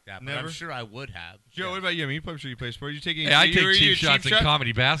pile like that. But Never? I'm sure I would have. Joe, what about you? I mean, I'm sure you play sports. You taking? Hey, I take cheap shots in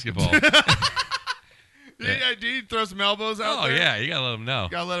comedy basketball. Yeah, do you throw some elbows out there? Oh yeah, you gotta let them know. You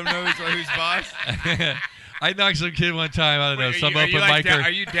gotta let them know who's boss. I knocked some kid one time. I don't know, some open like micer. Are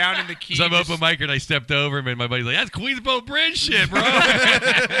you down in the key? Some open micer, and I stepped over him, and my buddy's like, "That's Queensboro Bridge shit, bro."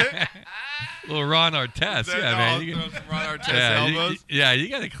 Little Ron Artest, yeah, man. You some Ron Artest elbows. You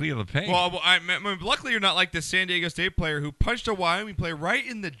got to clean the paint. Well, luckily you're not like the San Diego State player who punched a Wyoming player right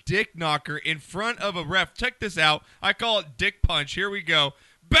in the dick knocker in front of a ref. Check this out. I call it dick punch. Here we go.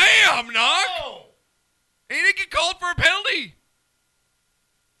 Bam, knock. Oh. And he didn't get called for a penalty.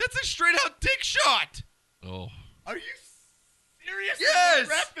 That's a straight out dick shot. Oh. Are you serious? Yes. The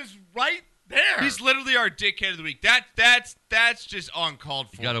ref is right there. He's literally our dickhead of the week. That's just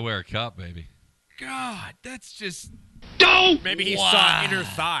uncalled for. You got to wear a cup, baby. God, that's just. Don't. Maybe he saw inner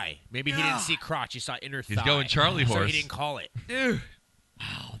thigh. Maybe he didn't see crotch. He saw inner thigh. He's going Charlie horse. So he didn't call it. Dude.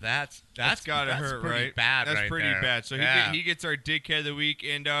 Wow, that's gotta hurt, pretty right? bad. That's right pretty there. bad. So he gets our dickhead of the week.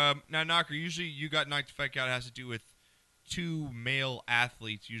 And now, Knocker, usually you got knocked the fuck out. It has to do with two male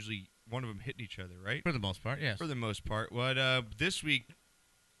athletes, usually one of them hitting each other, right? For the most part, yes. For the most part. But this week,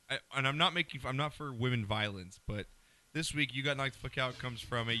 and I'm not for women violence, but this week you got knocked the fuck out comes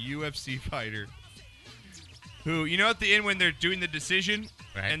from a UFC fighter who, you know, at the end when they're doing the decision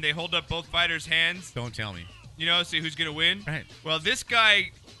and they hold up both fighters' hands. Don't tell me. You know, see who's gonna win. Right. Well, this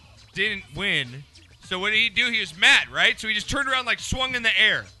guy didn't win. So what did he do? He was mad, right? So he just turned around, like swung in the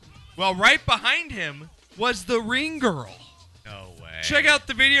air. Well, right behind him was the ring girl. No way. Check out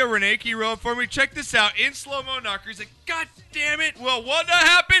the video, Renee. Can you roll it for me? Check this out. In slow-mo, Knocker. He's like, God damn it. Well, what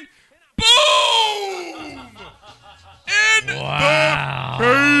happened? Boom! In Wow. the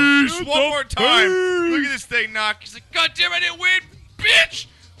face. One more time. Look at this thing, Knock. He's like, God damn it, I didn't win, bitch.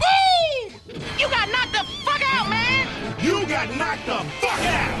 Boom! You got knocked the fuck out, man! You got knocked the fuck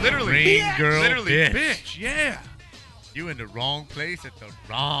out! Literally. Ring girl, Literally, bitch. Yeah. You in the wrong place at the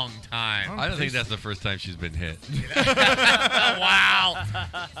wrong time. I don't think that's the first time she's been hit. Wow.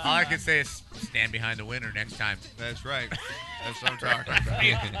 All I can say is stand behind the winner next time. That's right. That's what I'm talking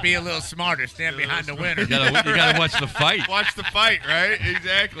about. Be a little smarter. Stand behind the winner. You gotta watch the fight. Watch the fight, right?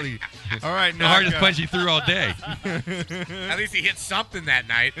 Exactly. All right, The hardest punch he threw all day. At least he hit something that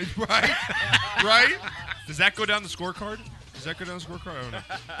night. Right? Right? Does that go down the scorecard? Does that go down the scorecard? I don't know.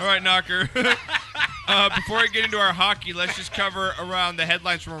 All right, Knocker. Before I get into our hockey, let's just cover around the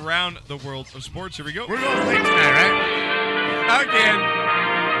headlines from around the world of sports. Here we go. We're going late tonight, right? Again.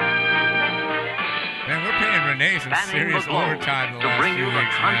 Man, we're paying Renee some serious overtime the last few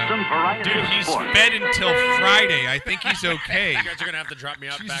weeks, man. Dude, he's fed until Friday. I think he's okay. You guys are going to have to drop me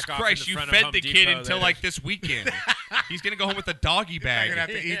up Jesus back off Christ, in the you front fed of Home the kid Depot until later. like this weekend. He's going to go home with a doggy bag. You're going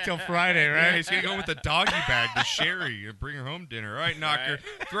to have to eat till Friday, right? Yeah, he's going to go home with a doggy bag to Sherry and bring her home dinner. All right, Knocker.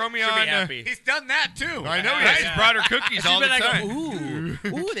 Throw me Should on. be happy. He's done that, too. I know he has. He's brought her cookies all the been like, time. ooh.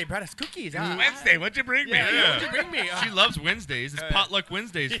 Ooh, they brought us cookies. Wednesday, what'd you bring me? Yeah. What'd you bring me? She loves Wednesdays. It's potluck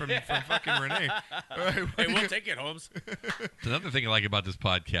Wednesdays from fucking Renee. All right, Hey, we'll take it, Holmes. It's another thing I like about this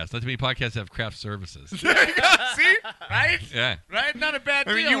podcast. Not too many podcasts have craft services. See? Right? Yeah. Right? Not a bad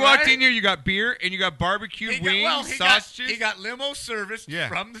deal. I mean, you walked in here, you got beer, and you got barbecued wings, sausages. He got limo service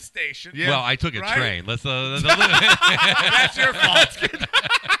from the station. Yeah. Well, I took a Right? train. Let's That's your fault.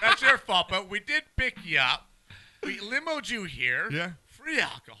 That's your fault. But we did pick you up. We limoed you here. Yeah. Free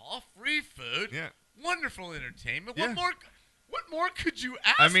alcohol, free food. Yeah. Wonderful entertainment. Yeah. What more could you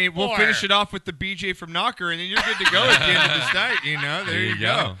ask I mean, we'll for? finish it off with the BJ from Knocker, and then you're good to go at the end of this night. You know, there you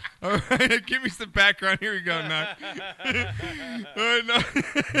go. All right, give me some background. Here we go, Knock. All right, no.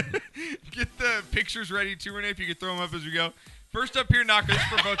 Get the pictures ready too, Renee. If you could throw them up as we go. First up here, Knocker. This is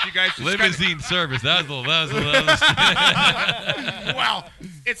for both you guys. Just Limousine service. That was Well,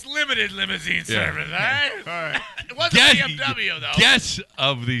 it's limited limousine service, all right? All right. It wasn't BMW, though. Guess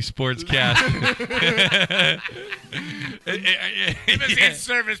of the sportscast. Limousine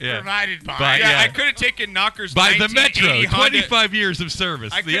service provided by. I could have taken Knocker's by the 1980 Metro. Honda. 25 years of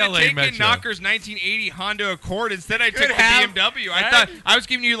service. I The could have LA taken Metro. Knocker's 1980 Honda Accord. Instead, I took the have, BMW. right? I thought I was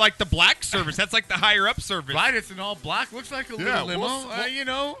giving you like the black service. That's like the higher up service. Right, it's an all black. Looks like a little limo. You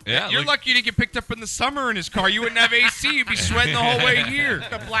know. Yeah, You're lucky you didn't get picked up in the summer in his car. You wouldn't have AC. You'd be sweating the whole way here.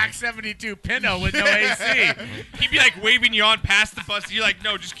 The black 72 Pinto with no AC. He'd be like waving you on past the bus. You're like,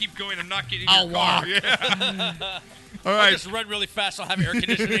 no, just keep going. I'm not getting in I'll your car. walk. Yeah. All I'll right. just run really fast. I'll have air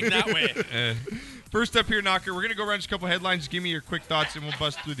conditioning that way. First up here, Knocker. We're going to go around just a couple headlines. Just give me your quick thoughts, and we'll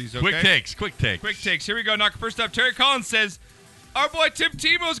bust through these, okay? Quick takes. Quick takes. Here we go, Knocker. First up, Terry Collins says, our boy Tim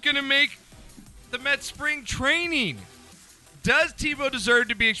Tebow's going to make the Mets spring training. Does Tebow deserve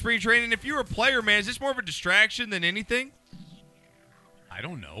to be in spring training? If you were a player, man, is this more of a distraction than anything? I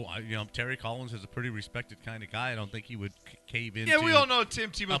don't know. Terry Collins is a pretty respected kind of guy. I don't think he would cave in. Yeah, we all know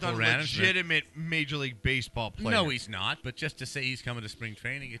Tim Tebow's not a legitimate Major League Baseball player. No, he's not. But just to say he's coming to spring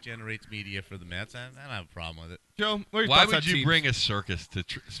training, it generates media for the Mets. I don't have a problem with it. Joe, what are your Why thoughts would on you teams? bring a circus to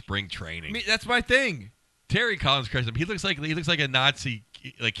spring training? That's my thing. Terry Collins, he looks like a Nazi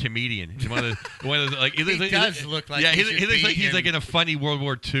comedian. He's one of those like he does look like yeah. he He should looks be like he's in- like in a funny World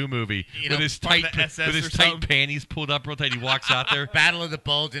War II movie with his tight part of the SS or something. panties pulled up real tight. He walks out there. Battle of the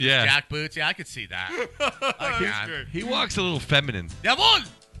Bulge in Yeah. his jack boots. Yeah, I could see that. I can. He walks a little feminine. Jawohl!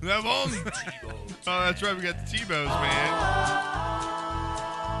 Oh, that's right. We got the Tebows, man.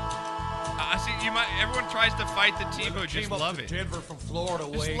 I see. Everyone tries to fight the Tebow. Just love it. Denver from Florida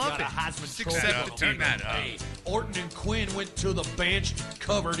Just way. love Got a it. Heisman 6'7" Trophy. Turn that up. Hey, Orton and Quinn went to the bench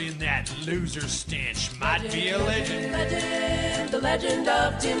covered in that loser stench. Might be a legend. The legend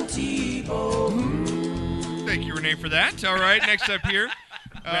of Tim Tebow. Thank you, Renee, for that. All right, next up here.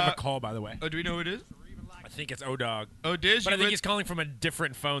 We have a call, by the way. Oh, do we know who it is? I think it's O-Dog. Oh, Diz, But I you think with- he's calling from a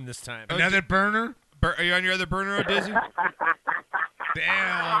different phone this time. Another burner? Are you on your other burner, oh, Dizzy?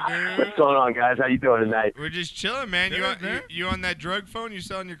 Damn, dude. What's going on, guys? How you doing tonight? We're just chilling, man. You on that drug phone? You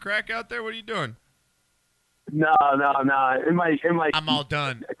selling your crack out there? What are you doing? No. It might I'm all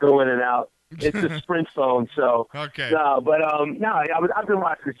done. go in and out. It's a Sprint phone, so okay. No, but I've been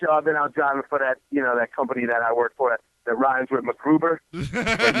watching the show. I've been out driving for that that company that I work for that rhymes with MacGruber.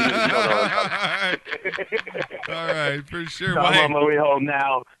 All right, for sure. So I'm on my way home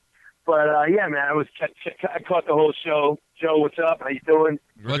now. But yeah, man, I caught the whole show. Joe, what's up? How you doing?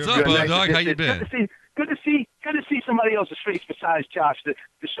 What's up, O-Dog? How you been? Good to see somebody else's face besides Josh. The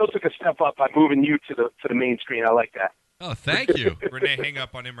show took a step up by moving you to the main screen. I like that. Oh, thank you. Renee, hang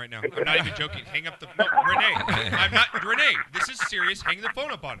up on him right now. I'm not even joking. Hang up the phone. Renee, I'm not. Renee, this is serious. Hang the phone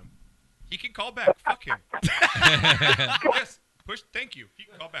up on him. He can call back. Fuck him. Yes. Push. Thank you. He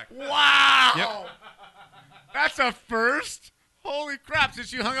can call back. Wow. Yep. That's a first. Holy crap,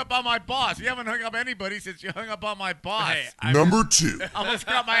 since you hung up on my boss. You haven't hung up anybody since you hung up on my boss. Number 2. I almost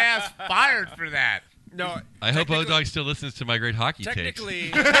got my ass fired for that. No, I hope O-Dog still listens to my great hockey takes.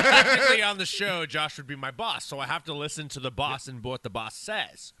 technically on the show, Josh would be my boss, so I have to listen to the boss and what the boss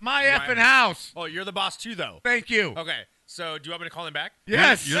says. My effing house. Oh, you're the boss too, though. Thank you. Okay, so do you want me to call him back?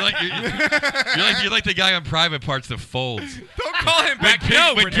 Yes. You're like the guy on Private Parts that folds. Don't call him back.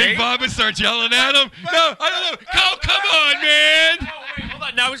 When King Bob starts yelling at him. No, I don't know. Come on, man. Oh, wait, hold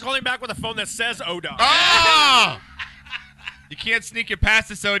on. Now he's calling back with a phone that says O-Dog. Oh! You can't sneak it past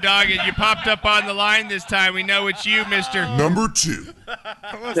us, O-Dog, and you popped up on the line this time. We know it's you, mister. Number 2.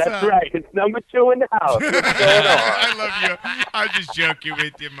 That's right. It's number 2 in the house. What's going on? I love you. I'm just joking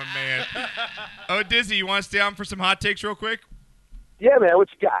with you, my man. Oh, Dizzy, you want to stay on for some hot takes real quick? Yeah, man. What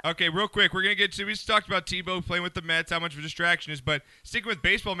you got? Okay, real quick. We're going to get to, we just talked about Tebow playing with the Mets, how much of a distraction is, but sticking with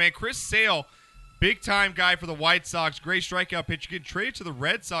baseball, man, Chris Sale big-time guy for the White Sox. Great strikeout pitch. You get traded to the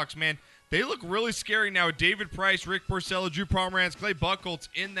Red Sox, man. They look really scary now with David Price, Rick Porcello, Drew Pomeranz, Clay Buchholz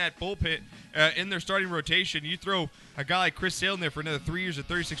in that bullpen, in their starting rotation. You throw a guy like Chris Sale in there for another 3 years at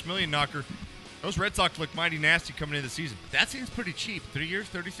 $36 million, Knocker. Those Red Sox look mighty nasty coming into the season. That seems pretty cheap. 3 years,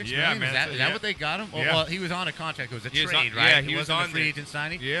 $36 Yeah, million? man, Is that what they got him? Yeah. Well, he was on a contract. It was a He was trade, on- right? yeah, he was wasn't on a free there. agent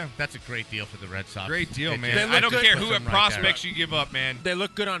signing? Yeah. That's a great deal for the Red Sox. Great deal, It man. just I don't puts care them who right prospects there. you give up, man. They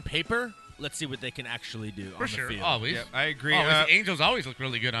look good on paper. Let's see what they can actually do For on sure, the field. always. Yeah, I agree. The Angels always look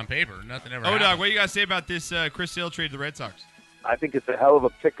really good on paper. Nothing ever Dog, happens. what do you got to say about this Chris Sale trade to the Red Sox? I think it's a hell of a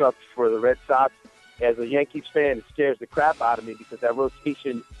pickup for the Red Sox. As a Yankees fan, it scares the crap out of me because that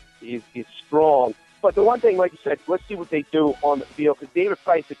rotation is strong. But the one thing, like you said, let's see what they do on the field because David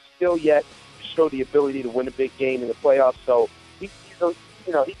Price is still yet to show the ability to win a big game in the playoffs. So he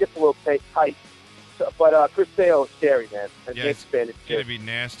gets a little tight. So, but Chris Sale is scary, man. As a Yankees fan, it's It's going scary. to be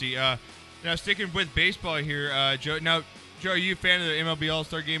nasty. Now, sticking with baseball here, Joe. Now, Joe, are you a fan of the MLB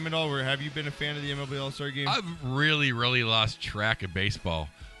All-Star Game at all, or have you been a fan of the MLB All-Star Game? I've really, really lost track of baseball.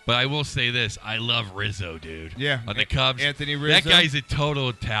 But I will say this. I love Rizzo, dude. Yeah. On the Cubs. Anthony Rizzo. That guy's a total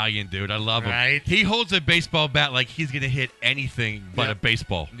Italian, dude. I love him. Right. He holds a baseball bat like he's going to hit anything but a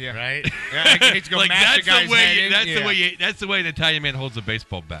baseball. Yeah. Right? Yeah, I hate to go Like, mash that's a guy's the way head you- in. that's Yeah. the way you- that's the way an Italian man holds a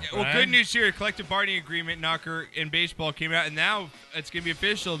baseball bat. Well, Right. good news here. A collective bargaining agreement, Knocker, in baseball came out, and now it's going to be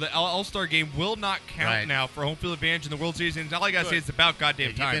official. The All-Star Game will not count Right. now for home field advantage in the World Series. And all I got to say is it's about goddamn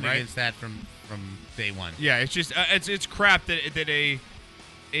You've time, been right? against that from day one. Yeah, it's just it's crap that a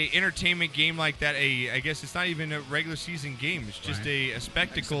entertainment game like that. I guess it's not even a regular season game. It's just a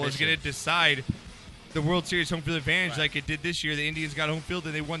spectacle. Is going to decide the World Series home field advantage like it did this year. The Indians got home field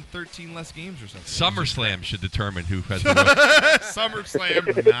and they won 13 less games or something. SummerSlam should determine who has the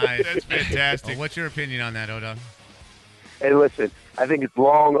SummerSlam. Nice. That's fantastic. Well, what's your opinion on that, Odog? Hey, listen, I think it's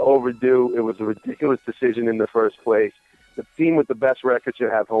long overdue. It was a ridiculous decision in the first place. The team with the best record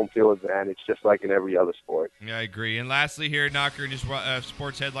should have home field advantage, just like in every other sport. Yeah, I agree. And lastly here, Knocker, just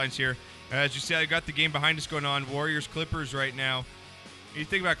sports headlines here. As you said, I got the game behind us going on. Warriors-Clippers right now. You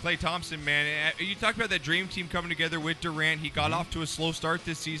think about Klay Thompson, man. You talk about that dream team coming together with Durant. He got off to a slow start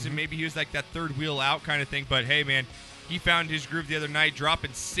this season. Maybe he was like that third wheel out kind of thing. But, hey, man, he found his groove the other night,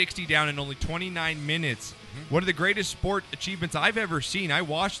 dropping 60 down in only 29 minutes. One of the greatest sport achievements I've ever seen. I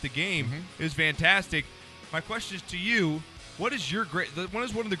watched the game. It was fantastic. My question is to you, what is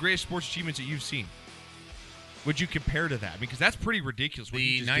one of the greatest sports achievements that you've seen? Would you compare to that? Because that's pretty ridiculous what The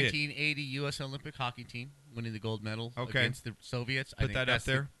you just did. 1980 U.S. Olympic hockey team winning the gold medal Okay. against the Soviets. I Put think that that's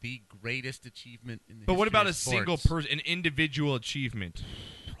up there. The greatest achievement in the But what history about of a single sports. person, an individual achievement?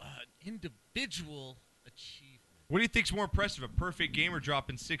 Individual achievement. What do you think's more impressive, a perfect game or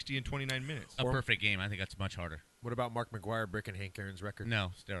dropping 60 in 29 minutes? A perfect game. I think that's much harder. What about Mark McGuire breaking Hank Aaron's record?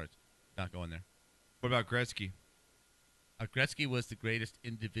 No, steroids. Not going there. What about Gretzky? Gretzky was the greatest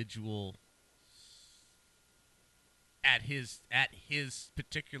individual at his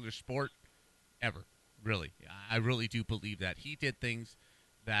particular sport ever. Really, I really do believe that he did things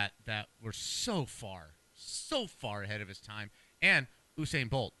that were so far ahead of his time. And Usain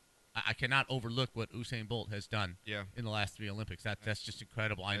Bolt, I cannot overlook what Usain Bolt has done. In the last 3 Olympics. That's just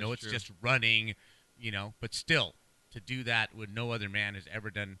incredible. I know That's it's true. just running, but still to do that when no other man has ever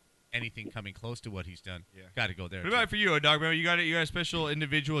done anything coming close to what he's done. Got to go there. What about for you, Dog? You got a special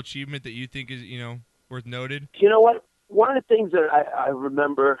individual achievement that you think is worth noted? You know what? One of the things that I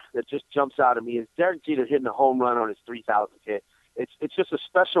remember that just jumps out at me is Derek Jeter hitting a home run on his 3,000th hit. It's just a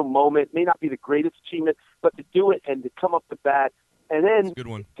special moment. It may not be the greatest achievement, but to do it and to come up the bat, and then good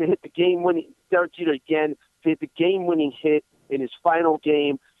one. To hit the game-winning Derek Jeter again, to hit the game-winning hit in his final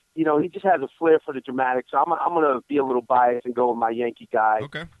game. He just has a flair for the dramatic. So I'm going to be a little biased and go with my Yankee guy.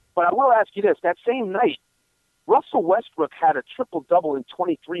 Okay. But I will ask you this: that same night, Russell Westbrook had a triple-double in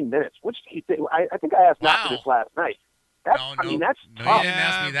 23 minutes. Which do you think? I think I asked Knocker this last night. I mean, that's No, tough. you didn't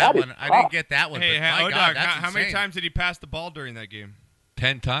ask me that is one. I tough. didn't get that one. Hey, but my Dog, God, that's how many insane. times did he pass the ball during that game?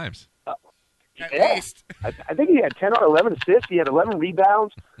 10 times. At Yeah. least. I think he had 10 or 11 assists. He had 11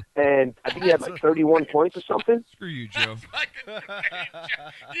 rebounds, and I think he had like 31 points or something. Screw you, Joe.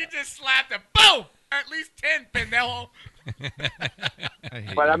 You just slapped him. Boom! At least 10, pendejo.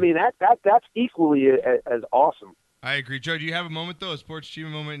 But I mean, that's equally as awesome. I agree. Joe, do you have a moment, though, a sports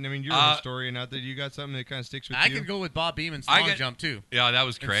achievement moment? I mean, you're a historian out there. You got something that kind of sticks with I you? can go with Bob Beeman's long jump, too. Yeah, that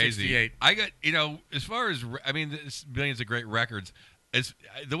was in crazy. 68. I got, as far as, there's millions of great records. It's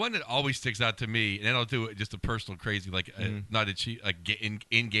the one that always sticks out to me, and then I'll do it just a personal crazy, like not a cheat, like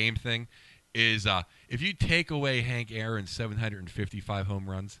in-game thing, is if you take away Hank Aaron's 755 home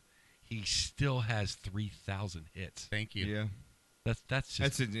runs, he still has 3,000 hits. Thank you. Yeah. That's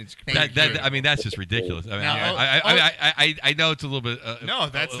just it's I mean, that's just ridiculous. I mean, I know it's a little bit no,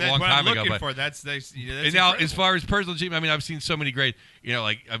 that's a long what time I'm looking ago, for. That's and now incredible. As far as personal achievement, I mean, I've seen so many great.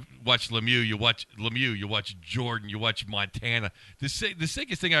 Like I've watched Lemieux. You watch Jordan. You watch Montana. The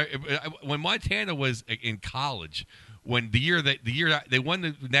sickest thing when Montana was in college. When the year they won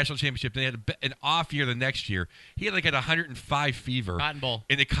the national championship, they had an off year the next year. He had like at 105 fever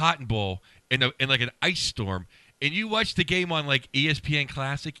in the Cotton Bowl in like an ice storm. And you watch the game on like ESPN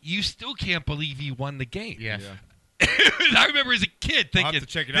Classic, you still can't believe he won the game. Yeah. I remember as a kid thinking,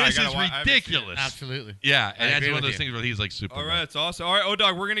 check it out. this is ridiculous. Absolutely. Yeah, and that's one of those things where he's like super. All right, that's awesome. All right,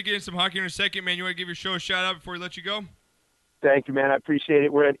 O-Dog, we're going to get in some hockey in a second, man. You want to give your show a shout-out before we let you go? Thank you, man. I appreciate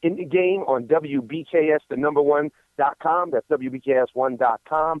it. We're at In the Game on WBKS1.com. That's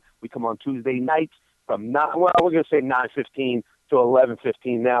WBKS1.com. We come on Tuesday nights from we're going to say 9:15 to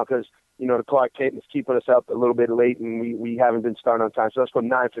 11:15 now because the Clark Kent is keeping us up a little bit late, and we haven't been starting on time. So let's go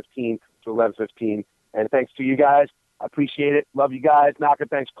 9:15 to 11:15. And thanks to you guys. I appreciate it. Love you guys. Knocker,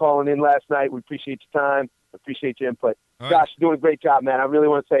 thanks for calling in last night. We appreciate your time. Appreciate your input. Josh, you're doing a great job, man. I really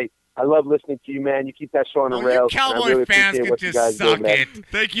want to say I love listening to you, man. You keep that show on the rails. You Cowboy really fans can just suck it.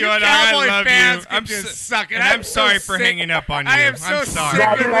 Thank you, Cowboy I love fans you. can just suck it. And I'm sorry for hanging up on you. I am so I'm sorry.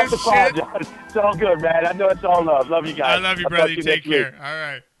 sick of this shit. It's all good, man. I know it's all love. Love you guys. I love you, I'll brother. talk to Take next week. care. All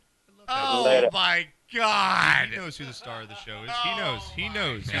right. Oh, Later. my God. He knows who the star of the show is. He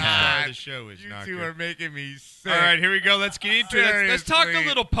knows who the star of the show is. You Knocker. two are making me sick. All right, here we go. Let's get into it. Let's talk a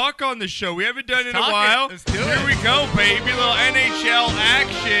little puck on the show. We haven't done it in a while. Let's do it. Here we go, baby. A little NHL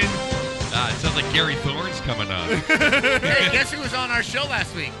action. It sounds like Gary Thorne's coming on. Hey, guess who was on our show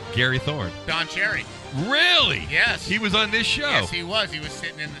last week? Gary Thorne. Don Cherry. Really? Yes. He was on this show. Yes, he was. He was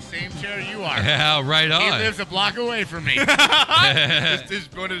sitting in the same chair you are. Yeah, right on. He lives a block away from me. This is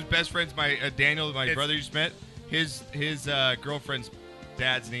one of his best friends, Daniel, my brother you just met. His girlfriend's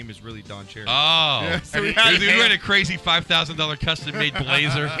dad's name is really Don Cherry. Oh. Yeah, so he had a crazy $5,000 custom-made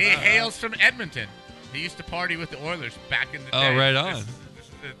blazer. He hails from Edmonton. He used to party with the Oilers back in the day. Oh, right on. This is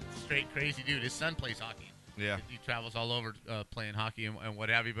a straight crazy dude. His son plays hockey. Yeah. He travels all over playing hockey and what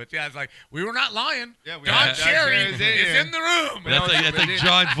have you. But, yeah, it's like, we were not lying. Yeah, Don Cherry is in the room. That's like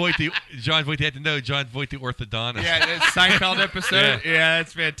John Voight. John Voight, they had to know John Voight, the orthodontist. Yeah, that Seinfeld episode. Yeah,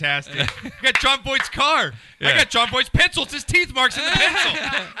 that's fantastic. You got John Voight's car. Yeah. I got John Voight's pencil. It's his teeth marks in the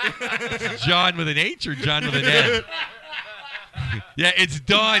pencil. John with an H or John with an N? Yeah, it's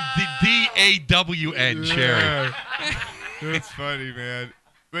Don, D-A-W-N, Cherry. That's funny, man.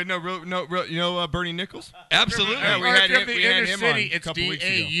 But no, you know Bernie Nichols? Absolutely. Yeah, we had him on a it's couple weeks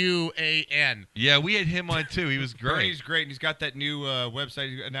ago. D-A-U-A-N. Yeah, we had him on too. He was great. Bernie's great, and he's got that new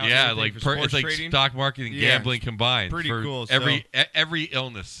website now. Yeah, like for sports it's like trading. stock market and gambling combined. Pretty for cool. Every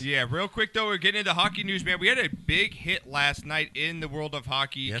illness. Yeah, real quick though, we're getting into hockey news, man. We had a big hit last night in the world of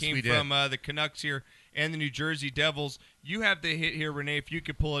hockey. Yes, it came we did. from the Canucks here and the New Jersey Devils. You have the hit here, Renee. If you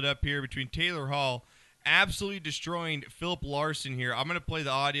could pull it up here between Taylor Hall absolutely destroying Philip Larson here. I'm going to play the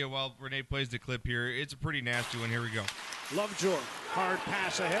audio while Renee plays the clip here. It's a pretty nasty one. Here we go. Lovejoy, hard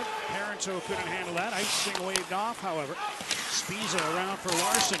pass ahead. Parenteau couldn't handle that. Icing waved off, however. Spiza around for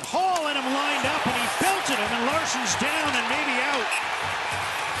Larson. Hall had him lined up, and he belted him, and Larson's down and maybe out.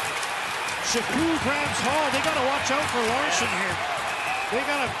 Chaput grabs Hall. They got to watch out for Larson here. They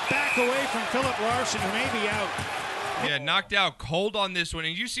got to back away from Philip Larson, who may be out. Yeah, knocked out cold on this one.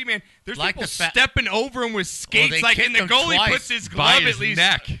 And you see, man, there's Like people the stepping over him with skates, they and the kicked him goalie twice. puts his By glove his at least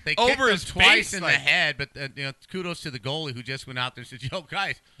neck. They over kicked him his twice face, in like- the head, but kudos to the goalie who just went out there and said, "Yo,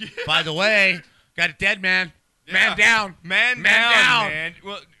 guys, by the way, got a dead man, man down, Man down, man.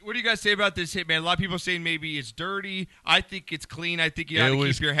 Well, what do you guys say about this hit, man? A lot of people saying maybe it's dirty. I think it's clean. I think you got to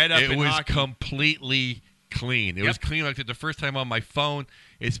keep your head up. It in was hockey. completely clean. It was clean like the first time on my phone.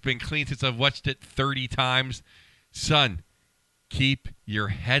 It's been clean since I've watched it 30 times. Son, keep your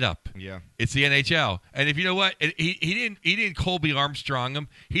head up. Yeah. It's the NHL. And if you know what, he didn't Colby Armstrong him.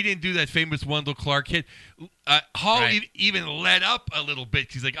 He didn't do that famous Wendell Clark hit. Hall even let up a little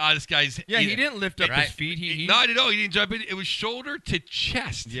bit. He's like, this guy's... Yeah, he didn't lift up his feet. He not at all. He didn't jump in. It was shoulder to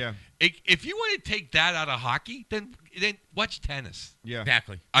chest. Yeah. If you want to take that out of hockey, then watch tennis. Yeah.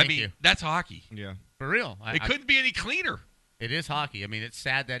 Exactly. I Thank mean, you. that's hockey. Yeah. For real. It couldn't be any cleaner. It is hockey. I mean, it's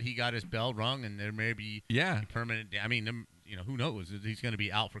sad that he got his bell rung, and there may be permanent. I mean, who knows? He's going to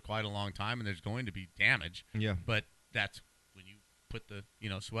be out for quite a long time, and there's going to be damage. Yeah. But that's put the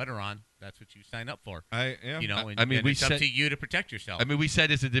sweater on. That's what you sign up for. And it's up to you to protect yourself. I mean, we said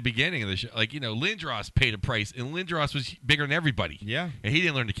this at the beginning of the show. Like, Lindros paid a price, and Lindros was bigger than everybody. Yeah. And he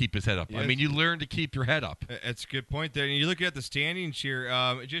didn't learn to keep his head up. Yeah, I mean, you learn to keep your head up. That's a good point there. And you look at the standings here.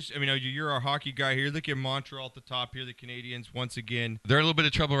 You're our hockey guy here. Look at Montreal at the top here. The Canadians, once again. They're in a little bit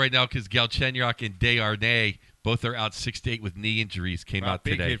of trouble right now because Galchenyuk and Desharnais, both are out 6 to 8 with knee injuries, came out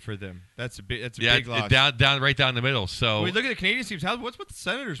big today. Hit for them. That's a big loss. Right down the middle. So we look at the Canadian teams. What's with the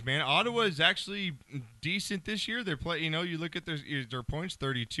Senators, man? Ottawa is actually decent this year. They're playing. You look at their points,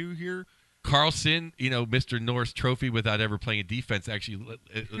 32 here. Carlson, Mr. Norris Trophy without ever playing a defense, actually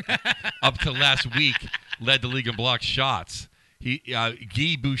up to last week led the league in blocked shots.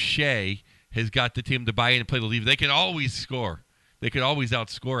 Guy Boucher has got the team to buy in and play the lead. They can always score. They could always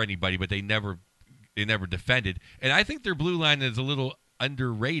outscore anybody, but they never defended. And I think their blue line is a little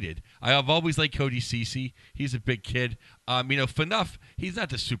underrated. I've always liked Cody Ceci. He's a big kid. Phaneuf, he's not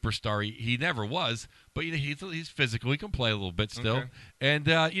the superstar he never was, but he's physical. He can play a little bit still. Okay. And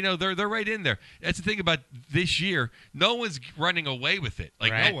they're right in there. That's the thing about this year. No one's running away with it.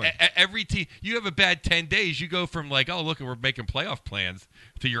 Like right. No one. Every team, you have a bad 10 days, you go from like, oh look, we're making playoff plans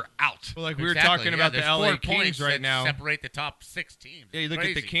to you're out. Well, we were talking about the LA Kings right now. Separate the top 6 teams. Yeah, you look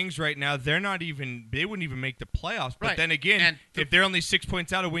at the Kings right now. They wouldn't even make the playoffs. But Right. then again, if they're only 6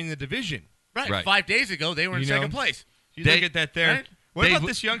 points out of winning the division. Right. 5 days ago, they were in second place. You look at that there. Right? What about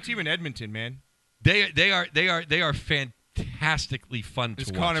this young team in Edmonton, man? They are fantastically fun to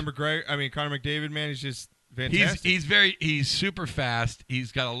watch. Connor McDavid, man, is just fantastic. He's super fast.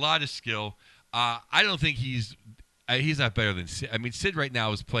 He's got a lot of skill. I don't think he's not better than Sid. I mean, Sid right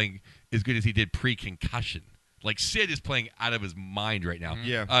now is playing as good as he did pre-concussion. Like Sid is playing out of his mind right now.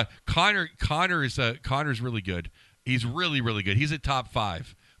 Yeah. Connor's really good. He's really, really good. He's a top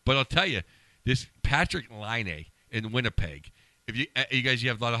 5. But I'll tell you, this Patrick Laine in Winnipeg. If you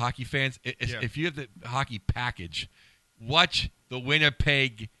have a lot of hockey fans, if you have the hockey package, watch the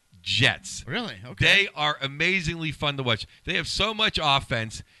Winnipeg Jets. Really? Okay. They are amazingly fun to watch. They have so much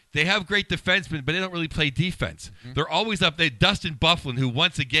offense. They have great defensemen, but they don't really play defense. Mm-hmm. They're always up there. Dustin Byfuglien, who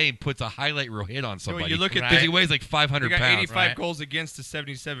once a game puts a highlight reel hit on somebody. You look at because he weighs like 500 pounds. They got 85 right. goals against to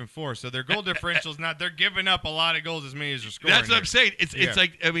 77-4, so their goal differential's not. They're giving up a lot of goals as many as they're scoring. That's what I'm saying. It's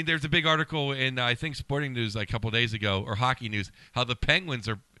like, I mean, there's a big article in I think Sporting News like a couple days ago, or Hockey News, how the Penguins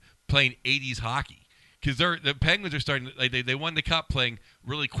are playing 80s hockey. Because the Penguins are starting, like they won the cup playing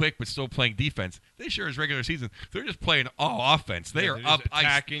really quick but still playing defense. They sure as regular season, they're just playing all offense. They are up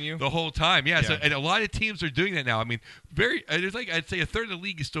attacking you the whole time. Yeah. So, and a lot of teams are doing that now. I mean, there's like I'd say a third of the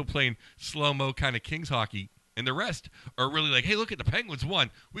league is still playing slow-mo kind of Kings hockey, and the rest are really like, hey, look at the Penguins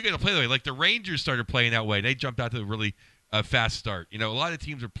won. We got to play that way. Like the Rangers started playing that way. They jumped out to a really fast start. A lot of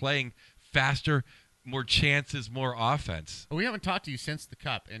teams are playing faster, more chances, more offense. Well, we haven't talked to you since the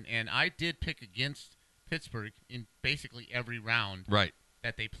cup, and I did pick against Pittsburgh in basically every round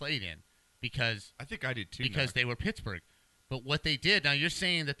that they played in because I think I did too. Because they were Pittsburgh. But what they did, now you're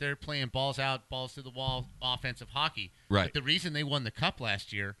saying that they're playing balls out, balls to the wall, offensive hockey. Right. But the reason they won the cup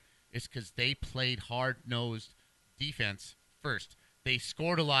last year is because they played hard-nosed defense first. They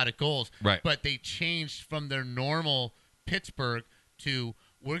scored a lot of goals, but they changed from their normal Pittsburgh to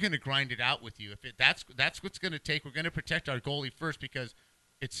we're going to grind it out with you. That's what's going to take. We're going to protect our goalie first because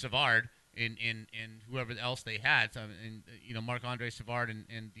it's Savard. And whoever else they had, Marc-Andre Savard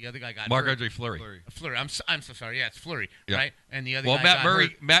and the other guy got Marc-Andre Fleury. Fleury. I'm so sorry. Yeah, it's Fleury, right? And the other guy Matt Murray.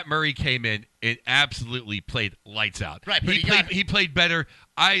 hurt. Matt Murray came in and absolutely played lights out. Right, but he played better.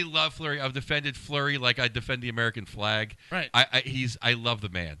 I love Fleury. I've defended Fleury like I defend the American flag. Right. I love the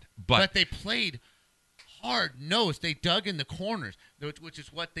man. But they played hard nosed. They dug in the corners, which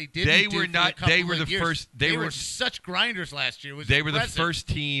is what they did. They were not. They were the first. They were such grinders last year. They were the first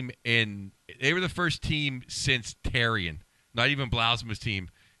team They were the first team since Therrien, not even Blausma's team,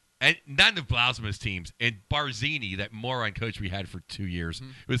 and none of Blausma's teams. And Barzini, that moron coach we had for 2 years. Mm-hmm.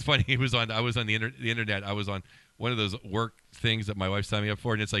 It was funny. I was on the internet. I was on one of those work things that my wife signed me up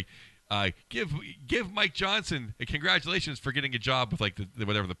for, and it's like. Give Mike Johnson a congratulations for getting a job with like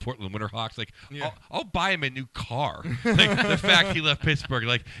the Portland Winterhawks. Like I'll buy him a new car. Like the fact he left Pittsburgh.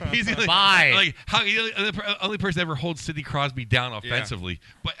 Like he's the only person that ever holds Sidney Crosby down offensively.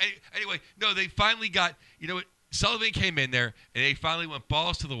 Yeah. But anyway, no, they finally got Sullivan came in there and they finally went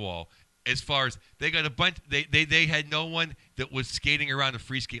balls to the wall. As far as they got a bunch, they had no one that was skating around the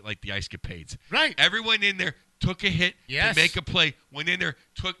free skate like the Ice Capades. Right. Everyone in there took a hit to make a play, went in there,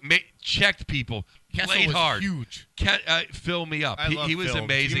 checked people, Kessel played was hard. huge. Fill me up. I love he was Phil.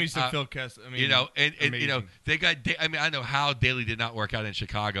 amazing. Give me some Phil Kessel. I mean, you know, and you know, they got. I mean, I know how Daly did not work out in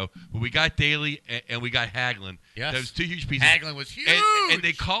Chicago, but we got Daly and we got Hagelin. Yes. Those two huge pieces. Hagelin was huge. And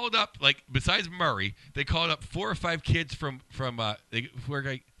they called up, like, besides Murray, they called up 4 or 5 kids from 4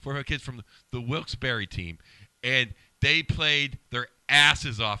 or 5 kids from the Wilkes-Barre team, and they played their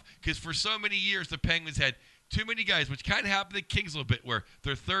asses off because for so many years the Penguins had too many guys, which kind of happened to Kings a little bit, where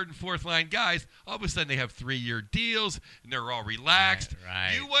their 3rd and 4th line guys, all of a sudden they have 3-year deals, and they're all relaxed.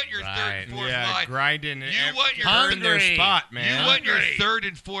 Right, you want your 3rd and 4th line. Grinding. You want your earn their spot, man. You want your 3rd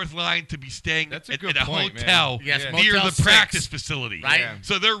and 4th line to be staying at a point, hotel man. near Motel the 6. practice facility. Right. Yeah.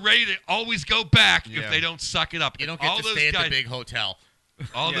 So they're ready to always go back if they don't suck it up. You don't And get all to those stay guys, at the big hotel.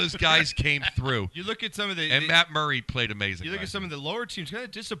 All those guys came through. You look at some of the And Matt Murray played amazing. You look at some of the lower teams, kind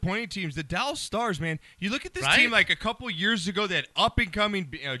of disappointing teams. The Dallas Stars, man. You look at this Right? team like a couple years ago that up and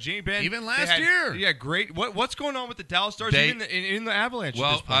coming, Jane Benn. Even they last had- year. Yeah, great. What's going on with the Dallas Stars? Even in the Avalanche.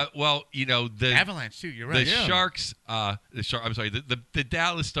 at this point? Well, you know the Avalanche too. You're right. The Sharks. I'm sorry. The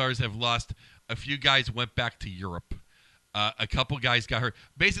Dallas Stars have lost a few guys. Went back to Europe. A couple guys got hurt.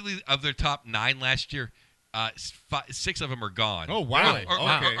 Basically, of their top 9 last year, 6 of them are gone. Oh, wow. Really? Or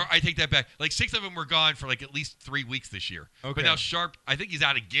Okay. I take that back. Like 6 of them were gone for like at least 3 weeks this year. Okay. But now Sharp, I think he's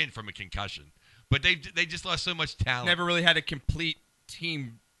out again from a concussion. But they just lost so much talent. Never really had a complete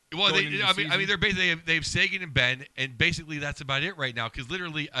team. Well, going into the I mean, season. they're basically they have Sagan and Ben, and basically that's about it right now. Because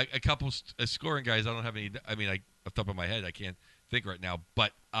literally a couple scoring guys, I don't have any. I mean, off the top of my head, I can't think right now.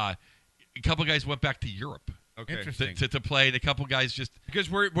 But a couple guys went back to Europe. Okay. Interesting. To play, and a couple guys just Because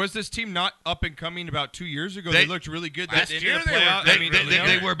was this team not up and coming about 2 years ago? They- They looked really good. Last They year ended the they were playoff- great. I mean,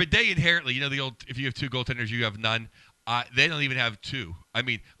 they were, but they inherently, you know, the old if you have 2 goaltenders, you have none. They don't even have 2. I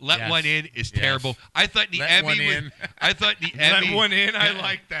mean, let one in is terrible. I thought the Let one Emmy was. in. I thought the Let Emmy. one in. I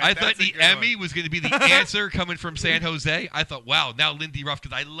like that. I thought That's a the good Emmy one. was going to be the answer coming from San Jose. I thought, wow, now Lindy Ruff,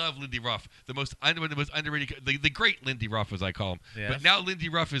 because I love Lindy Ruff, the most underrated, the great Lindy Ruff, as I call him. Yes. But now Lindy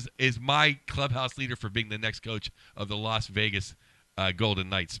Ruff is my clubhouse leader for being the next coach of the Las Vegas Golden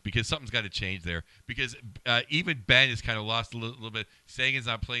Knights, because something's got to change there. Because even Ben has kind of lost a little bit. Sagan's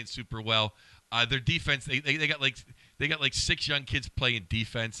not playing super well. Their defense, they got like 6 young kids playing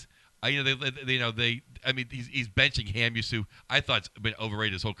defense. I mean, he's benching Hamus, who I thought's been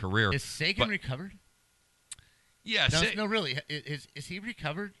overrated his whole career. Is Sagan recovered? Yeah, No, really. Is he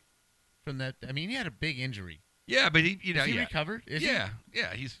recovered from that? I mean, he had a big injury. Yeah, but he recovered? Is he?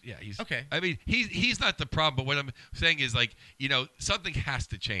 He's okay. I mean, he's not the problem. But what I'm saying is, like, you know, something has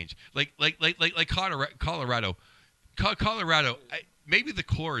to change. Like Colorado. Maybe the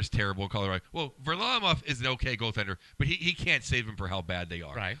core is terrible in Colorado. Well, Varlamov is an okay goaltender, but he can't save them for how bad they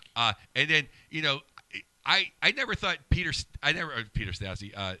are. Right. And then, you know, I never thought Peter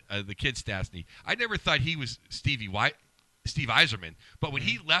Stastny, the kid Stastny, I never thought he was Steve Yzerman. But when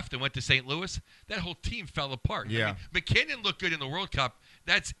he left and went to St. Louis, that whole team fell apart. Yeah. I mean, McKinnon looked good in the World Cup.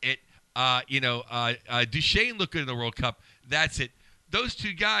 That's it. Duchesne looked good in the World Cup. That's it. Those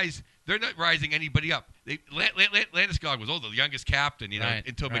 2 guys, they're not rising anybody up. Landeskog was the youngest captain, you know,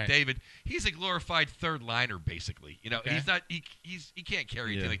 until McDavid. He's a glorified 3rd liner, basically. You know, he's not. He can't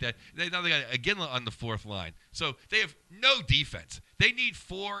carry anything like that. Now they got Iginla on the 4th line, so they have no defense. They need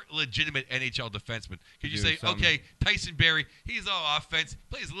 4 legitimate NHL defensemen. Could you say, okay, Tyson Barrie, he's all offense,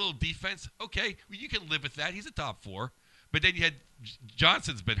 plays a little defense. Okay, well, you can live with that. He's a top 4. But then you had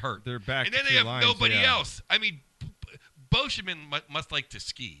Johnson's been hurt. They're back. And then they have nobody else. I mean, Boschman must like to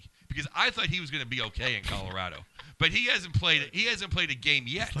ski, because I thought he was going to be okay in Colorado, but he hasn't played a game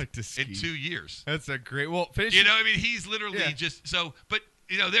yet in 2 years. That's a great. Well, finish. You know, I mean, he's literally just so. But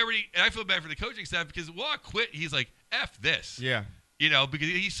you know, they already. And I feel bad for the coaching staff, because Waugh quit. He's like, F this. Yeah. You know, because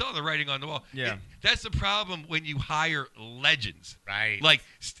he saw the writing on the wall. Yeah. That's the problem when you hire legends. Right. Like,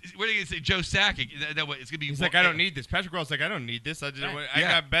 what are you going to say, Joe Sakic? No, it's going to be. He's like, I don't need this. Patrick Roy's like, I don't need this. I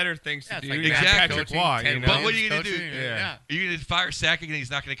got better things to do. Like exactly. Patrick Waugh, you know? But what are you going to do? Yeah. Are you going to fire Sakic and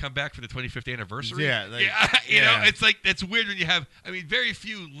he's not going to come back for the 25th anniversary? Yeah. You know, it's like, that's weird when you have. I mean, very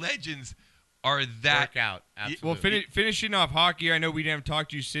few legends are that work out. Absolutely. Well, finishing off hockey, I know we haven't talked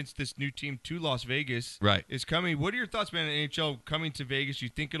to you since this new team to Las Vegas is coming. What are your thoughts, man, on NHL coming to Vegas? You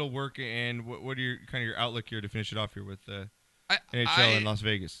think it'll work, and what are your outlook here to finish it off here with NHL in Las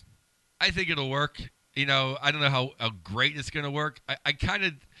Vegas? I think it'll work. You know, I don't know how great it's going to work. I kind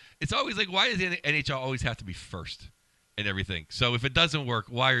of – it's always like, why does the NHL always have to be first and everything? So if it doesn't work,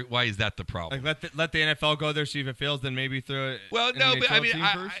 why is that the problem? Like let the NFL go there, see if it fails, then maybe throw it. Well, no, but I mean,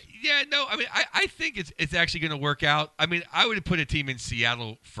 I think it's actually going to work out. I mean, I would have put a team in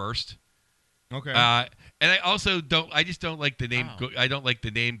Seattle first. Okay. And I also just don't like the name. I don't like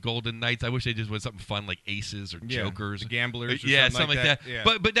the name Golden Knights. I wish they just was something fun like Aces or Jokers, the Gamblers. Or something like that. Yeah.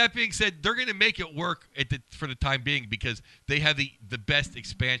 But that being said, they're going to make it work for the time being because they have the best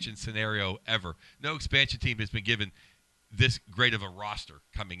expansion scenario ever. No expansion team has been given this great of a roster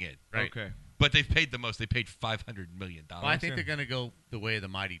coming in. Right. Okay. But they've paid the most. They paid $500 million. Well, I think they're going to go the way of the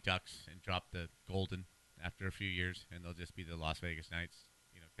Mighty Ducks and drop the Golden after a few years, and they'll just be the Las Vegas Knights.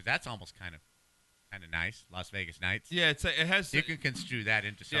 Because that's almost kind of nice, Las Vegas Knights. Yeah, it has. You can construe that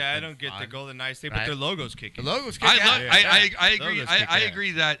into something. Yeah, I don't get the Golden Knights, but their logo's kicking. The logo's kicking. I agree. I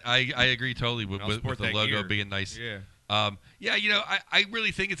agree that I agree totally with the logo being nice. Yeah. I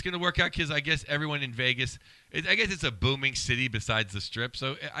really think it's going to work out because I guess everyone in Vegas, I guess it's a booming city besides the Strip,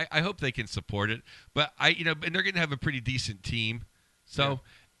 so I hope they can support it. But and they're going to have a pretty decent team, so.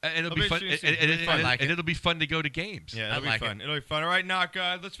 And it'll be fun, and it'll be fun to go to games. Yeah, it'll be fun. It'll be fun. All right, Knock.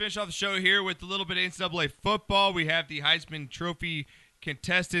 Let's finish off the show here with a little bit of NCAA football. We have the Heisman Trophy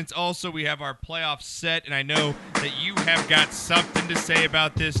contestants. Also, we have our playoff set, and I know that you have got something to say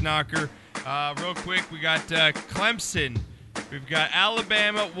about this, Knocker. Real quick, we got Clemson. We've got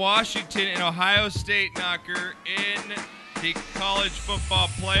Alabama, Washington, and Ohio State, Knocker, in the college football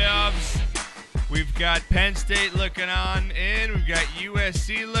playoffs. We've got Penn State looking on in. We've got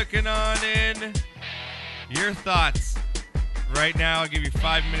USC looking on in. Your thoughts right now. I'll give you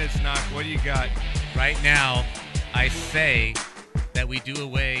 5 minutes, Knock. What do you got? Right now, I say that we do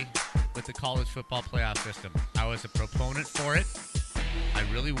away with the college football playoff system. I was a proponent for it. I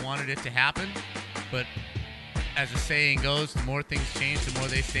really wanted it to happen. But as the saying goes, the more things change, the more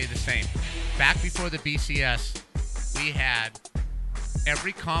they stay the same. Back before the BCS, we had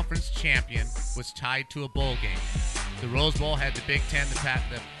every conference champion was tied to a bowl game. The Rose Bowl had the Big Ten, the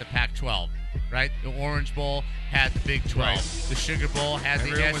Pac-12, right? The Orange Bowl had the Big 12. Right. The Sugar Bowl had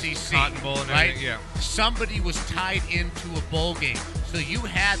the SEC, Cotton Bowl and right? Yeah. Somebody was tied into a bowl game. So you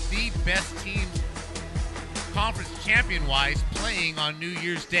had the best teams conference champion-wise playing on New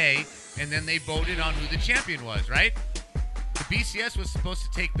Year's Day, and then they voted on who the champion was, right? The BCS was supposed to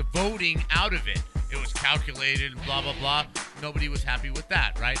take the voting out of it. It was calculated and blah, blah, blah. Nobody was happy with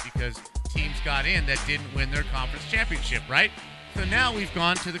that, right? Because teams got in that didn't win their conference championship, right? So now we've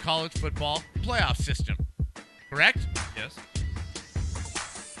gone to the college football playoff system, correct? Yes.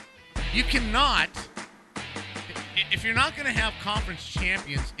 You cannot, if you're not going to have conference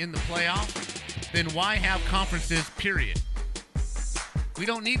champions in the playoff, then why have conferences, period? We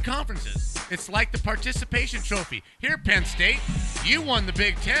don't need conferences. It's like the participation trophy. Here, Penn State, you won the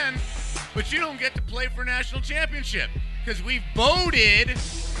Big Ten, but you don't get to play for national championship because we voted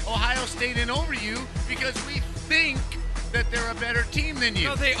Ohio State in over you because we think that they're a better team than you.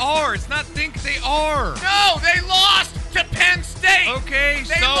 No, they are. It's not think, they are. No, they lost to Penn State. Okay,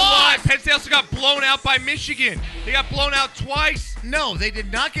 they so lost. what? Penn State also got blown out by Michigan. They got blown out twice. No, they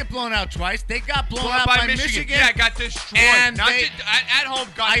did not get blown out twice. They got blown out by Michigan. Yeah, got destroyed. And not at home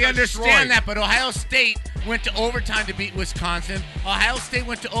got destroyed. I understand that, but Ohio State went to overtime to beat Wisconsin. Ohio State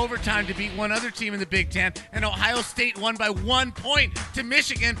went to overtime to beat one other team in the Big Ten. And Ohio State won by 1 point to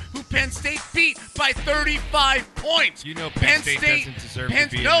Michigan, who Penn State beat by 35 points. You know Penn State doesn't deserve to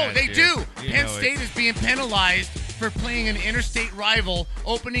be in No, that, they dude. do. You Penn know State it. is being penalized for playing an interstate rival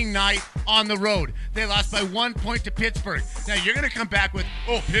opening night on the road. They lost by 1 point to Pittsburgh. Now, you're going to come back with,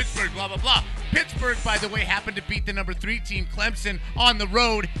 oh, Pittsburgh, blah, blah, blah. Pittsburgh, by the way, happened to beat the number 3 team, Clemson, on the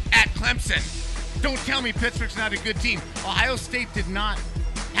road at Clemson. Don't tell me Pittsburgh's not a good team. Ohio State did not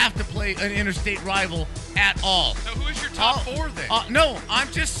have to play an interstate rival at all. So who is your top four then? No,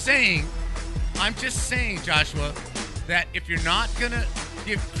 I'm just saying, Joshua, that if you're not going to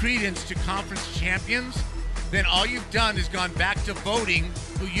give credence to conference champions, then all you've done is gone back to voting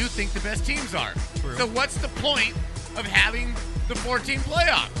who you think the best teams are. True. So what's the point of having the 14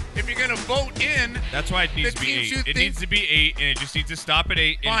 playoff? If you're going to vote in, that's why it needs to be 8. It needs to be 8, and it just needs to stop at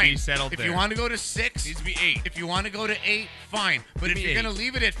 8 and be settled if there. you want to go to 6, it needs to be 8. If you want to go to 8, fine. But if you're 8. going to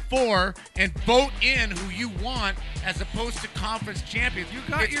leave it at 4 and vote in who you want as opposed to conference champions, you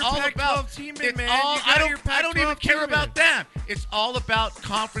got it's your all Pac-12 about team it's man. all, You got your I don't even Pac-12 care team about in. that. It's all about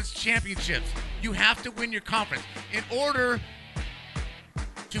conference championships. You have to win your conference in order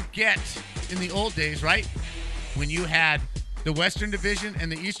to get in the old days, right? When you had the Western Division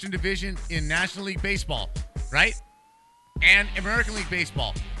and the Eastern Division in National League Baseball, right? And American League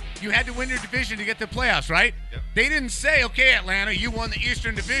Baseball. You had to win your division to get the playoffs, right? Yep. They didn't say, okay, Atlanta, you won the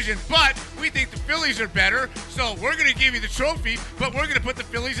Eastern Division, but we think the Phillies are better, so we're going to give you the trophy, but we're going to put the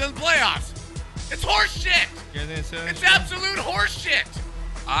Phillies in the playoffs. It's horse shit. It's absolute horse shit.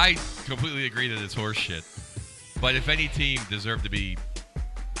 I completely agree that it's horse shit. But if any team deserved to be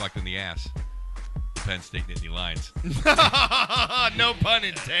fucked in the ass, Penn State Nittany Lions. No pun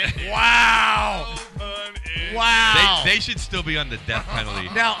intended. Wow. No pun intended. Wow. They should still be on the death penalty.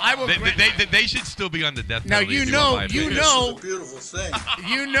 Now I will. They should still be on the death Now penalty. you if know, want my you opinion. know, Beautiful thing.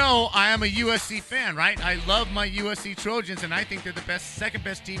 you know, I am a USC fan, right? I love my USC Trojans, and I think they're the second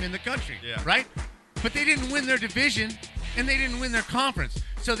best team in the country, right? But they didn't win their division, and they didn't win their conference,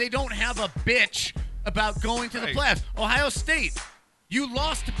 so they don't have a bitch about going to the playoffs. Ohio State, you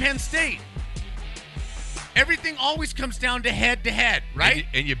lost to Penn State. Everything always comes down to head, right?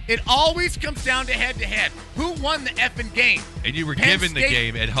 It always comes down to head. Who won the effing game? And you were Penn given the State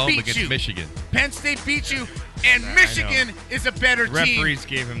game at home beat against you. Michigan. Penn State beat you, and Michigan is a better team. Referees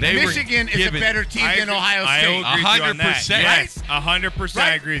gave him that. Michigan is a better team than Ohio State. I agree with you on that. 100%. Yes, 100%.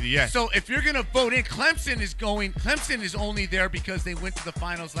 I agree with you. Yes. So if you're gonna vote in, Clemson is only there because they went to the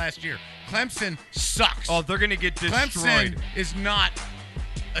finals last year. Clemson sucks. Oh, they're gonna get destroyed. Clemson is not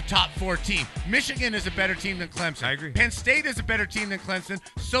a top 4 team. Michigan is a better team than Clemson. I agree. Penn State is a better team than Clemson.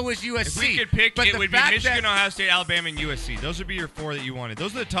 So is USC. If we could pick, but it the would be fact Michigan, that Ohio State, Alabama, and USC. Those would be your 4 that you wanted.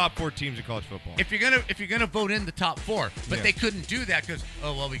 Those are the top 4 teams in college football. if you're gonna vote in the top 4, but Yeah. they couldn't do that because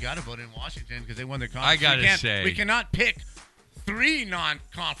we got to vote in Washington because they won their conference. I gotta say, we cannot pick 3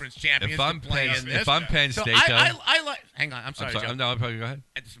 non-conference champions. If I'm to play Penn- in this. if I'm Penn So State, I like. Hang on, I'm sorry. Joe. No, go ahead.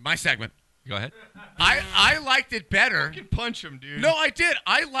 It's my segment. Go ahead. I liked it better. You can punch him, dude. No, I did.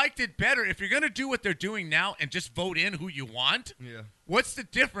 I liked it better. If you're going to do what they're doing now and just vote in who you want, what's the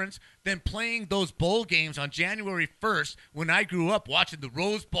difference than playing those bowl games on January 1st when I grew up watching the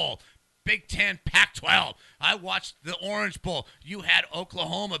Rose Bowl, Big 10, Pac-12. I watched the Orange Bowl. You had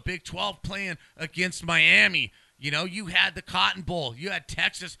Oklahoma, Big 12 playing against Miami. You know, you had the Cotton Bowl. You had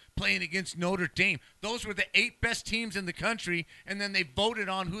Texas playing against Notre Dame. Those were the 8 best teams in the country, and then they voted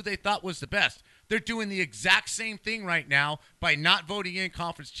on who they thought was the best. They're doing the exact same thing right now by not voting in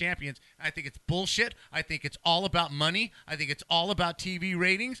conference champions. I think it's bullshit. I think it's all about money. I think it's all about TV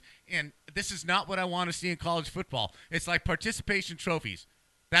ratings, and this is not what I want to see in college football. It's like participation trophies.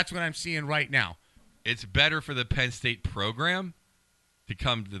 That's what I'm seeing right now. It's better for the Penn State program to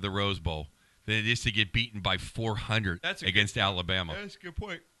come to the Rose Bowl than it is to get beaten by 400 against Alabama. That's a good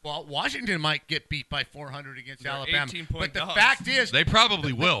point. Well, Washington might get beat by 400 against They're Alabama. 18-point But the dogs. fact is... They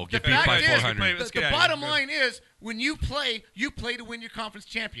probably will get beat by 400. The bottom line is, when you play to win your conference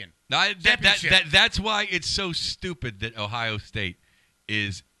champion. That's why it's so stupid that Ohio State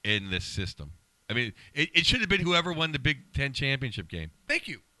is in this system. I mean, it should have been whoever won the Big Ten championship game. Thank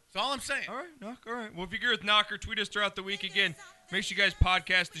you. That's all I'm saying. All right, Knock. All right. Well, if you agree with Knocker, tweet us throughout the week. Again, make sure you guys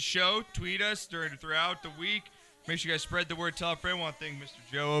podcast the show. Tweet us throughout the week. Make sure you guys spread the word. Tell a friend. I want to thank Mr.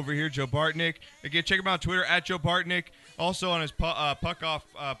 Joe over here, Joe Bartnick. Again, check him out on Twitter, @Joe Bartnick. Also on his Puck Off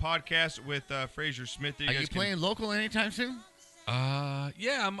podcast with Fraser Smith. Are you playing local anytime soon?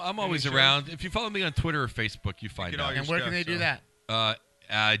 Yeah, I'm always around. If you follow me on Twitter or Facebook, you find out. And where can they do that?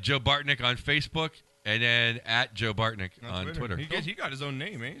 Joe Bartnick on Facebook, and then @Joe Bartnick on Twitter. He got his own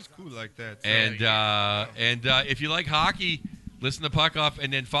name, man. He's cool like that. So. And if you like hockey, listen to Puck Off,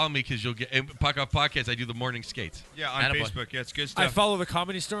 and then follow me because you'll get Puck Off podcast. I do the morning skates. Yeah, on Facebook. Yeah, it's good stuff. I follow the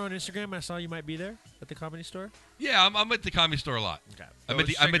Comedy Store on Instagram. I saw you might be there at the Comedy Store. Yeah, I'm at the Comedy Store a lot. Okay.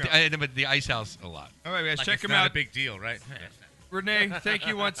 I'm at the Ice House a lot. All right, guys, Like check it's him not out. a big deal, right? Renee, thank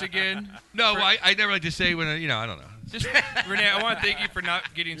you once again. No, I never like to say when I don't know. Just Renee, I want to thank you for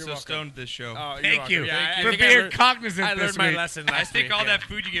not getting so stoned this show. Oh, Thank you. Yeah, I For think I being learned- cognizant I this learned my week. lesson I last think week. all that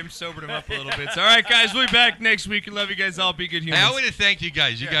food you gave him sobered him up a little bit. So, all right, guys, we'll be back next week. I love you guys all. Be good humans. I want to thank you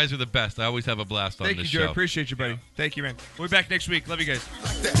guys. You guys are the best. I always have a blast on Thank this you, Joe. show. Appreciate you, buddy. Thank you, man. We'll be back next week. Love you guys.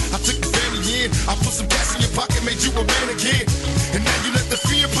 I took the family in, I put some gas in your pocket, made you a man again. And now you let the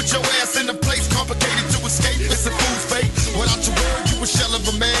fear put your ass in a place complicated to escape. It's a fool's fate. Without your word, you a shell of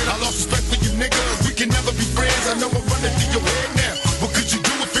a man. I lost respect for you, nigga. We can never be friends. I know I'm running through your head now. What could you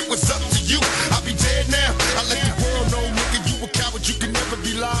do if it was up to you? I'll be dead now. I let the world know, nigga, you a coward. You can never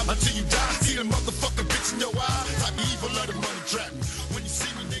be live until you die. See the motherfucking bitch in your eye. Type of evil of the money trap me. When you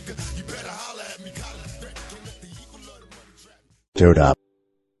see me, nigga, you better holler at me. Call it a threat. Don't let the evil of the money trap me. Dude up.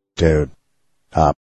 Dude up.